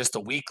just a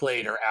week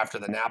later after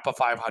the Napa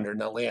 500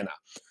 in Atlanta.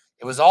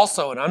 It was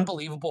also an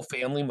unbelievable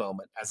family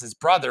moment as his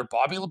brother,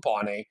 Bobby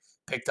Labonte,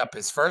 picked up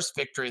his first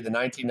victory of the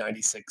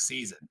 1996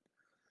 season.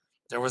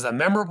 There was a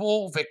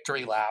memorable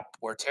victory lap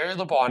where Terry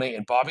Labonte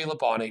and Bobby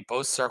Labonte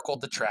both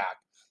circled the track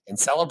in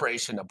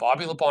celebration of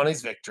Bobby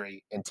Labonte's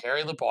victory and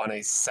Terry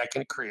Labonte's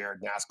second career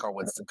NASCAR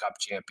Winston Cup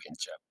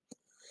championship.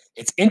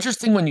 It's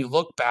interesting when you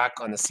look back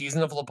on the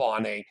season of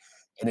Labonte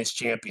and his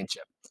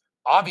championship.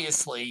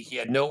 Obviously, he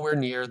had nowhere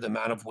near the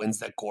amount of wins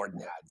that Gordon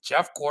had.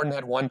 Jeff Gordon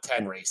had won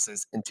 10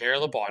 races, and Terry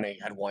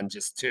Labonte had won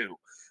just two.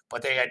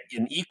 But they had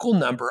an equal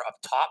number of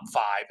top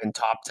 5 and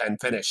top 10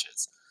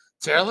 finishes.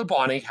 Terry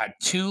Labonte had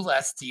 2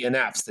 less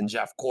DNFs than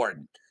Jeff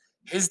Gordon.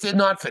 His did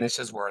not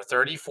finishes were a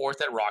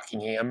 34th at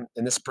Rockingham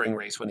in the spring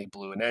race when he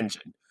blew an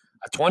engine,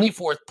 a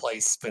 24th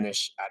place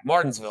finish at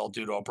Martinsville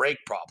due to a brake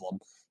problem,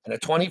 and a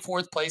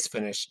 24th place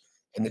finish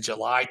in the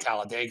July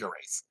Talladega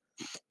race.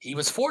 He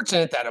was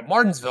fortunate that at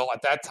Martinsville,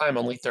 at that time,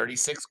 only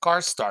 36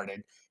 cars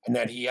started, and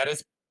that he had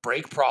his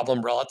brake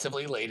problem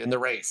relatively late in the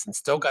race and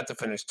still got to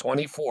finish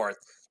 24th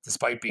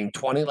despite being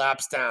 20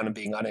 laps down and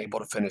being unable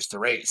to finish the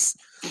race.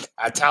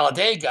 At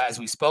Talladega, as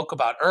we spoke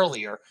about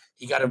earlier,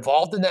 he got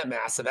involved in that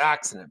massive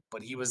accident,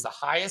 but he was the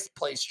highest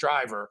placed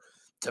driver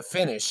to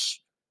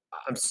finish.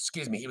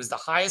 He was the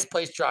highest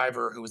placed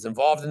driver who was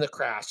involved in the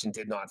crash and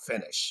did not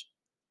finish.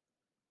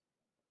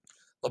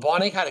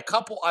 Labonte had a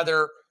couple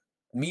other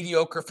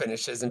mediocre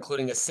finishes,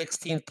 including a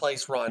 16th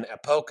place run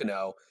at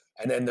Pocono,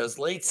 and then those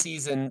late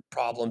season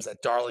problems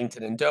at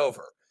Darlington and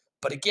Dover.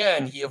 But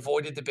again, he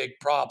avoided the big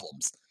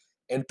problems.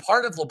 And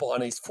part of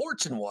Labonte's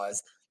fortune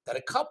was that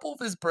a couple of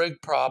his big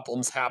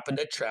problems happened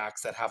at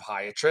tracks that have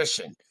high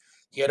attrition.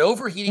 He had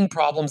overheating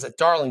problems at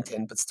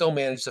Darlington, but still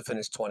managed to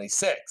finish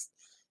 26th.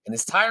 And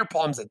his tire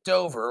problems at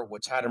Dover,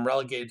 which had him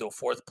relegated to a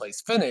 4th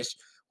place finish,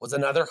 was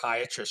another high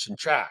attrition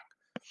track.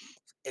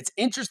 It's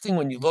interesting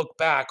when you look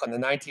back on the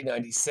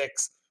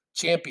 1996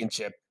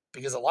 championship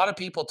because a lot of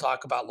people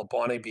talk about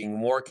Labonte being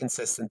more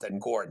consistent than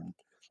Gordon.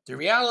 The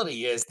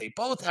reality is they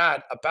both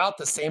had about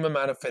the same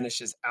amount of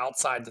finishes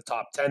outside the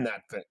top 10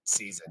 that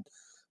season.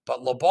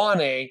 But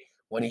Labonte,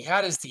 when he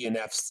had his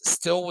DNFs,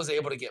 still was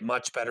able to get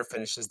much better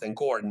finishes than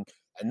Gordon.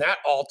 And that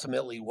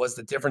ultimately was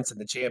the difference in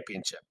the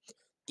championship.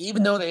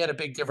 Even though they had a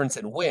big difference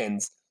in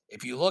wins,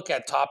 if you look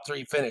at top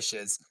 3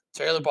 finishes,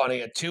 Terry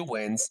Labonte had 2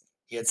 wins,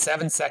 he had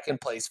 7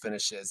 second place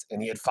finishes,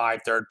 and he had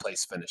 5 third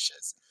place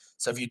finishes.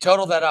 So if you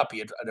total that up, he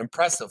had an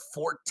impressive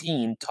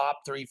 14 top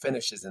 3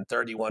 finishes in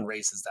 31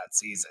 races that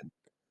season.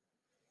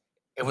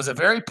 It was a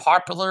very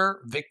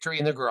popular victory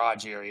in the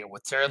garage area,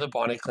 with Terry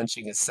Labonte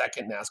clinching his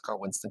second NASCAR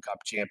Winston Cup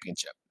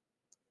championship.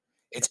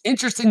 It's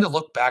interesting to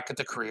look back at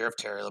the career of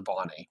Terry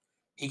Labonte.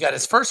 He got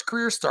his first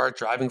career start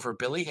driving for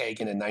Billy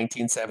Hagan in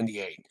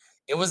 1978.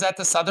 It was at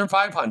the Southern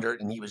 500,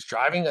 and he was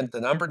driving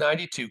the number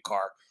 92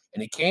 car,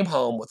 and he came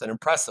home with an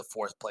impressive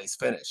 4th place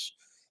finish.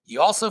 He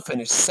also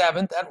finished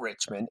 7th at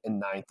Richmond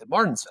and 9th at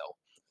Martinsville.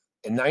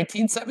 In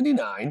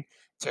 1979,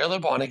 Terry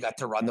Labonte got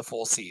to run the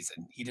full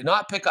season. He did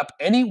not pick up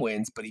any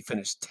wins, but he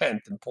finished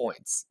 10th in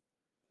points.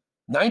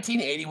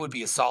 1980 would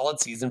be a solid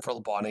season for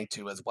Labonte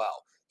too as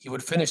well. He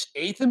would finish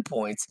 8th in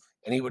points,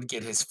 and he would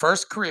get his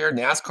first career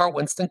NASCAR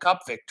Winston Cup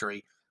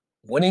victory,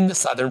 winning the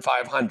Southern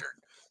 500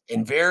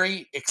 in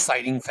very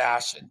exciting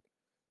fashion.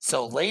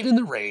 So late in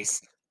the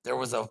race, there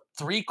was a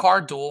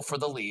 3-car duel for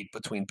the lead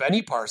between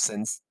Benny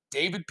Parsons,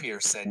 David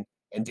Pearson,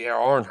 and Dale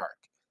Earnhardt.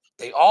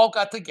 They all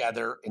got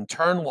together in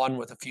turn 1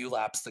 with a few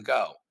laps to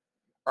go.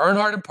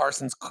 Earnhardt and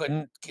Parsons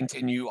couldn't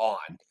continue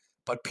on,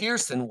 but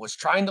Pearson was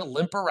trying to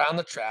limp around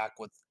the track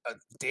with a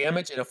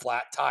damage in a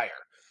flat tire.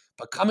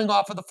 But coming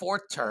off of the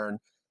 4th turn,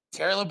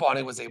 Terry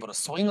Labonte was able to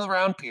swing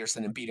around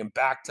Pearson and beat him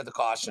back to the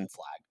caution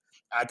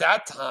flag. At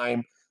that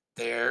time,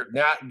 the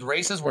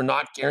races were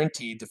not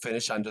guaranteed to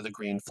finish under the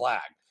green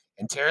flag,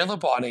 and Terry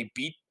Labonte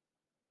beat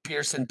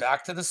Pearson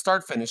back to the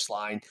start-finish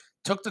line,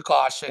 took the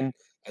caution,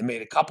 and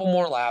made a couple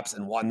more laps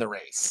and won the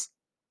race.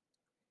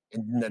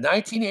 In the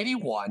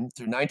 1981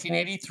 through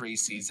 1983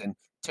 season,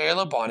 Terry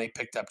Labonte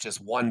picked up just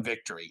 1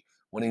 victory,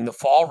 winning the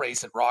fall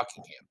race at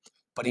Rockingham,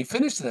 but he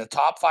finished in the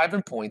top 5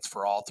 in points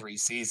for all 3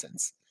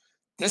 seasons.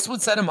 This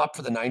would set him up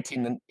for the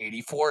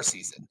 1984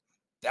 season.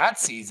 That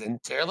season,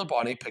 Terry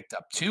Labonte picked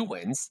up 2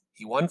 wins.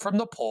 He won from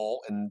the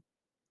pole in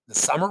the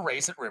summer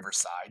race at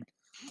Riverside,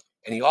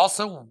 and he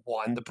also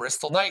won the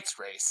Bristol Nights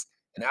race.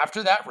 And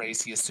after that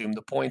race, he assumed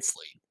the points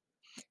lead.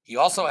 He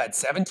also had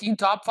 17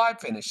 top 5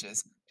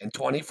 finishes and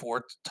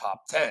 24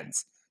 top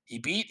 10s. He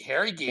beat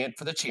Harry Gant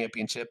for the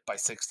championship by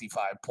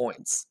 65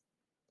 points.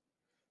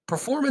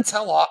 Performance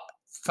fell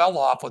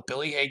off with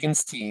Billy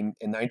Hagan's team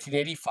in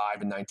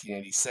 1985 and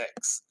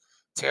 1986.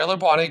 Terry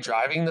Labonte,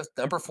 driving the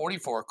number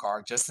 44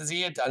 car, just as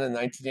he had done in the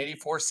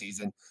 1984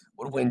 season,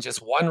 would win just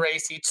 1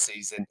 race each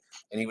season,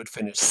 and he would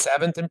finish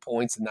 7th in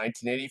points in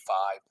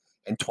 1985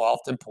 and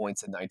 12th in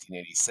points in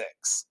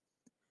 1986.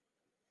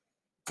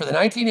 For the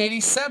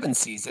 1987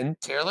 season,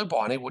 Terry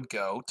Labonte would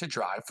go to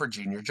drive for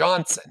Junior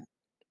Johnson.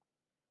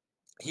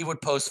 He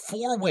would post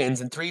 4 wins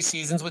in 3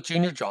 seasons with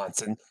Junior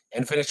Johnson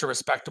and finish a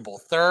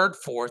respectable 3rd,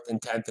 4th, and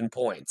 10th in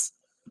points.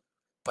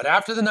 But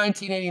after the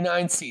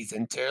 1989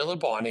 season, Terry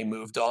Labonte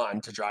moved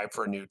on to drive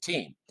for a new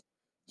team.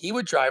 He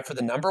would drive for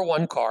the number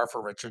 1 car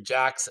for Richard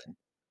Jackson.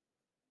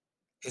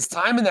 His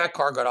time in that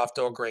car got off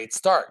to a great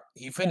start.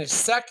 He finished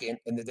second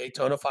in the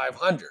Daytona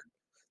 500.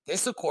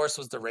 This, of course,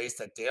 was the race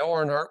that Dale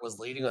Earnhardt was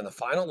leading on the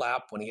final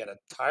lap when he had a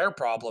tire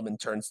problem in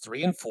turns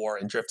 3 and 4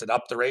 and drifted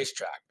up the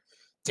racetrack.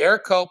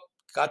 Derek Cope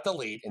got the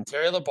lead, and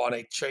Terry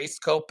Labonte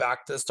chased Cope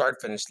back to the start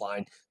finish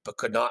line but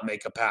could not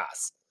make a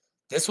pass.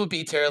 This would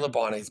be Terry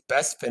Labonte's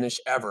best finish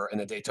ever in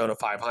the Daytona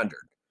 500.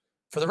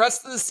 For the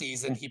rest of the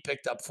season, he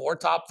picked up 4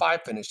 top 5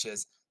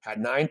 finishes, had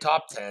 9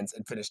 top 10s,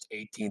 and finished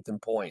 18th in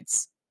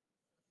points.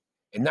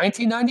 In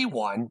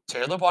 1991,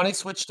 Terry Labonte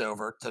switched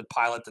over to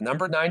pilot the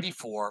number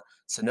 94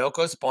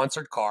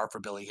 Sunoco-sponsored car for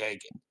Billy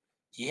Hagan.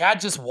 He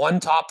had just 1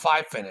 top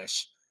 5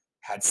 finish,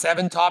 had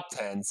 7 top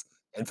 10s,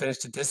 and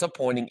finished a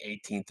disappointing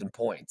 18th in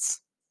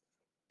points.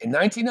 In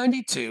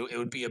 1992, it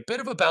would be a bit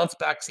of a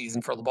bounce-back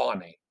season for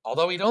Labonte.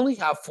 Although he'd only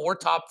have 4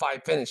 top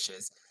 5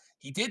 finishes,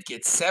 he did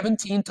get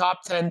 17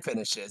 top 10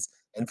 finishes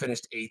and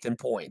finished 8th in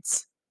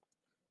points.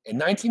 In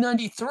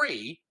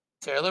 1993,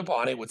 Terry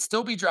Labonte would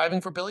still be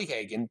driving for Billy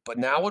Hagan, but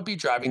now would be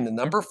driving the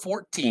number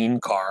 14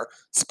 car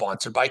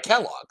sponsored by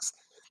Kellogg's.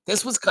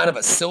 This was kind of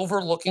a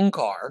silver-looking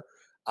car,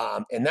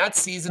 and that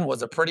season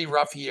was a pretty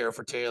rough year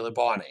for Terry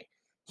Labonte.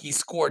 He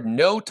scored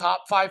no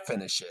top 5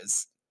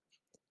 finishes,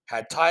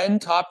 had 10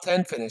 top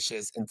 10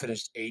 finishes, and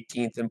finished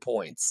 18th in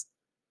points.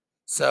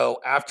 So,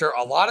 after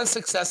a lot of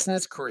success in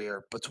his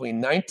career,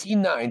 between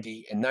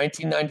 1990 and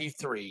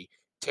 1993,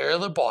 Terry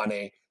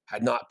Labonte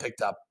had not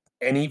picked up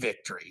any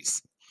victories.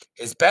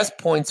 His best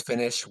points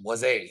finish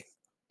was 8th,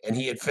 and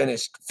he had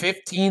finished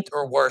 15th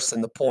or worse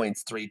in the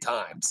points 3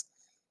 times.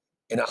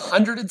 In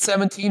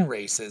 117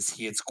 races,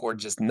 he had scored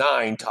just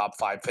 9 top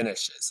 5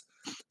 finishes.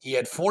 He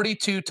had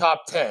 42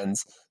 top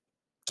 10s,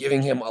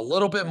 giving him a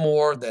little bit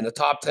more than a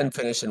top 10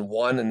 finish in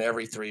 1 in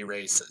every 3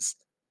 races.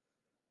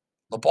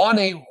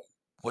 Labonte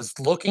was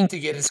looking to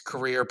get his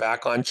career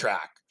back on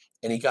track,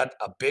 and he got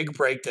a big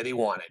break that he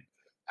wanted.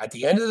 At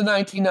the end of the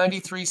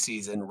 1993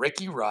 season,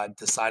 Ricky Rudd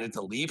decided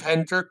to leave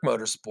Hendrick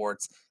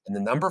Motorsports in the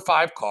number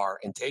 5 car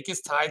and take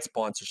his Tide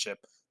sponsorship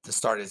to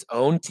start his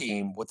own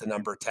team with the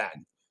number 10.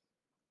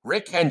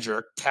 Rick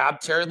Hendrick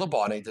tabbed Terry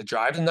Labonte to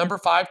drive the number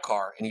 5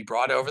 car, and he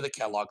brought over the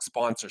Kellogg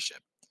sponsorship.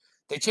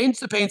 They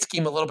changed the paint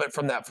scheme a little bit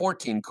from that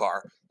 14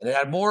 car, and it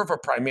had more of a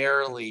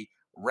primarily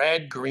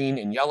red, green,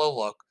 and yellow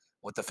look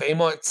with the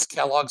famous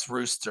Kellogg's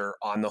rooster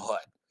on the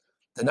hood.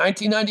 The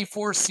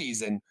 1994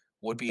 season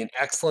would be an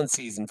excellent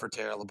season for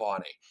Terry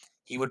Labonte.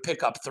 He would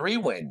pick up 3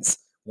 wins,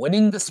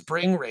 winning the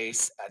spring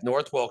race at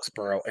North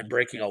Wilkesboro and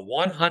breaking a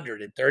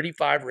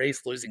 135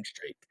 race losing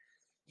streak.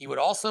 He would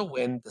also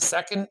win the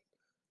second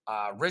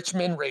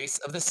Richmond race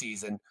of the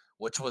season,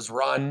 which was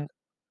run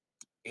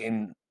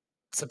in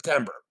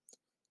September.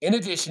 In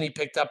addition, he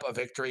picked up a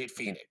victory at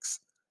Phoenix.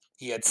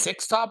 He had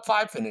 6 top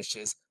 5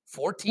 finishes,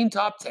 14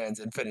 top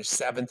 10s, and finished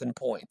 7th in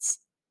points.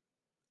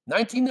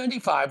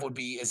 1995 would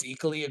be as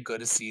equally a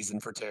good a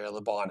season for Terry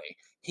Labonte.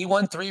 He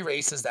won 3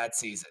 races that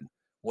season,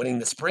 winning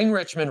the Spring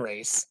Richmond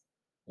race,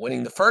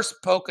 winning the first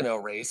Pocono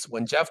race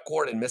when Jeff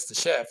Gordon missed a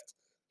shift,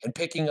 and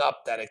picking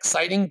up that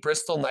exciting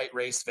Bristol night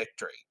race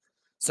victory.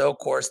 So, of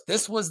course,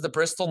 this was the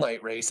Bristol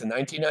night race in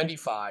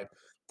 1995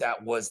 that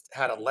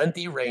had a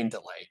lengthy rain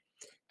delay.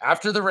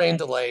 After the rain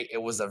delay,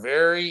 it was a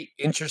very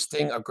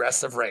interesting,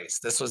 aggressive race.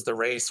 This was the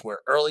race where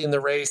early in the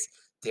race,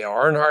 Dale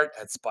Earnhardt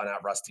had spun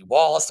out Rusty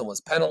Wallace and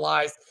was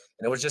penalized,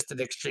 and it was just an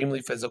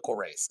extremely physical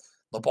race.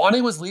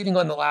 Labonte was leading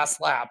on the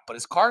last lap, but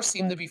his car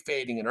seemed to be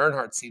fading, and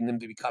Earnhardt seemed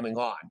to be coming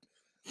on.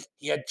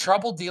 He had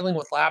trouble dealing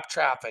with lap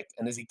traffic,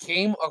 and as he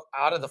came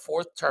out of the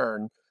 4th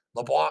turn,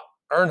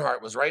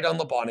 Earnhardt was right on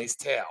Labonte's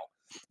tail.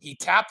 He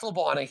tapped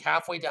Labonte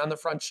halfway down the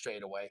front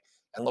straightaway,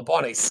 and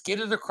Labonte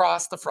skidded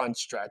across the front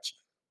stretch,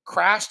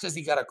 crashed as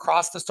he got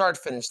across the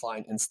start-finish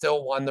line, and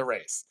still won the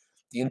race.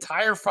 The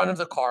entire front of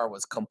the car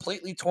was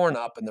completely torn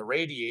up, and the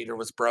radiator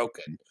was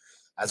broken.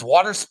 As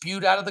water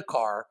spewed out of the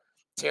car,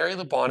 Terry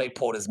Labonte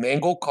pulled his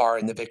mangled car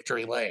in the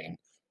victory lane,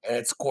 and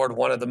it scored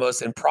one of the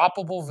most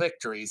improbable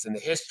victories in the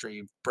history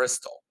of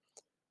Bristol.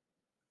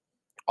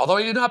 Although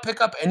he did not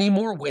pick up any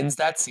more wins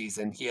that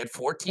season, he had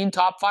 14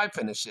 top 5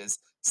 finishes,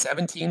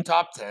 17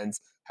 top 10s,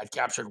 had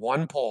captured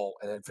 1 pole,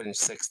 and had finished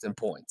 6th in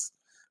points.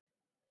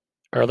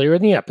 Earlier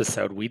in the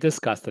episode, we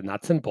discussed the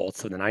nuts and bolts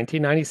of the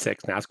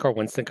 1996 NASCAR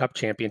Winston Cup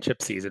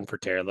championship season for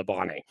Terry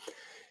Labonte.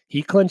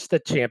 He clinched the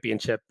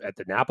championship at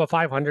the Napa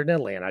 500 in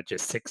Atlanta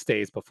just 6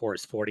 days before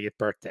his 40th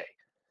birthday.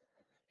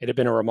 It had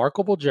been a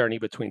remarkable journey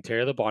between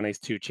Terry Labonte's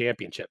 2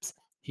 championships.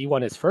 He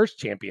won his first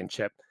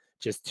championship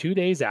just 2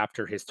 days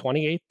after his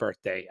 28th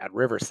birthday at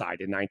Riverside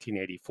in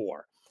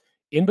 1984.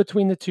 In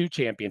between the 2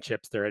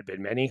 championships, there had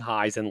been many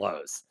highs and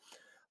lows.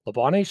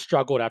 Labonte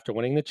struggled after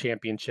winning the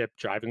championship,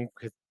 driving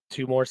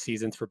 2 more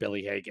seasons for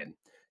Billy Hagan.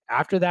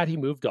 After that, he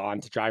moved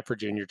on to drive for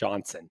Junior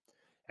Johnson.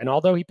 And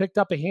although he picked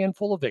up a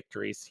handful of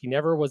victories, he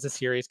never was a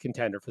serious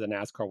contender for the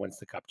NASCAR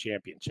Winston Cup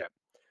championship.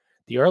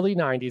 The early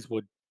 90s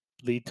would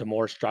lead to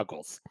more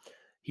struggles.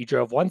 He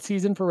drove 1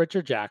 season for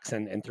Richard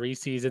Jackson and 3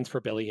 seasons for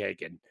Billy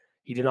Hagan.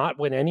 He did not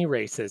win any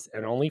races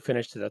and only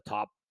finished at the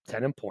top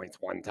 10 in points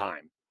one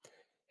time.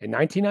 In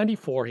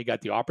 1994, he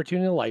got the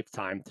opportunity of a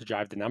lifetime to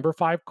drive the number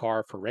 5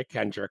 car for Rick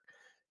Hendrick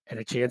and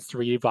a chance to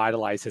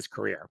revitalize his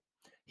career.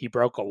 He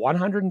broke a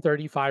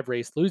 135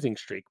 race losing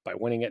streak by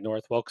winning at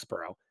North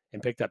Wilkesboro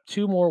and picked up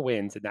 2 more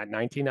wins in that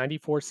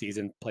 1994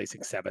 season,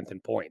 placing 7th in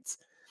points.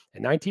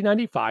 In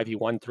 1995, he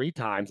won 3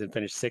 times and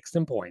finished 6th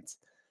in points.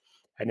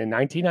 And in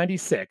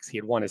 1996, he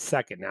had won his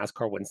second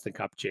NASCAR Winston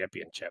Cup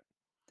championship.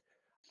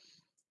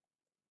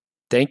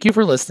 Thank you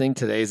for listening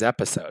to today's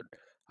episode.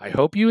 I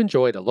hope you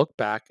enjoyed a look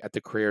back at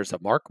the careers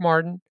of Mark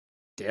Martin,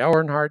 Dale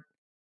Earnhardt,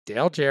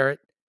 Dale Jarrett,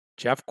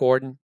 Jeff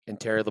Gordon, and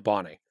Terry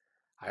Labonte.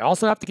 I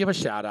also have to give a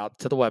shout out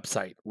to the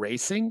website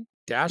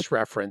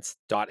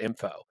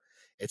racing-reference.info.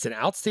 It's an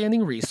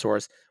outstanding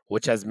resource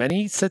which has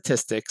many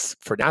statistics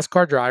for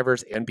NASCAR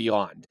drivers and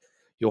beyond.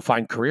 You'll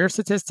find career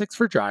statistics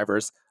for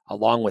drivers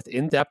along with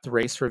in-depth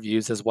race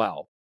reviews as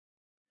well.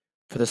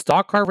 For the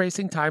Stock Car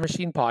Racing Time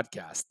Machine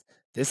podcast,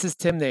 this is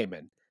Tim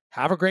Naiman.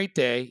 Have a great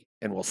day,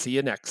 and we'll see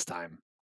you next time.